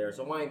friends are there,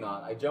 so why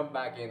not? I jump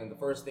back in, and the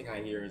first thing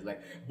I hear is like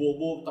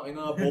 "Bobo,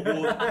 takina,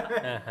 Bobo."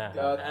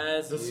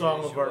 As The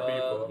song of our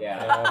people.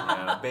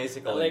 Yeah,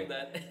 basically. I like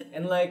that.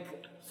 And like,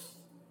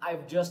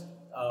 I've just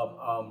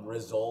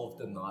resolved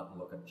to not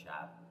look at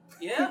chat.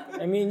 Yeah.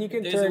 I mean, you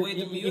can There's a turn. way to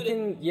You mute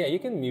can you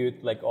can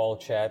mute like all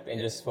chat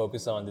and just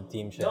focus on the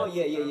team chat. No,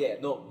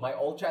 yeah. No, my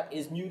old chat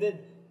is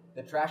muted.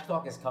 The trash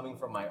talk is coming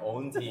from my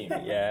own team.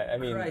 Yeah, I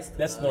mean Christ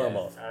that's alive.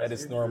 normal. That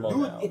is normal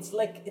Dude, now. it's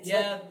like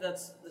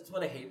That's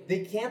what I hate.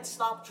 they can't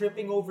stop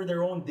tripping over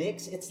their own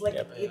dicks. It's like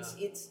Yep.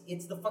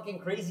 it's the fucking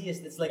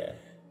craziest. It's like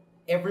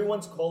Yeah.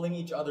 everyone's calling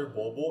each other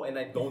Bobo, and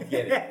I don't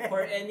get it.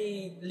 For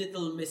any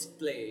little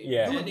misplay.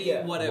 Yeah. Any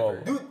Yeah.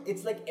 whatever. Whoa. Dude,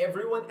 it's like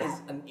everyone is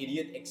an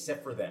idiot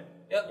except for them.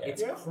 Yep.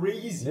 It's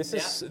crazy.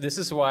 This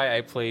is why I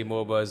play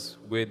MOBAs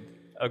with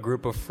a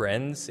group of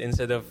friends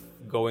instead of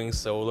going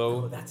Oh, solo.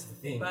 that's the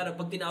thing. Para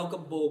pag tinawag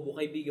kang bobo,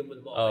 kaibigan mo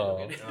naman.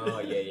 Oh. Okay, okay. Oh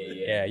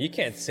yeah. Yeah, you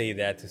can't say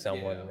that to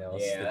someone else.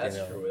 Yeah, that that's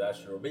you know. true. That's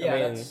true. But I yeah,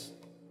 mean, that's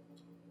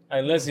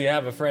Unless you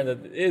have a friend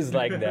that is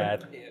like that,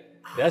 Yeah.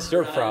 that's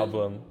your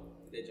problem.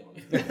 Hindi, joke.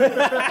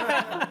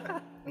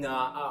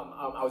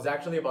 Nah, I was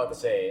actually about to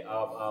say,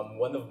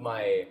 one of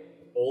my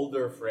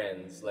older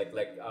friends, like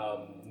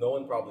no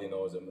one probably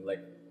knows him,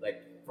 like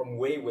from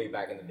way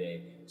back in the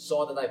day,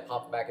 saw that I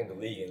popped back in the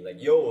league and like,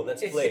 yo,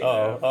 let's play.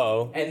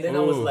 Oh. And then I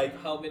was Ooh. like,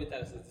 How many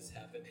times does this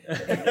happen?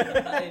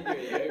 In your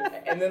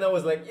year? and then I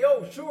was like,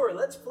 yo, sure,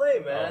 let's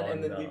play, man. Oh,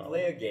 And then we no.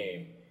 play a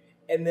game,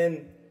 and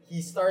then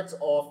he starts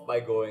off by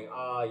going,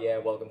 yeah,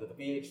 welcome to the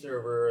PH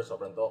server,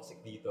 sobrang toxic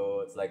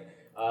dito. It's like,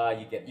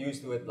 you get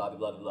used to it, blah,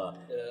 blah, blah.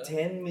 Yeah.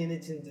 10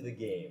 minutes into the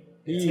game.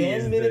 He's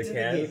 10 minutes the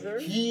into the cancer?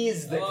 game.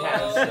 He's the Oh,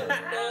 cancer.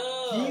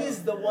 no.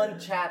 He's the one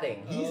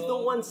chatting. He's the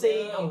Oh, one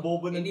saying, no. ang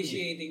bobo ng team."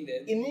 Initiating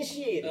then.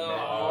 Initiating, man.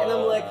 Oh. And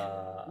I'm like,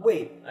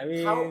 wait, I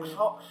mean-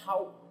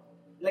 how,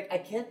 like, I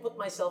can't put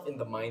myself in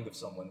the mind of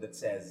someone that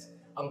says,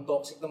 ang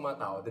toxic ng mga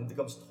tao, then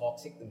becomes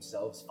toxic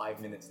themselves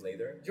 5 minutes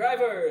later.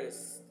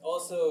 Drivers,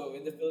 also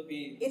in the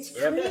Philippines. It's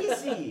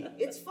crazy.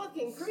 It's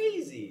fucking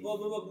crazy. Huwag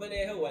mo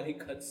magmaneho while he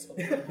cuts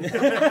someone.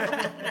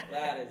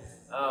 That is...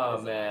 Oh, What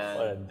a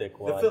man. The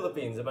dickwad.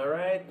 Philippines, am I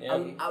right? Yeah.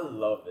 I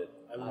love it.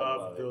 I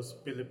love those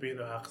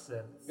Filipino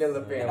accents.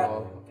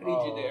 Filipino.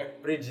 Frigidaire.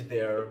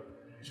 Frigidaire.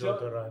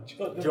 Jodoran.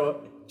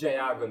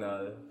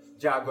 Diagonal.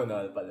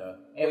 Diagonal pala.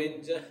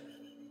 Buenja.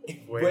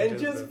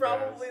 Buenja's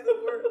probably the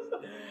worst.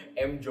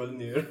 M.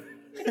 Jolnir.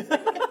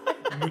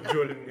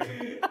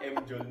 Mujolnir. M.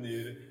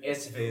 Jolnir.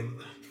 Esvin.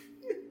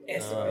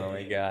 Oh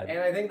my god. And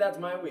I think that's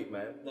my week,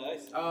 man.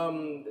 Nice.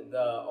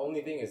 The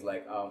only thing is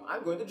like,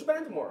 I'm going to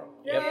Japan tomorrow.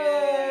 Yay!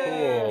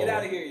 Cool. Get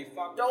out of here, you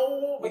fuck.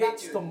 No, We but hate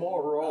that's you.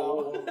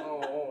 tomorrow.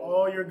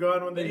 Oh, you're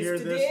gone when they But it's hear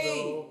this,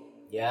 today. though.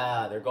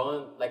 Yeah, they're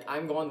gone. Like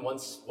I'm gone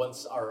once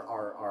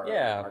our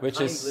Yeah, our which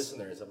kind is-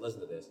 listeners have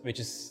listened to this. Which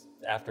is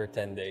after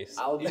 10 days.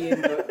 I'll be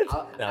in the.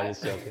 No, I'm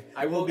just joking.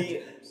 I will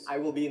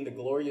be in the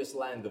glorious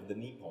land of the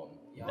Nippon.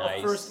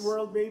 Nice. First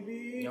world,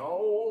 baby.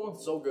 No,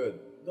 so good.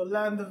 The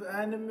land of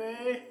anime.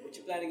 What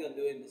you planning on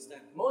doing this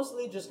time?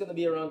 Mostly just gonna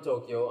be around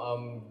Tokyo.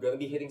 I'm gonna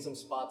be hitting some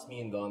spots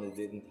me and Don that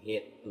didn't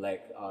hit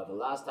like the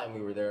last time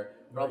we were there.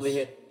 Probably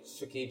hit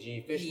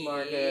Tsukeiji Fish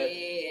Market.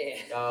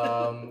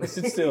 Yeah. Is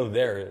it still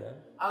there?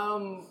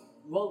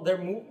 Well,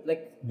 they're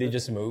like They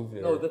just moved?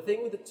 no. or- The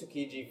thing with the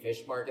Tsukiji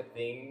Fish Market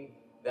thing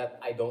that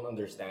I don't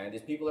understand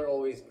is people are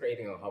always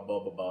creating a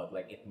hubbub about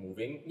like it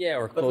moving. Yeah,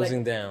 or But, like,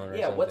 closing down or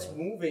yeah, something. what's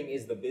moving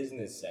is the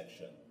business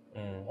section.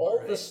 All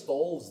the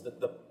stalls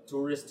that the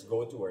tourists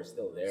go to are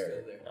still there.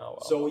 Still there. Oh, wow.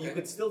 So you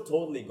could still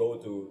totally go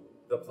to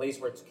the place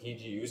where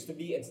Tsukiji used to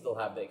be and still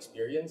have the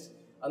experience.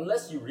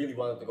 Unless you really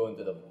wanted to go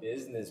into the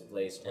business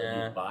place where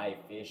Yeah. you buy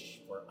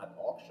fish for at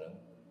auction.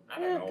 I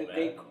don't know, To man.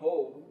 take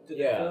home to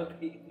the Yeah.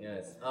 Philippines.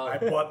 Yes. I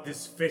bought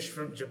this fish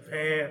from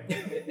Japan.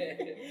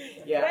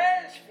 Yeah.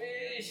 Fresh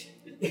fish!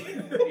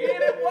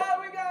 Get it while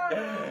we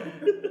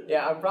go!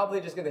 Yeah, I'm probably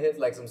just gonna hit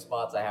like some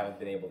spots I haven't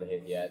been able to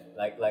hit yet.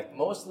 Like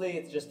mostly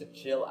it's just to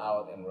chill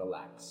out and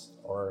relax.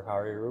 Or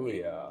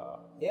Hariruya.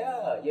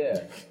 Yeah.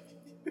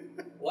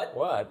 What?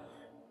 What?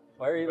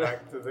 Why are you like...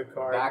 Back to the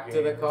card. Back to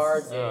the games.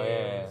 card Oh,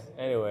 yeah. games.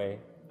 Anyway.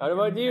 How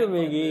about you,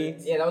 Miggy?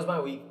 Yeah, that was my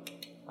week.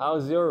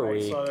 How's your I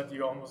week? saw that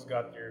you almost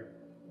got your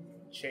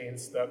chain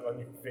stuck on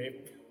your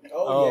vape.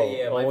 Oh,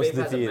 yeah. My almost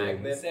vape has a defeated.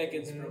 magnet.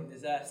 Seconds from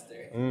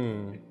disaster.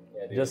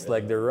 Yeah, dude, Just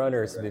like the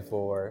runners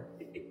before.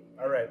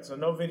 Alright, so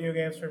no video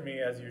games for me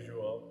as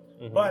usual.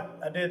 But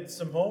I did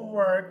some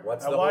homework.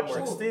 What's I the watched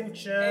homework?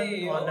 Extinction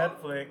Hey, on yo.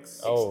 Netflix.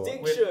 Oh. With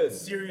Extinction.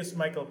 serious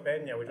Michael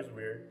Pena, which is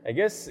weird. I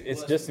guess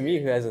it's just me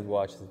who hasn't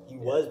watched it. He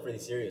was pretty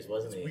serious,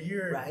 wasn't he?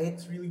 Weird. Right?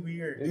 It's really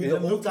weird. Dude, And the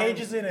whole Luke time-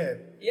 Cage is in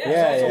it. Yeah,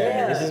 Yeah, so-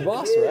 yeah. This is it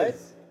boss, is. right?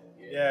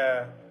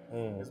 Yeah.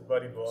 His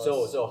buddy boss.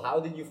 So how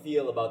did you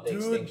feel about the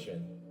Dude.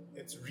 extinction?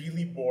 It's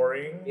really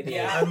boring It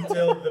is.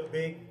 until the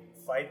big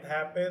fight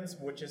happens,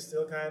 which is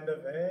still kind of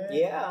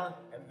Yeah.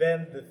 and then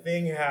the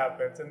thing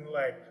happens, and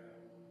like,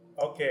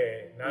 okay,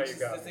 now Which you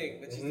is got the thing?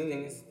 Which is the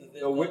thing? Is the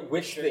No,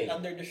 which shirt, thing?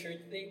 under the shirt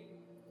thing?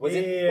 Was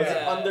it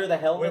Yeah. under the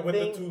helmet with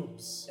thing? the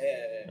tubes.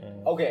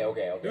 Okay.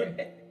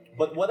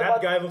 But what That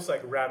about guy looks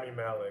like Rami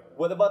Malek.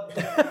 what about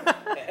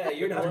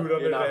You're not. Dude under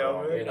You're the not wrong.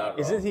 helmet. You're not wrong.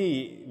 Isn't he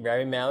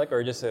Rami Malek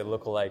or just a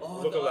lookalike?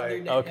 Oh, Look the alike.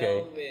 under the Okay,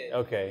 helmet.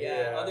 okay.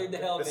 Yeah, under the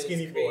helmet. The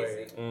skinny is boy.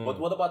 crazy. But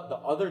what about the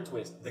other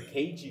twist, the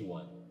KG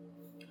one?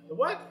 The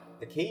what?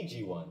 The KG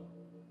one.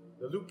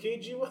 The Luke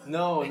Cagey one?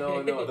 No,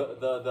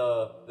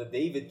 the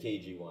David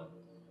KG one.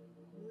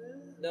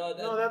 No,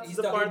 No, that's he's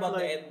the talking part about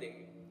like- the ending.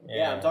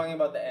 Yeah, I'm talking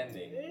about the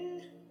ending. Eh,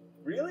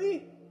 Really?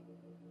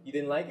 You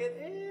didn't like it?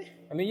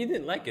 I mean, you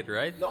didn't like it,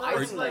 right? No, I Or-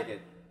 didn't like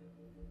it.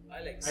 I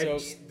like I so,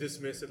 just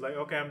dismissed it like,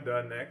 okay, I'm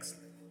done next.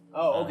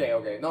 Oh,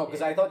 okay. No,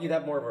 because I thought you'd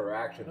have more of a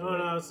reaction to No,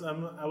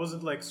 it. I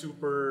wasn't like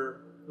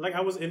super. Like,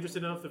 I was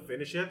interested enough to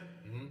finish it.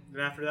 And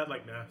after that,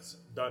 like, nah, it's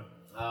done.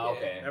 Oh,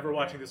 okay. Never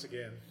watching this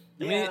again.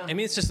 I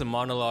mean, it's just a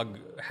monologue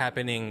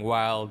happening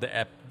while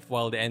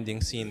the ending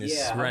scene is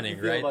Yeah, running,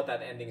 how do you feel right? about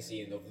that ending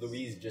scene of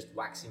Louise just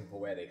waxing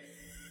poetic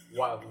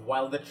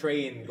while the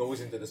train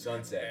goes into the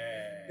sunset?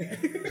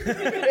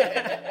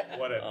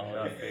 What a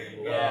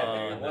nothing.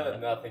 Yeah, dude, what a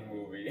nothing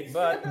movie.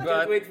 But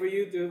can't wait for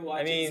you to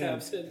watch I mean- it,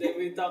 Samson. Then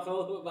we talk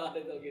all about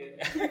it again.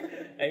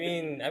 I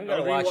mean, I'm I'll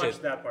gonna watch rewatch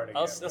it. that part again.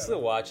 I'll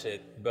still watch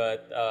it,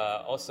 but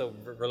also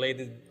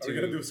related Are we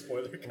gonna do to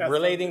spoiler cast?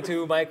 relating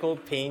to Michael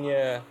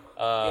Pena.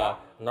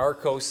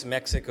 Narcos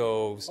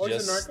Mexico's Oh, is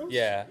it just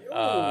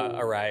Narcos?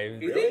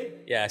 arrived. Really?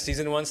 Yeah,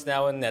 season 1's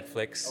now on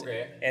Netflix.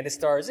 Okay. And it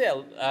stars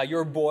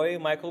your boy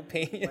Michael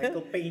Pena.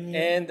 Michael Pena.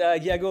 And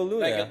Diego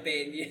Luna. Michael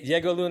Pena.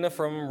 Diego Luna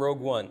from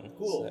Rogue One.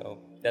 Cool. So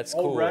that's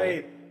Oh, cool.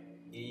 right.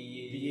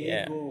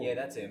 Yeah. Yeah,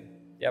 that's him.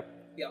 Yep.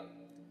 Yeah.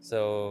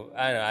 So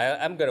I don't know.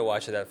 I'm gonna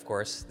watch it, of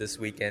course, this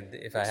weekend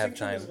if I have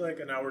Extinction time. is like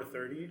an hour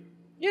 30.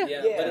 Yeah,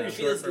 Yeah. but it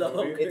feels Short for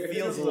long. movie. It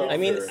feels I long. I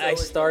mean, Sure. I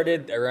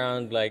started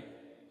around like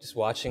just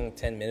watching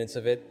 10 minutes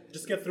of it.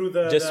 Just get through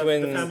the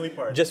family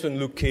part. Just when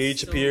Luke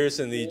Cage So appears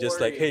and he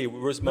just like, hey,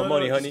 where's my no,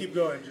 money, no, honey?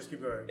 Just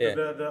keep going. Yeah.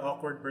 The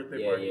awkward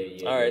birthday party.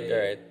 Yeah. All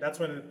right. That's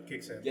when it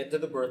kicks in. Get to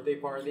the birthday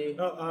party.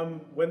 No,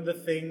 when the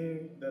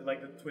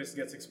twist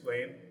gets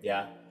explained,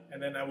 Yeah. and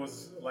then I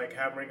was like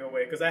hammering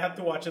away because I had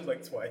to watch it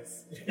like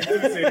twice in 2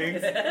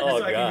 sittings Oh,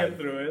 so I can God. get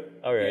through it.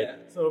 All right. Yeah.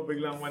 So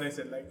biglang when I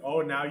said like, oh,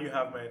 now you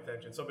have my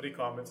attention. Somebody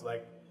comments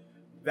like,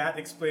 that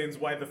explains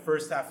why the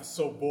first half is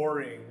so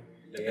boring.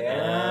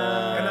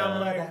 Yeah. And I'm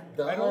like,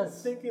 that I don't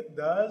does. think it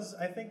does.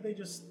 I think they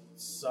just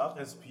suck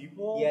as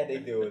people. Yeah, they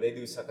do. They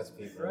do suck as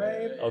people.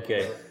 Right?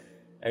 Okay.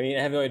 I mean,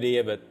 I have no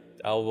idea, but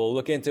I will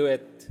look into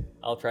it.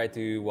 I'll try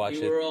to watch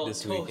We were all it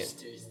this weekend.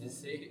 toasters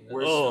this evening.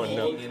 We're Oh,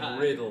 speaking no. in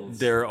riddles.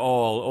 They're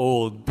all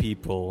old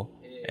people.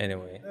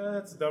 Anyway.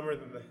 It's dumber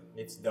than that.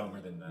 It's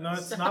dumber than that. No,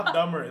 it's not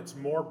dumber. It's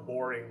more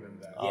boring than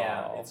that.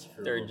 Yeah, Oh, it's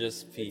true. They're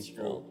just It's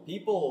people. true.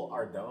 People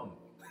are dumb.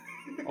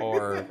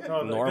 Or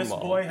No, this normal.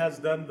 boy has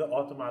done the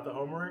automata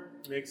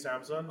homework. Nick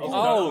Samson.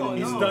 Oh,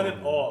 He's no. done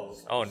it all.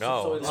 Oh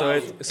no! So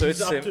So He's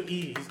it's up to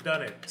E. He's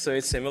done it. so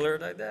it's similar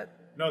like that.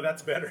 No,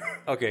 that's better.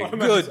 Okay,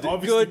 Automata is good,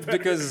 obviously good better.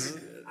 because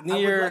I would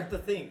near. like to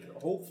think,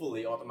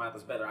 hopefully,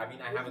 Automata's better. I mean,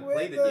 I haven't Way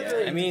played it yet.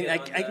 better. I mean,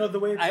 No, the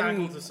way it I'm-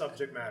 tackles the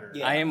subject matter.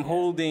 Yeah. I am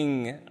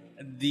holding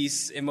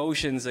these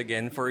emotions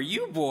again for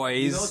you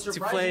boys You know, to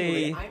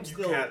surprisingly, play. I'm You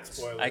still. can't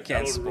spoil it. I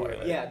can't That'll ruin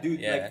spoil it. Yeah, dude,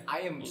 Yeah. like, I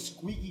am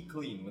squeaky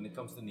clean when it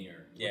comes to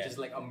Nier. Yeah. Which is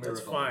like a miracle.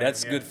 That's fine.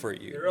 That's Yeah. good for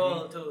you. We're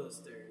all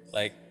toasters.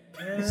 Like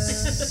Yeah,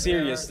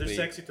 seriously, they're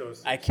sexy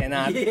toast. I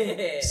cannot.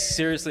 Yeah.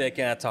 Seriously, I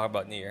cannot talk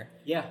about Nier.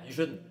 Yeah, you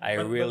shouldn't. I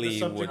But really the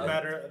subject would.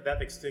 matter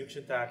that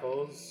Extinction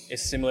tackles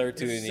It's similar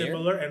to is Nier.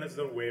 similar and it's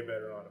done way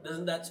better on it.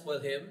 Doesn't that spoil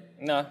him?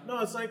 No.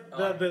 No, it's like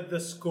the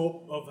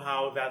scope of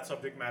how that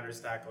subject matter is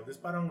tackled. It's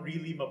parang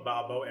really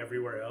mababaw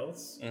everywhere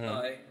else.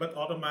 Okay. But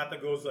Automata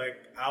goes like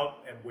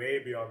out and way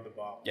beyond the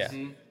box. Yeah.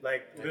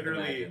 Like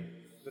literally imagine.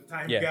 the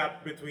time Yeah.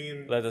 gap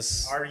between Let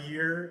us- our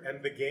year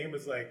and the game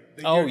is like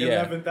the Oh, year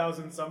yeah.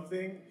 11,000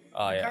 something.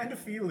 Oh, You yeah. kind of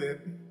feel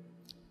it.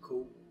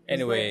 Cool.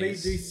 It's like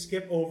Anyways, they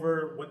skip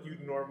over what you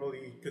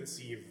normally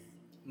conceive.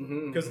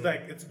 Mm-hmm, Because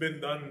like it's been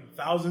done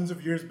thousands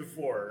of years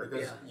before.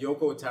 Because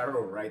Yoko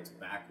Taro writes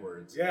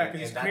backwards. Yeah, And- 'cause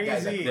and it's that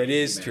guy's a crazy. that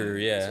is man. true.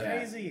 Yeah.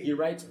 It's crazy. He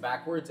writes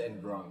backwards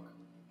and drunk.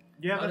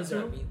 Yeah, How does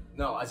that's that true. mean?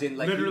 No, as in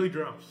like Literally he,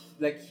 drunk.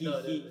 like he,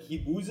 No, he, no, no. he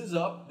boozes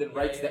up, then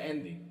writes yeah. the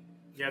ending.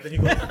 Yeah, then he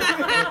goes, goes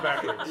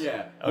backwards.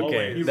 Yeah.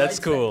 Okay, He that's writes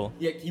cool.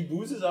 Yeah, he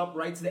boozes up,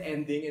 writes the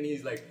ending, and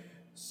he's like,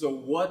 "So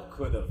what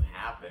could have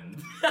happened?"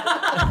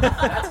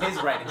 That's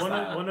his writing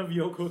style. One of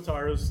Yoko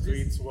Taro's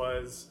tweets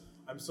was,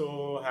 "I'm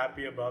so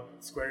happy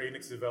about Square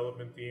Enix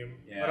development team.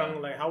 Yeah.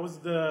 Parang like, how was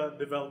the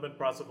development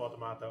process of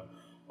Automata?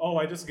 Oh,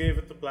 I just gave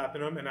it to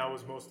Platinum and I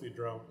was mostly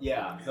drunk.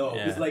 Yeah, no,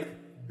 Yeah. because like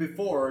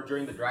before,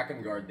 during the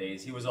Drakengard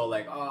days, he was all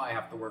like, "Oh, I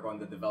have to work on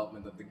the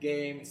development of the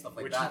game and stuff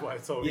like Which that." is why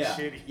it's always yeah,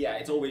 shitty. Yeah,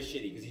 it's always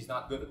shitty because he's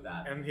not good at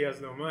that. And he has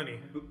no money.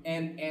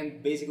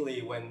 And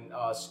basically, when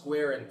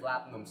Square and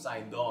Platinum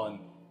signed on,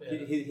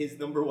 his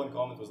number one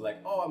comment was like,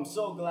 "Oh, I'm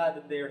so glad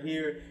that they're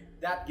here.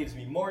 that gives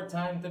me more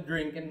time to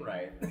drink and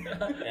write.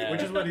 Yeah.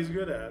 Which is what he's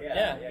good at.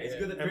 Yeah. He's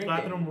good at And drinking.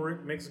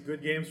 Platinum makes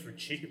good games for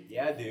cheap.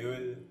 Yeah,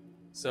 dude.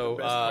 So,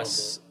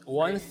 best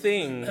one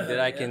thing that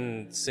I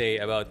can say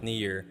about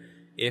Nier,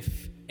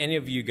 if any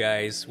of you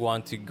guys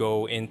want to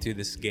go into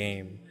this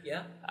game,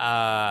 Yeah.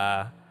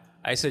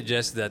 I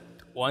suggest that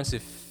once you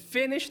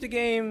finish the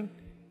game,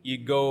 you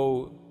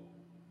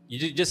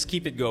just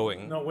keep it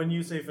going. No, when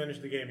you say finish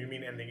the game, you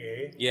mean ending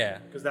A? Yeah,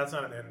 Because that's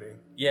not an ending.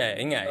 yeah,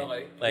 ingay.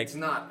 Okay. Like It's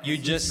not. you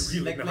It's just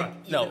really Like, not.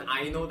 even No.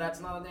 I know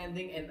that's not an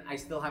ending, and I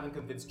still haven't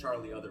convinced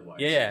Charlie otherwise.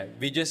 yeah.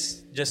 We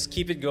just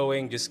keep it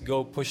going. Just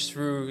go push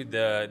through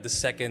the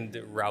second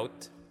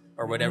route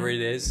or whatever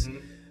it is.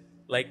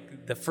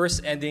 Like the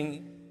first ending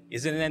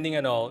isn't an ending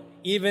at all.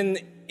 Even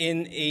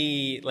in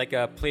a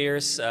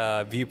player's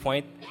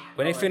viewpoint,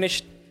 when I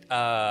finished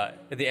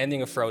the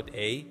ending of Route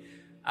A,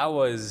 I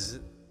was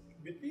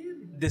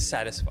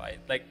dissatisfied.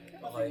 Like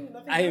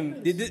Okay.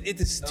 it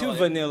is too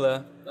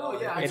vanilla. Oh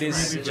yeah. It actually,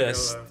 is really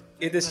just vanilla.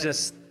 it is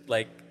just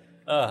like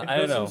It I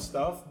don't does know. some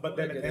stuff, but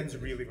then it ends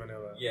really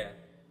vanilla. Yeah.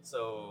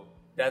 So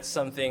that's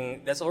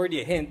something that's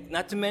already a hint.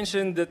 Not to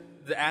mention that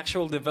the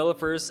actual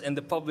developers and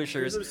the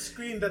publishers. There's a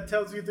screen that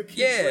tells you to keep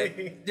Yeah,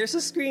 playing. there's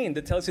a screen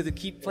that tells you to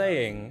keep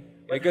playing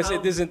because how-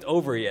 it isn't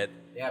over yet.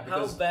 Yeah, How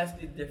because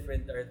vastly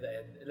different are the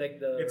like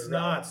the It's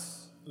not.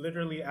 routes?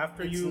 Literally,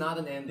 after It's you. not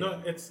an ending. No,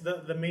 it's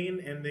the main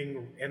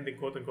ending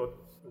quote unquote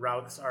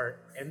routes are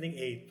ending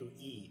A to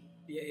E.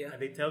 Yeah, yeah. And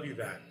they tell you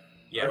that.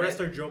 Yeah. The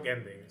rest are joke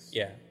endings.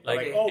 Yeah, Like,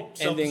 like oh,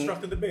 ending.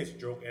 self-destruct in the base,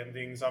 joke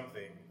ending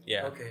something.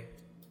 Yeah. Okay.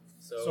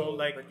 So,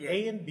 like, but yeah.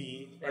 A and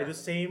B are Yeah. the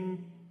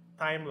same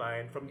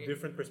timeline from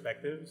different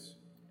perspectives.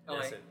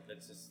 Okay.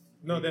 That's just.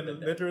 No, then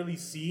literally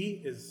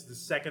C is the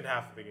second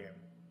half of the game.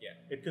 Yeah.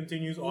 It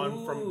continues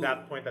on from Ooh.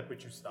 that point at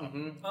which you stop.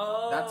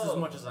 Oh. that's as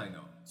much as I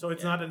know. So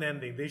it's not an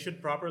ending. They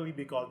should properly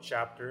be called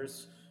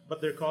chapters, but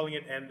they're calling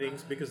it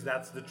endings because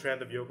that's the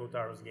trend of Yoko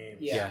Taro's games.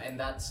 Yeah, Yeah. and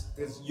that's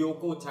because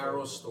Yoko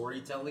Taro's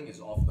storytelling is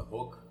off the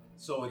hook.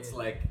 So it's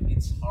like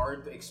it's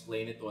hard to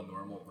explain it to a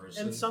normal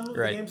person. And some of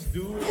Right. the games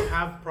do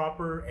have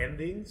proper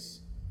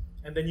endings,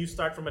 and then you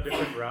start from a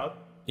different route.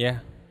 Yeah.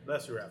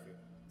 Bless you, Rafi.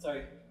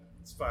 Sorry.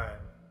 It's fine.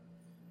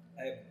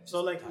 I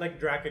So like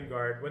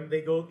Drakengard, when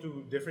they go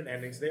to different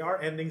endings, they are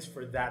endings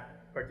for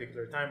that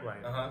particular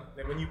timeline. Uh-huh.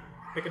 Then when you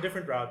pick a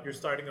different route, you're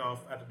starting off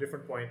at a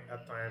different point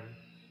at time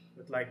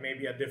with like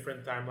maybe a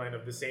different timeline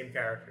of the same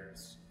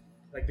characters.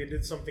 Like they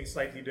did something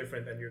slightly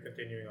different and you're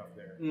continuing off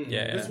there.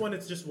 Yeah. This one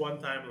it's just one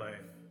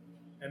timeline.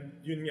 And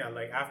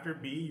like after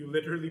B, you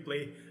literally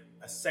play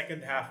a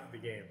second half of the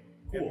game.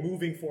 Cool. And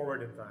moving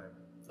forward in time.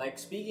 Like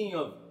speaking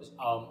of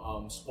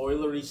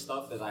spoilery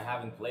stuff that I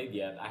haven't played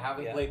yet, I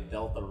haven't Yeah. played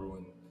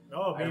Deltarune.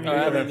 Oh, I maybe I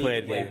haven't really need to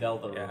played play yet.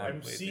 Deltarune. Yeah, I haven't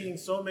I'm played seeing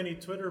so many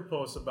Twitter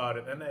posts about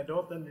it and I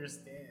don't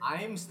understand.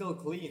 I am still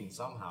clean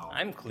somehow.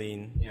 I'm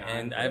clean, Yeah,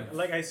 and I'm I've.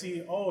 Like I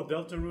see, oh,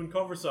 Deltarune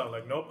cover song.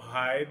 Like, nope,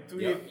 hide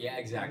tweet. yeah,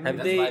 exactly. Have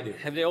That's what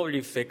I do. they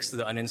already fixed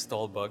the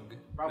uninstall bug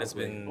that's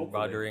Probably, been hopefully.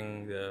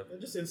 bothering the?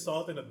 Just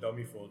install it in a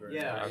dummy folder.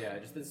 Yeah,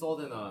 just install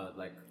it in a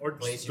like Or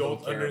place just you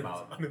don't don't care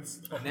about.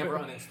 uninstall. Never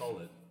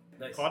uninstall it.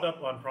 nice. Caught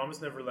up on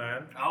Promise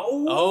Neverland.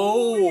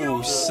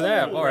 Oh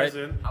snap! All right.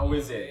 Listen, How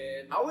is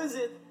it? How is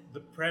it? the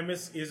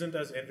premise isn't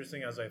as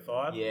interesting as I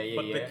thought. Yeah,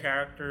 But the yeah.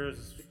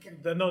 characters,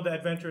 the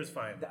adventure is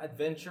fine. The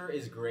adventure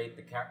is great.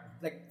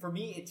 Like for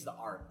me, it's the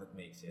art that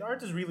makes it. The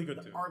art is really good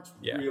too. Art's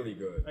Yeah. really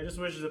good. I just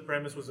wish the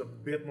premise was a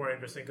bit more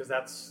interesting because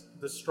that's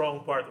the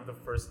strong part of the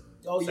first.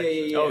 Oh yeah, section.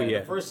 yeah, yeah. Oh, yeah.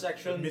 The first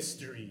section, The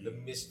mystery. The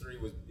mystery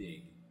was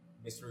big.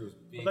 Mystery was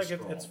big. But like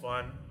strong. it's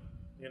fun.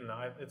 You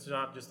know, it's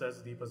not just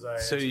as deep as I.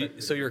 So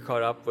expected. you're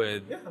caught up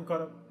with. Yeah, I'm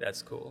caught up.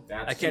 That's cool.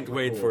 That's I can't super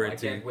wait cool. for it I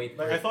to. can't wait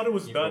for Like I thought it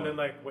was keep done going. and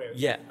like wait,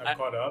 Yeah, I'm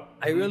caught up.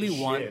 I really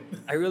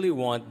Shit.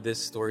 want this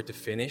story to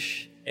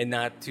finish and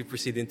not to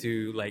proceed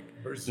into like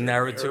Berserker.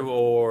 Naruto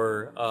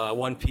or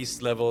One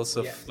Piece levels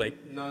of Yeah. like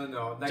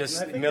No. Like,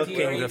 just I think milking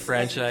it's- the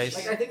franchise.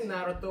 Like I think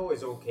Naruto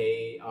is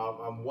okay.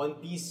 One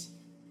Piece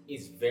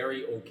is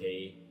very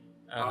okay.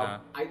 Uh-huh.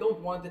 I don't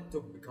want it to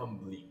become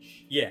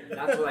Bleach. Yeah.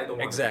 That's what I don't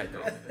want.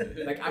 Exactly. It to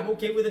become. Like I'm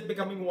okay with it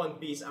becoming One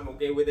Piece. I'm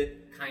okay with it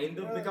kind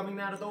of becoming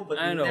Naruto, but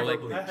I don't know, never like-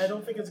 Bleach. I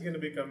don't think it's gonna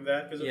become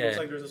that because it Yeah. looks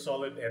like there's a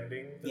solid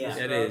ending. To Yeah, this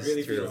it round. is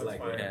really true. feels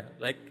like Fine. it. Yeah,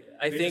 like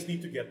I They think just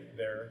need to get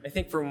there. I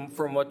think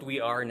from what we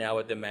are now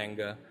at the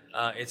manga,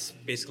 it's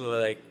basically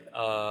like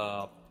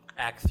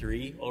Act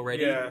 3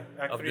 already Yeah,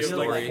 Act of 3 the is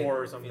like story.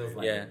 4 or something. Feels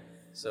like Yeah,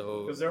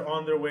 so Because they're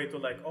on their way to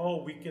like,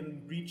 oh, we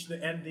can reach the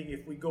ending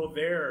if we go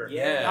there.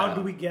 Yeah. How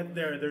do we get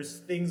there? There's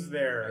things I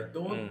there.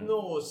 don't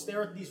know.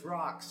 Stare at these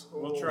rocks.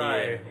 We'll Oh.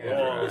 try. yeah,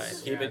 Oh,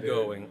 right, keep yeah, it dude.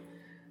 going.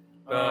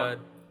 But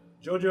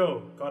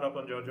JoJo, caught up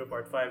on JoJo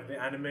Part 5.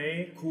 The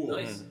anime, Cool.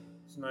 Nice.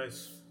 it's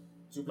nice.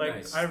 Super Like,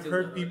 nice. I've Still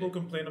heard not people really.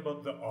 complain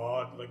about the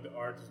art. Like, the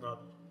art is not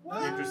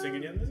interesting.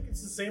 And yet,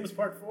 it's the same as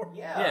Part 4.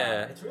 Yeah,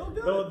 Yeah. it's real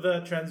good. Though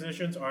the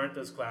transitions aren't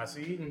as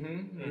classy,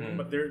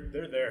 but they're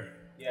there.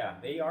 Yeah,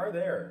 they are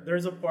there.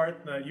 There's a part,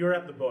 you're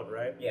at the boat,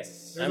 right?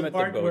 Yes. There's I'm a at the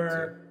part boat,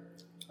 where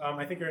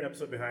I think you're an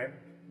episode behind.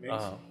 Mix.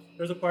 Uh-huh.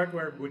 There's a part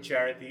where Boo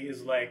Charity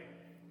is like,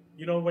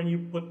 you know when you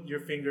put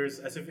your fingers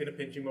as if in a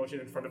pinching motion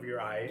in front of your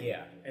eye,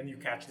 Yeah. and you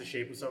catch the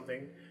shape of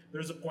something.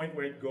 There's a point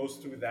where it goes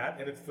through that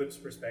and it flips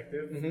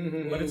perspective,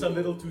 but it's a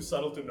little too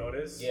subtle to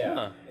notice. Yeah.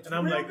 Huh. It's And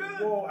I'm real like, good.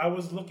 whoa! I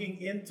was looking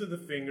into the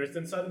fingers,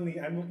 then suddenly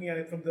I'm looking at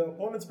it from the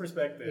opponent's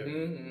perspective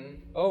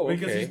Oh,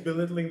 because he's okay.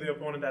 belittling the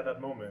opponent at that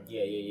moment.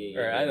 Yeah.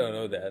 Or, I don't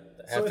know that.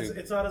 I So have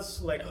it's not as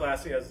like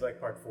classy as like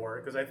part 4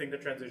 because I think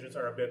the transitions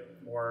are a bit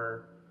more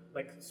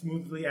like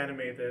smoothly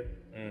animated.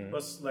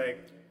 Plus, like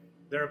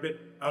they're a bit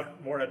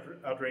more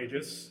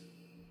outrageous.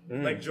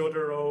 Like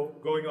Jotaro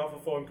going off a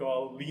phone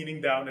call, leaning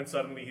down, and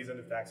suddenly he's in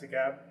a taxi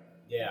cab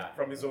Yeah.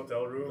 from his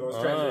hotel room. Those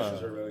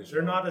transitions are really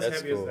They're strong. not as That's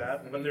heavy cool. as that,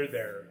 but they're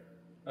there.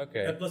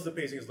 Okay. And plus, the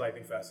pacing is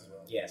lightning fast as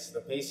well. Yes,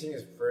 the pacing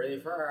is pretty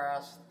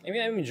fast. I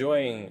mean, I'm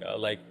enjoying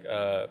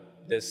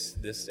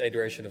this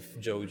iteration of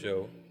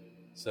JoJo.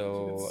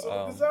 So, It's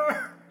so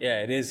bizarre.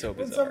 yeah, it is so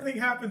When bizarre. something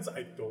happens,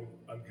 I don't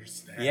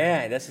understand.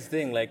 Yeah, that's the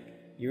thing. Like,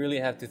 you really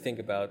have to think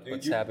about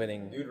what's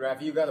happening. Dude,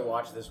 Rafi, you gotta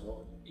watch this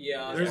one.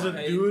 Yeah, There's a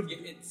dude-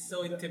 It's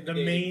so The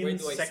intimidating. Where main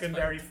do I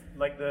secondary, start?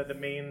 like the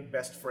main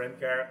best friend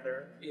character,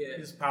 Yeah.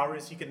 his power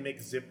is he can make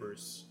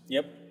zippers.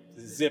 Yep,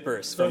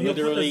 zippers So from he'll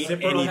put literally the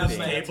zipper on Have his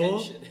my anything. table,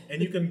 attention.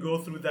 and you can go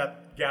through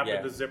that gap Yeah.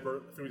 in the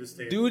zipper through the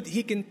table. Dude,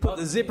 he can put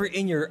the zipper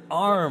in your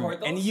arm, and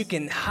portals? you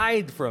can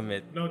hide from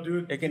it. No,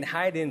 dude. You can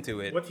hide into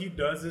it. What he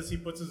does is he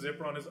puts a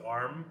zipper on his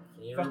arm,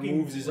 He fucking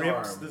removes his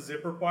rips arm. the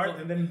zipper part,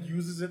 and then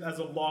uses it as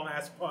a long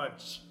ass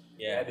punch.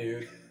 Yeah,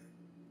 dude.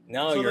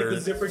 Now So like you're the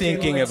zipper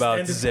thinking can about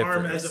extend his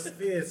arm as a zippers.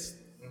 fist.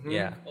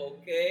 Yeah,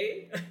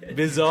 Okay.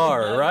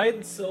 bizarre,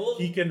 right? Sold,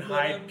 He can but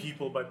hide I'm-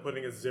 people by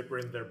putting a zipper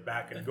in their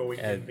back and going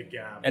in And- the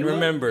gap. And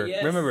remember,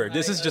 Yes,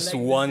 this is I just like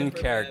the one zipper,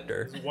 man.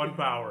 character. It's one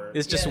power.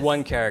 It's just Yes.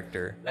 one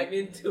character. I'm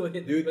into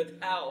it, Dude. but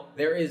how?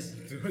 There is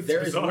It's there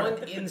is bizarre.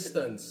 one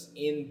instance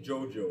in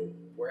JoJo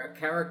where a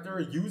character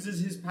uses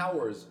his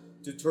powers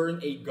to turn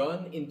a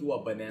gun into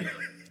a banana.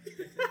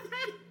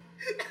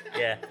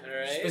 Yeah.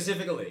 Alright.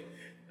 Specifically.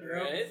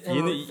 Alright. For,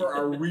 You know- for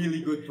a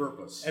really good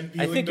purpose. And I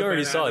peeling think the you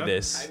already saw banana.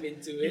 this. I'm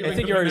into I it. think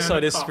the you already saw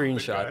banana this cocked the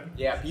screenshot. gun.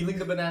 Yeah, peeling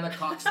the banana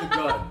cocks the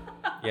gun.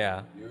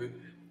 Yeah, Dude.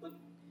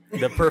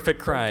 the perfect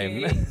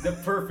crime. Okay. The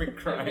perfect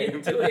I'm crime.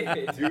 into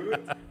it. Dude.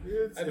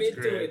 It's I'm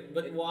into great. it,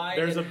 but why?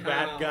 There's a and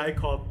bad how? guy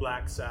called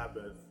Black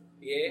Sabbath,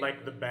 Yeah.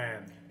 like the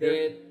band.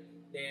 It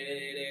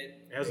It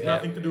has Yeah.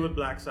 nothing to do with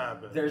Black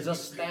Sabbath. There's a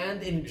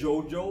stand in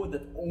JoJo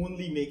that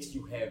only makes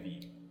you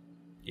heavy.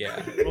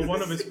 Yeah. Well,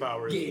 one of his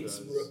powers Gates,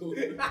 does. bro.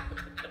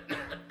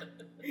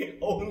 It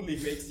only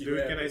makes you Dude,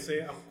 heavy. can I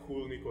say I'm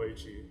cool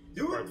Nikoichi?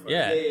 Dude. Part five.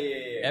 Yeah.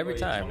 Yeah. Every Wait,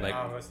 time, Johnny. like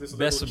Wow, it's this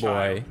best little boy.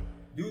 child.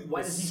 Dude,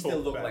 why does he It's still so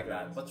look bad, like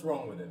that? guys. What's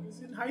wrong with him?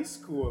 He's in high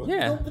school.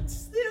 Yeah. No, but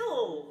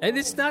still. And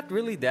it's not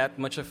really that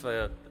much of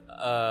a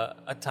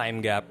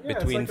time gap Yeah, it's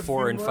between like a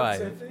 4 few and months,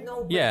 5. I think.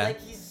 No, but Yeah.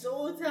 like he's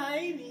so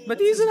tiny. But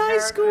That's he's in his high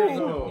character. school. I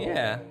know.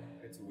 Yeah.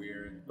 It's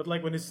weird. But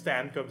like when his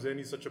stand comes in,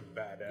 he's such a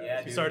badass. Yeah,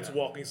 he dude. starts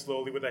walking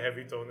slowly with a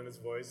heavy tone in his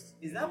voice.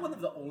 Is that one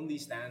of the only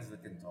stands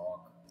that can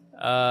talk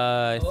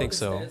I All think the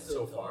so. stands so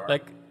don't far?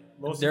 Like,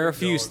 Most there of are a them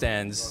few don't.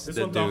 stands This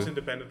that one talks do.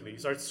 independently. He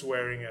starts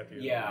swearing at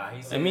you. Yeah,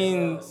 he's I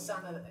mean-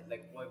 son of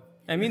like what?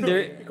 I mean,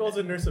 there. He calls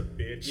a nurse a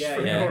bitch Yeah,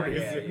 for yeah, no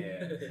yeah, reason.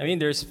 yeah. I mean,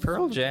 there's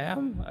Pearl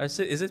Jam. Is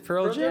it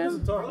Pearl Pearl Jam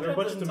doesn't Jam? talk. They're a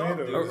bunch of Pearl Jam doesn't talk,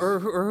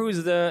 tomatoes. dude. Or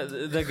who's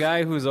the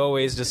guy who's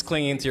always just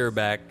clinging to your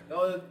back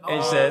Oh,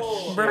 and said,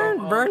 oh,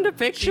 "Burn the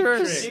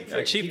pictures."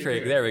 Trick. Cheap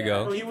Trick. There we Yeah.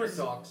 go. Oh, he He was was-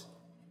 talks.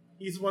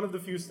 He's one of the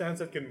few stands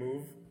that can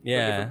move. Yeah.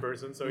 A different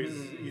person, so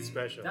he's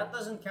special. That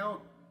doesn't count.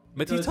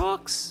 But he Because-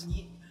 talks.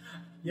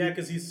 Yeah,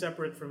 because he's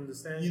separate from the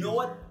stand. You know user.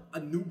 what?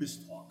 Anubis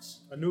talks.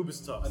 Anubis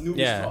talks. Anubis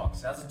Yeah.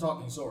 talks. That's a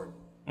talking sword.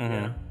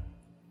 Mhm.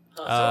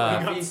 He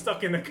Uh, got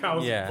stuck in a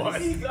cow's yeah.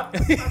 butt.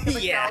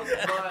 Yeah.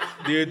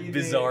 Dude,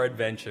 bizarre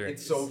adventure.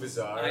 It's so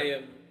bizarre.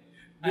 I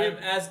am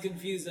as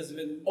confused as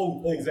when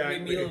Oh,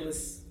 Exactly. Emil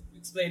was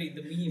explaining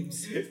the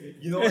memes.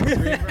 You know what's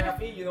great,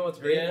 Rafi? You know what's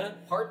great? Yeah.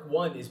 Part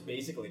 1 is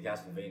basically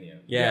Castlevania.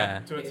 Yeah.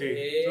 To a T.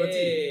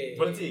 Hey.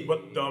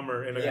 But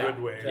dumber in a Yeah. good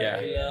way. Yeah.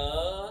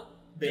 Yeah.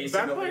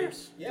 Basically.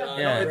 Vampires? Yeah.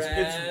 Yeah.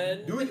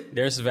 it's- Dude,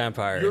 There's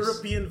vampires.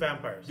 European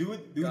vampires.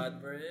 dude,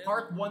 Godbrand.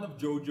 part 1 of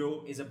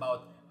JoJo is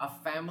about a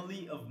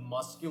family of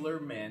muscular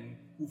men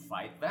who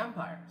fight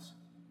vampires.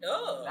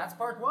 Oh. That's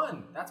part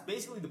 1. That's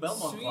basically the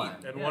Belmont Sweet. clan.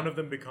 And Yeah. one of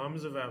them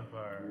becomes a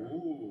vampire,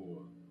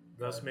 Ooh.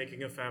 thus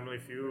making a family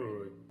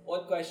feud.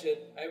 One question.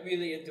 I'm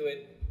really into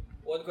it.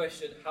 One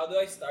question. How do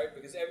I start?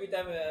 Because every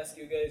time I ask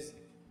you guys,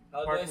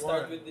 how Part do I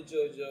start one. with the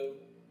JoJo?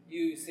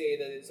 You say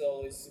that it's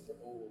always super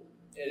old.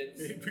 And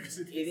it's, Because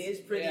It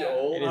is pretty Yeah.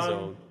 old. It is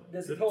old.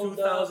 does The it hold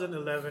up?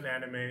 2011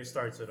 anime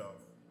starts it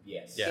off.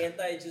 Yes. Yeah. Can't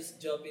I just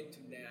jump into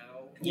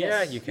now? Yeah,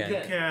 Yes, you can.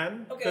 You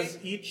can, Okay. because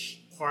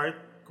each part,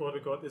 quote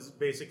unquote, is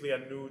basically a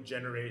new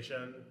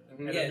generation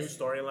and a Yes. new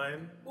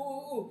storyline.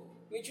 Ooh,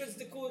 which was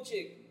the cool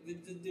chick? The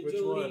Which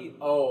Jolene.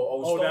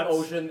 Oh, Stone that's-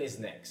 Ocean is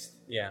next.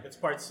 Yeah. It's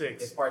part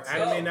 6. It's part six.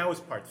 Anime Oh. now is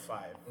part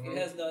 5. It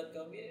has not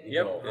come yet.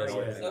 Yep. No, Yes, no,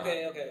 yes. it's not.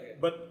 Okay.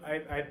 But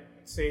I'd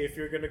say if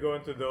you're gonna go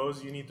into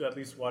those, you need to at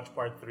least watch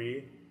part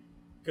 3,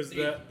 because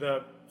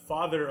the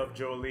father of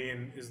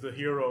Jolene is the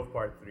hero of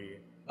part 3.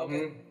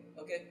 Okay.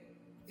 Okay.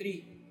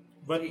 3.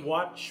 But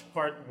watch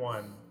part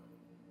 1.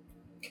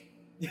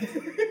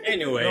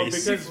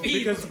 Anyways. No,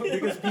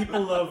 because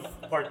people love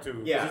part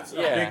 2. Yeah. It's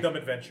Yeah. a big dumb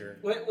adventure.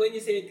 When you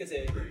say it,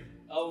 kasi,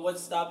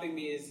 what's stopping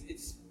me is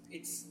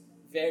it's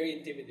very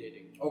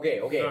intimidating. Okay,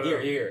 No.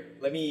 here.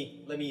 Let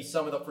me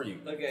sum it up for you.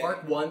 Okay.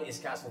 Part 1 is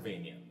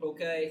Castlevania.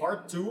 Okay.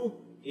 Part 2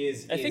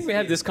 is. I think we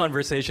had this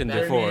conversation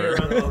Terminator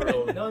before. on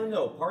the road.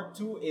 No. Part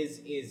 2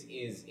 is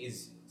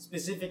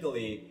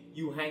specifically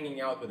you hanging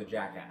out with a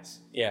jackass.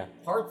 Yeah.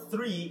 Part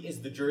 3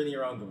 is the journey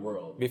around the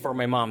world. Before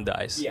my mom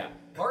dies. Yeah.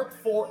 Part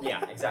 4.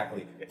 Yeah,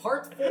 exactly.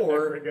 Part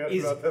 4 Forgot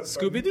is about that part.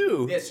 Scooby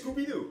Doo. yeah,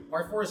 Scooby Doo.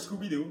 Part 4 is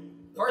Scooby Doo.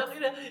 Part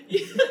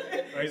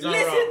He's not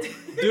wrong.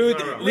 Listen. Dude,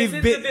 Not wrong. we've Listen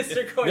to been this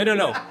recording.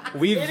 no.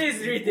 We've It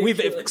is ridiculous. we've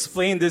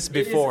explained this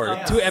before.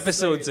 yeah. 2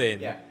 episodes in.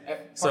 yeah.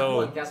 Part So-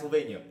 1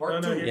 Castlevania.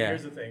 Part 2. Yeah.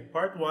 Here's the thing.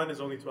 Part 1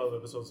 is only 12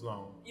 episodes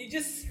long. You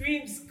just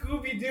scream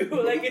Scooby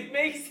Doo like it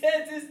makes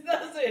sense. It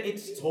doesn't.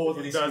 It's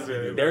totally It doesn't.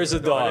 Scooby-Doo. There's a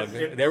dog.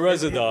 There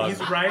was a dog.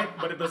 He's right,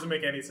 but it doesn't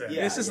make any sense.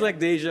 Yeah. This is like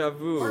deja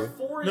vu. Part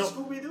 4 is No,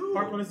 Scooby Doo.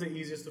 Part 1 is the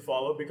easiest to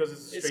follow because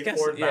it's a It's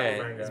straightforward battle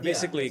yeah, manga. it's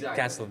basically Yeah,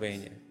 exactly.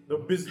 Castlevania.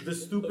 The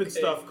stupid Okay.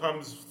 stuff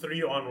comes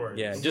 3 onwards.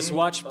 Yeah, just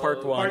watch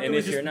part 1, Part and 2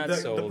 if is you're just not the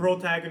sold,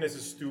 protagonist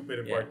is stupid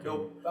in Yeah. part 2.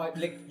 No,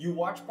 like you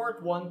watch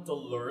part 1 to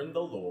learn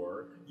the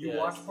lore. You Yes.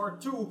 watch part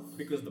 2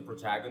 because the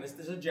protagonist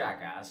is a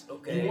jackass.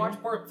 Okay. You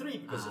watch part 3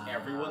 because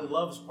everyone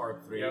loves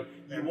part 3. Yep.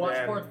 You And watch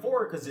then- part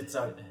 4 because it's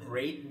a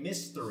great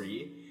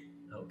mystery.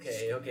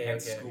 Okay.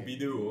 Hence Scooby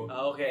Doo.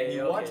 Okay,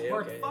 You watch okay,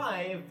 part okay.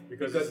 5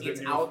 Because because it's the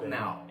it's new out thing.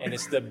 now. and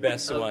it's the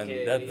best one.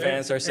 Okay. That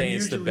fans are saying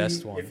it's the usually,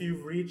 best one. If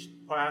you've reached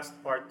past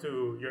part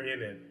 2, you're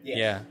in it. Yes.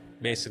 Yeah,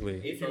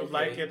 basically. If you Okay.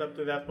 like it up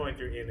to that point,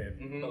 you're in it.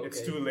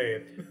 It's Okay. too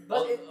late.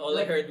 All, But it- all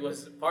I heard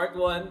was part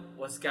 1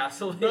 was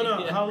Castlevania.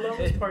 No. How long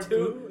is part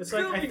 2? It's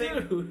like I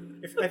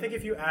Scooby-Doo. think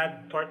if you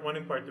add part 1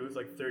 and part 2, it's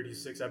like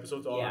 36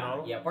 episodes all in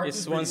all. Yeah, part It's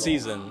 2 's one pretty long.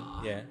 season.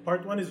 Yeah.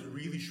 Part 1 is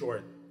really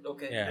short,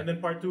 Okay. Yeah. and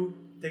then part 2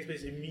 takes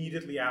place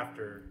immediately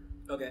after,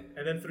 Okay.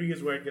 and then 3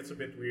 is where it gets a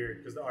bit weird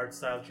because the art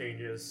style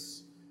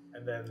changes,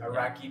 and then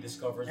Araki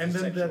discovers and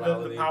his then the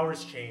sexuality.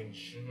 powers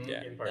change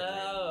Yeah. in part 3.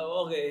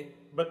 Oh, okay.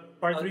 But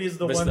part 3 is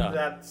the Basta. one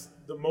that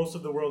the most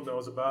of the world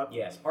knows about.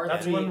 Yes, part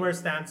That's 3. one where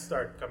stands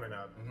start coming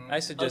out. I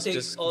I'll suggest take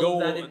just all go.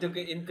 of that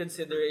in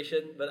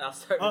consideration, but I'll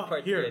start with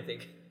part here. 3, I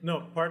think. No,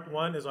 part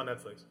 1 is on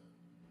Netflix.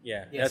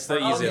 Yeah, Yes, that's the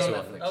part- easiest okay.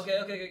 one. Netflix.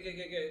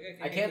 Okay.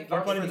 I can't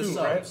Part vouch 1 for and the 2,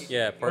 subs. right?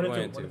 Yeah, part 1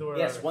 and 2. are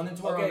Yes, on 1 and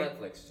 2 are on Okay.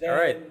 Netflix. Then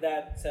Alright.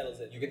 that settles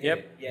it. You can Yep.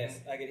 hit it.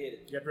 Yes, I can hit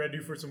it. Get ready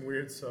for some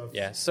weird stuff.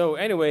 Yeah. So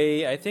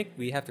anyway, I think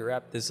we have to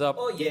wrap this up.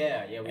 Oh,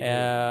 yeah. Yeah, we do.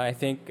 I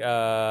think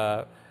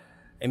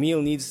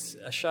Emil needs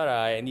a shut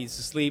eye and needs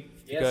to sleep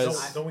Yes,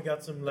 because Don't we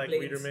got some like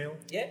Plates. reader mail?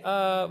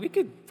 Yeah. we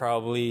could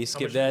probably How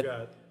skip much that. you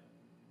got?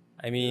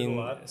 I mean,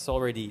 a lot. it's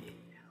already.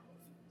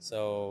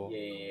 So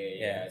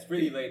Yeah. It's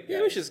pretty late.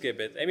 yeah, we should skip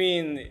it. I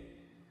mean,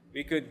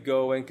 we could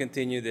go and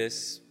continue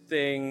this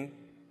thing,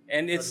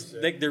 and it's What is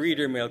it? like the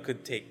reader mail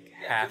could take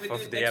half we do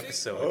of it the next week?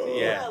 episode.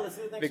 Yeah, let's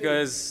do it next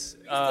because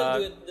We still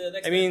do it the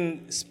next I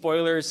mean,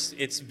 spoilers.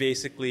 It's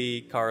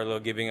basically Carlo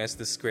giving us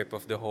the script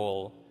of the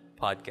whole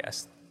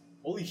podcast,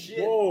 Holy shit.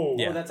 Whoa.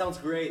 Yeah. Oh, that sounds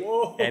great.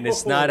 Whoa. and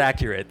it's not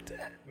accurate.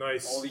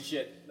 Nice. Holy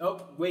shit. Oh,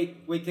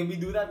 wait, can we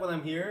do that when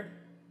I'm here?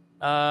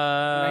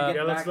 Uh,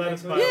 Yeah, let's back let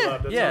next us week? file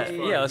up. That yeah, sounds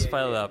fun. yeah. Let's Yeah,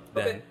 file it yeah. up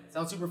then. Okay.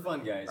 Sounds super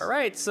fun, guys. All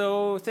right.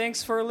 So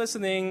thanks for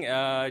listening.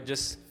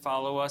 Just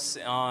follow us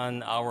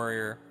on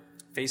our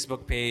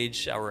Facebook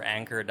page, our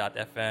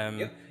anchor.fm.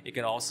 Yep. You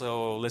can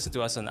also listen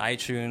to us on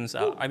iTunes.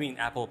 I mean,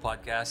 Apple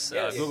Podcasts,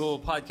 Yes. Google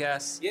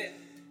Podcasts. Yeah.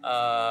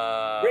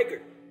 What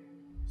Breaker.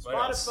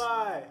 else?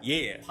 Spotify,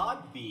 Yeah.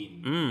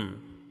 Podbean.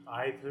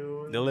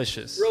 iTunes.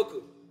 Delicious.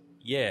 Roku.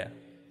 Yeah.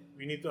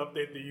 We need to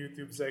update the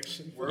YouTube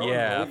section. We're on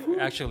Yeah, Roku?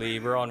 actually,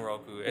 we're on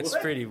Roku. It's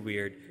What? pretty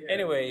weird.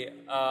 Anyway,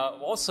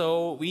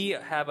 also, we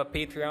have a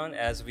Patreon,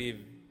 as we've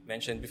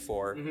mentioned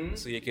before.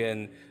 So you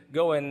can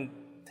go and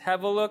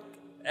have a look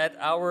at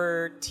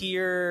our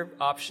tier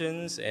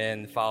options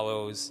and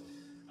follows.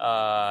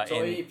 So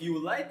in- if you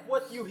like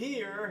what you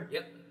hear,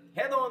 Yep.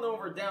 head on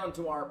over down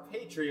to our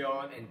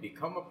Patreon and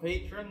become a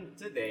patron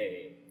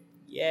today.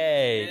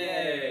 Yay!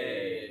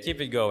 Yay!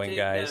 Keep it going, Take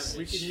guys. them.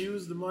 We can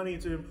use the money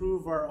to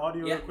improve our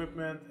audio Yeah.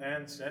 equipment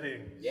and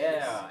settings.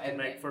 Yeah, And and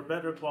make for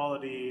better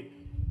quality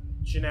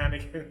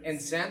shenanigans.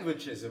 and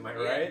sandwiches, am I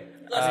Yeah.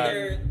 right? Plus,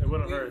 it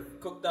wouldn't we've hurt.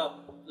 cooked up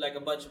like a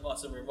bunch of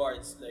awesome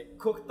rewards. Like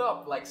Cooked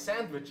up like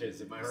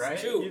sandwiches, am I right?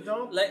 it's true. You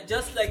don't? Like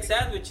just like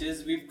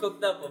sandwiches, we've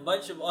cooked up a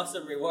bunch of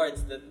awesome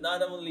rewards that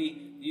not only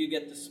do you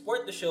get to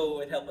support the show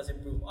and help us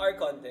improve our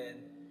content,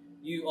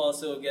 you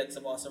also get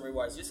some awesome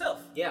rewards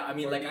yourself. Yeah, I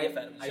mean, For like being a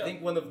fan of the I show.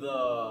 think one of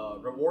the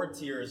reward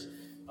tiers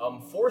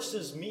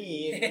forces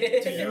me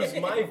to use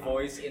my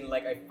voice in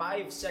like a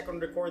 5-second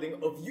recording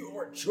of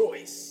your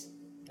choice.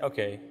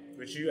 Okay.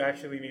 Which you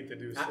actually need to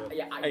do so.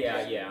 Yeah.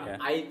 Yeah.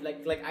 I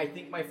like. I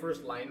think my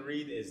first line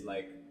read is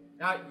like.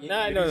 No,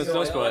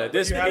 don't spoil it.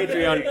 This You have to- Patreon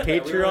we won't spoil it, we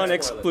won't Patreon spoil it,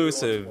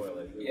 exclusive. we won't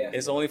spoil it, we Yeah.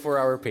 It's only for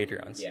our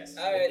Patreons. Yes.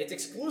 Alright. It's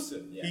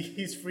exclusive. Yeah.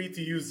 He's free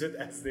to use it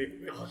as they.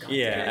 Oh, God.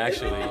 Yeah,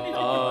 actually. Oh,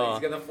 Oh,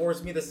 he's gonna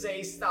force me to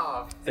say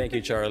stuff. thank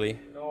you, Charlie.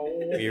 No.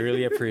 We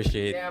really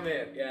appreciate. Damn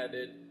it. Yeah,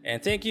 dude.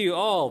 And thank you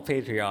all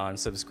Patreon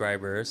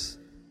subscribers,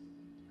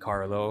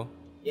 Carlo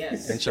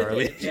Yes. and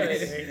Charlie.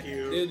 Yes. Thank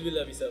you. Dude, we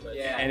love you so much.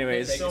 Yeah.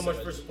 Anyways. Thanks so Thank you much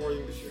so for much.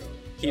 supporting the show.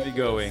 Keep it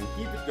going.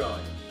 Keep it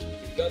going.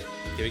 Keep going.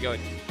 Keep it going.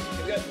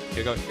 Keep going. Keep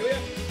it going. Here we go.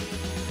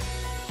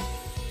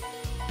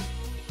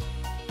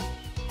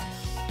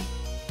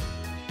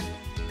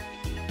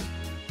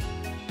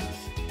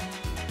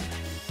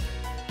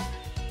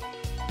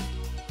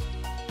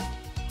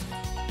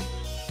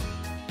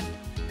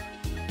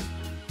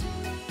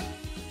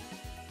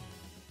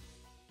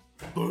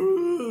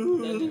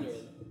 Dungeon World.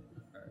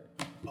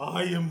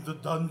 I am the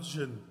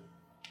dungeon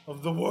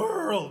of the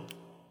world.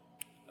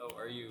 Oh,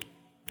 are you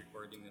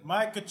recording it?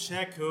 Micah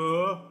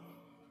Checo.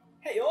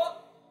 Hey, yo!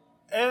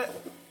 Eh,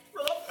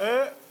 Roll up.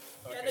 eh.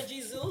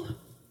 Energy Zill.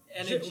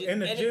 Energy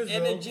Energizzle.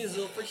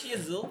 Energizzle for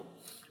shizzle.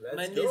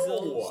 My go.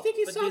 nizzle.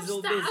 Sticky for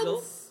dizzle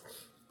bizzle.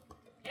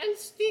 And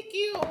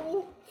sticky.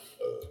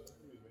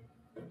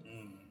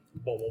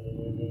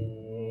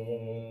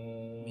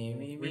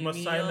 We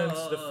must silence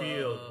the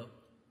field.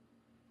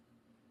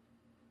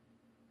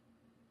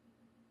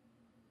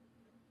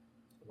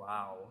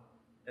 Wow.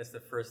 That's the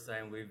first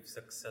time we've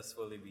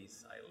successfully been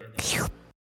silent.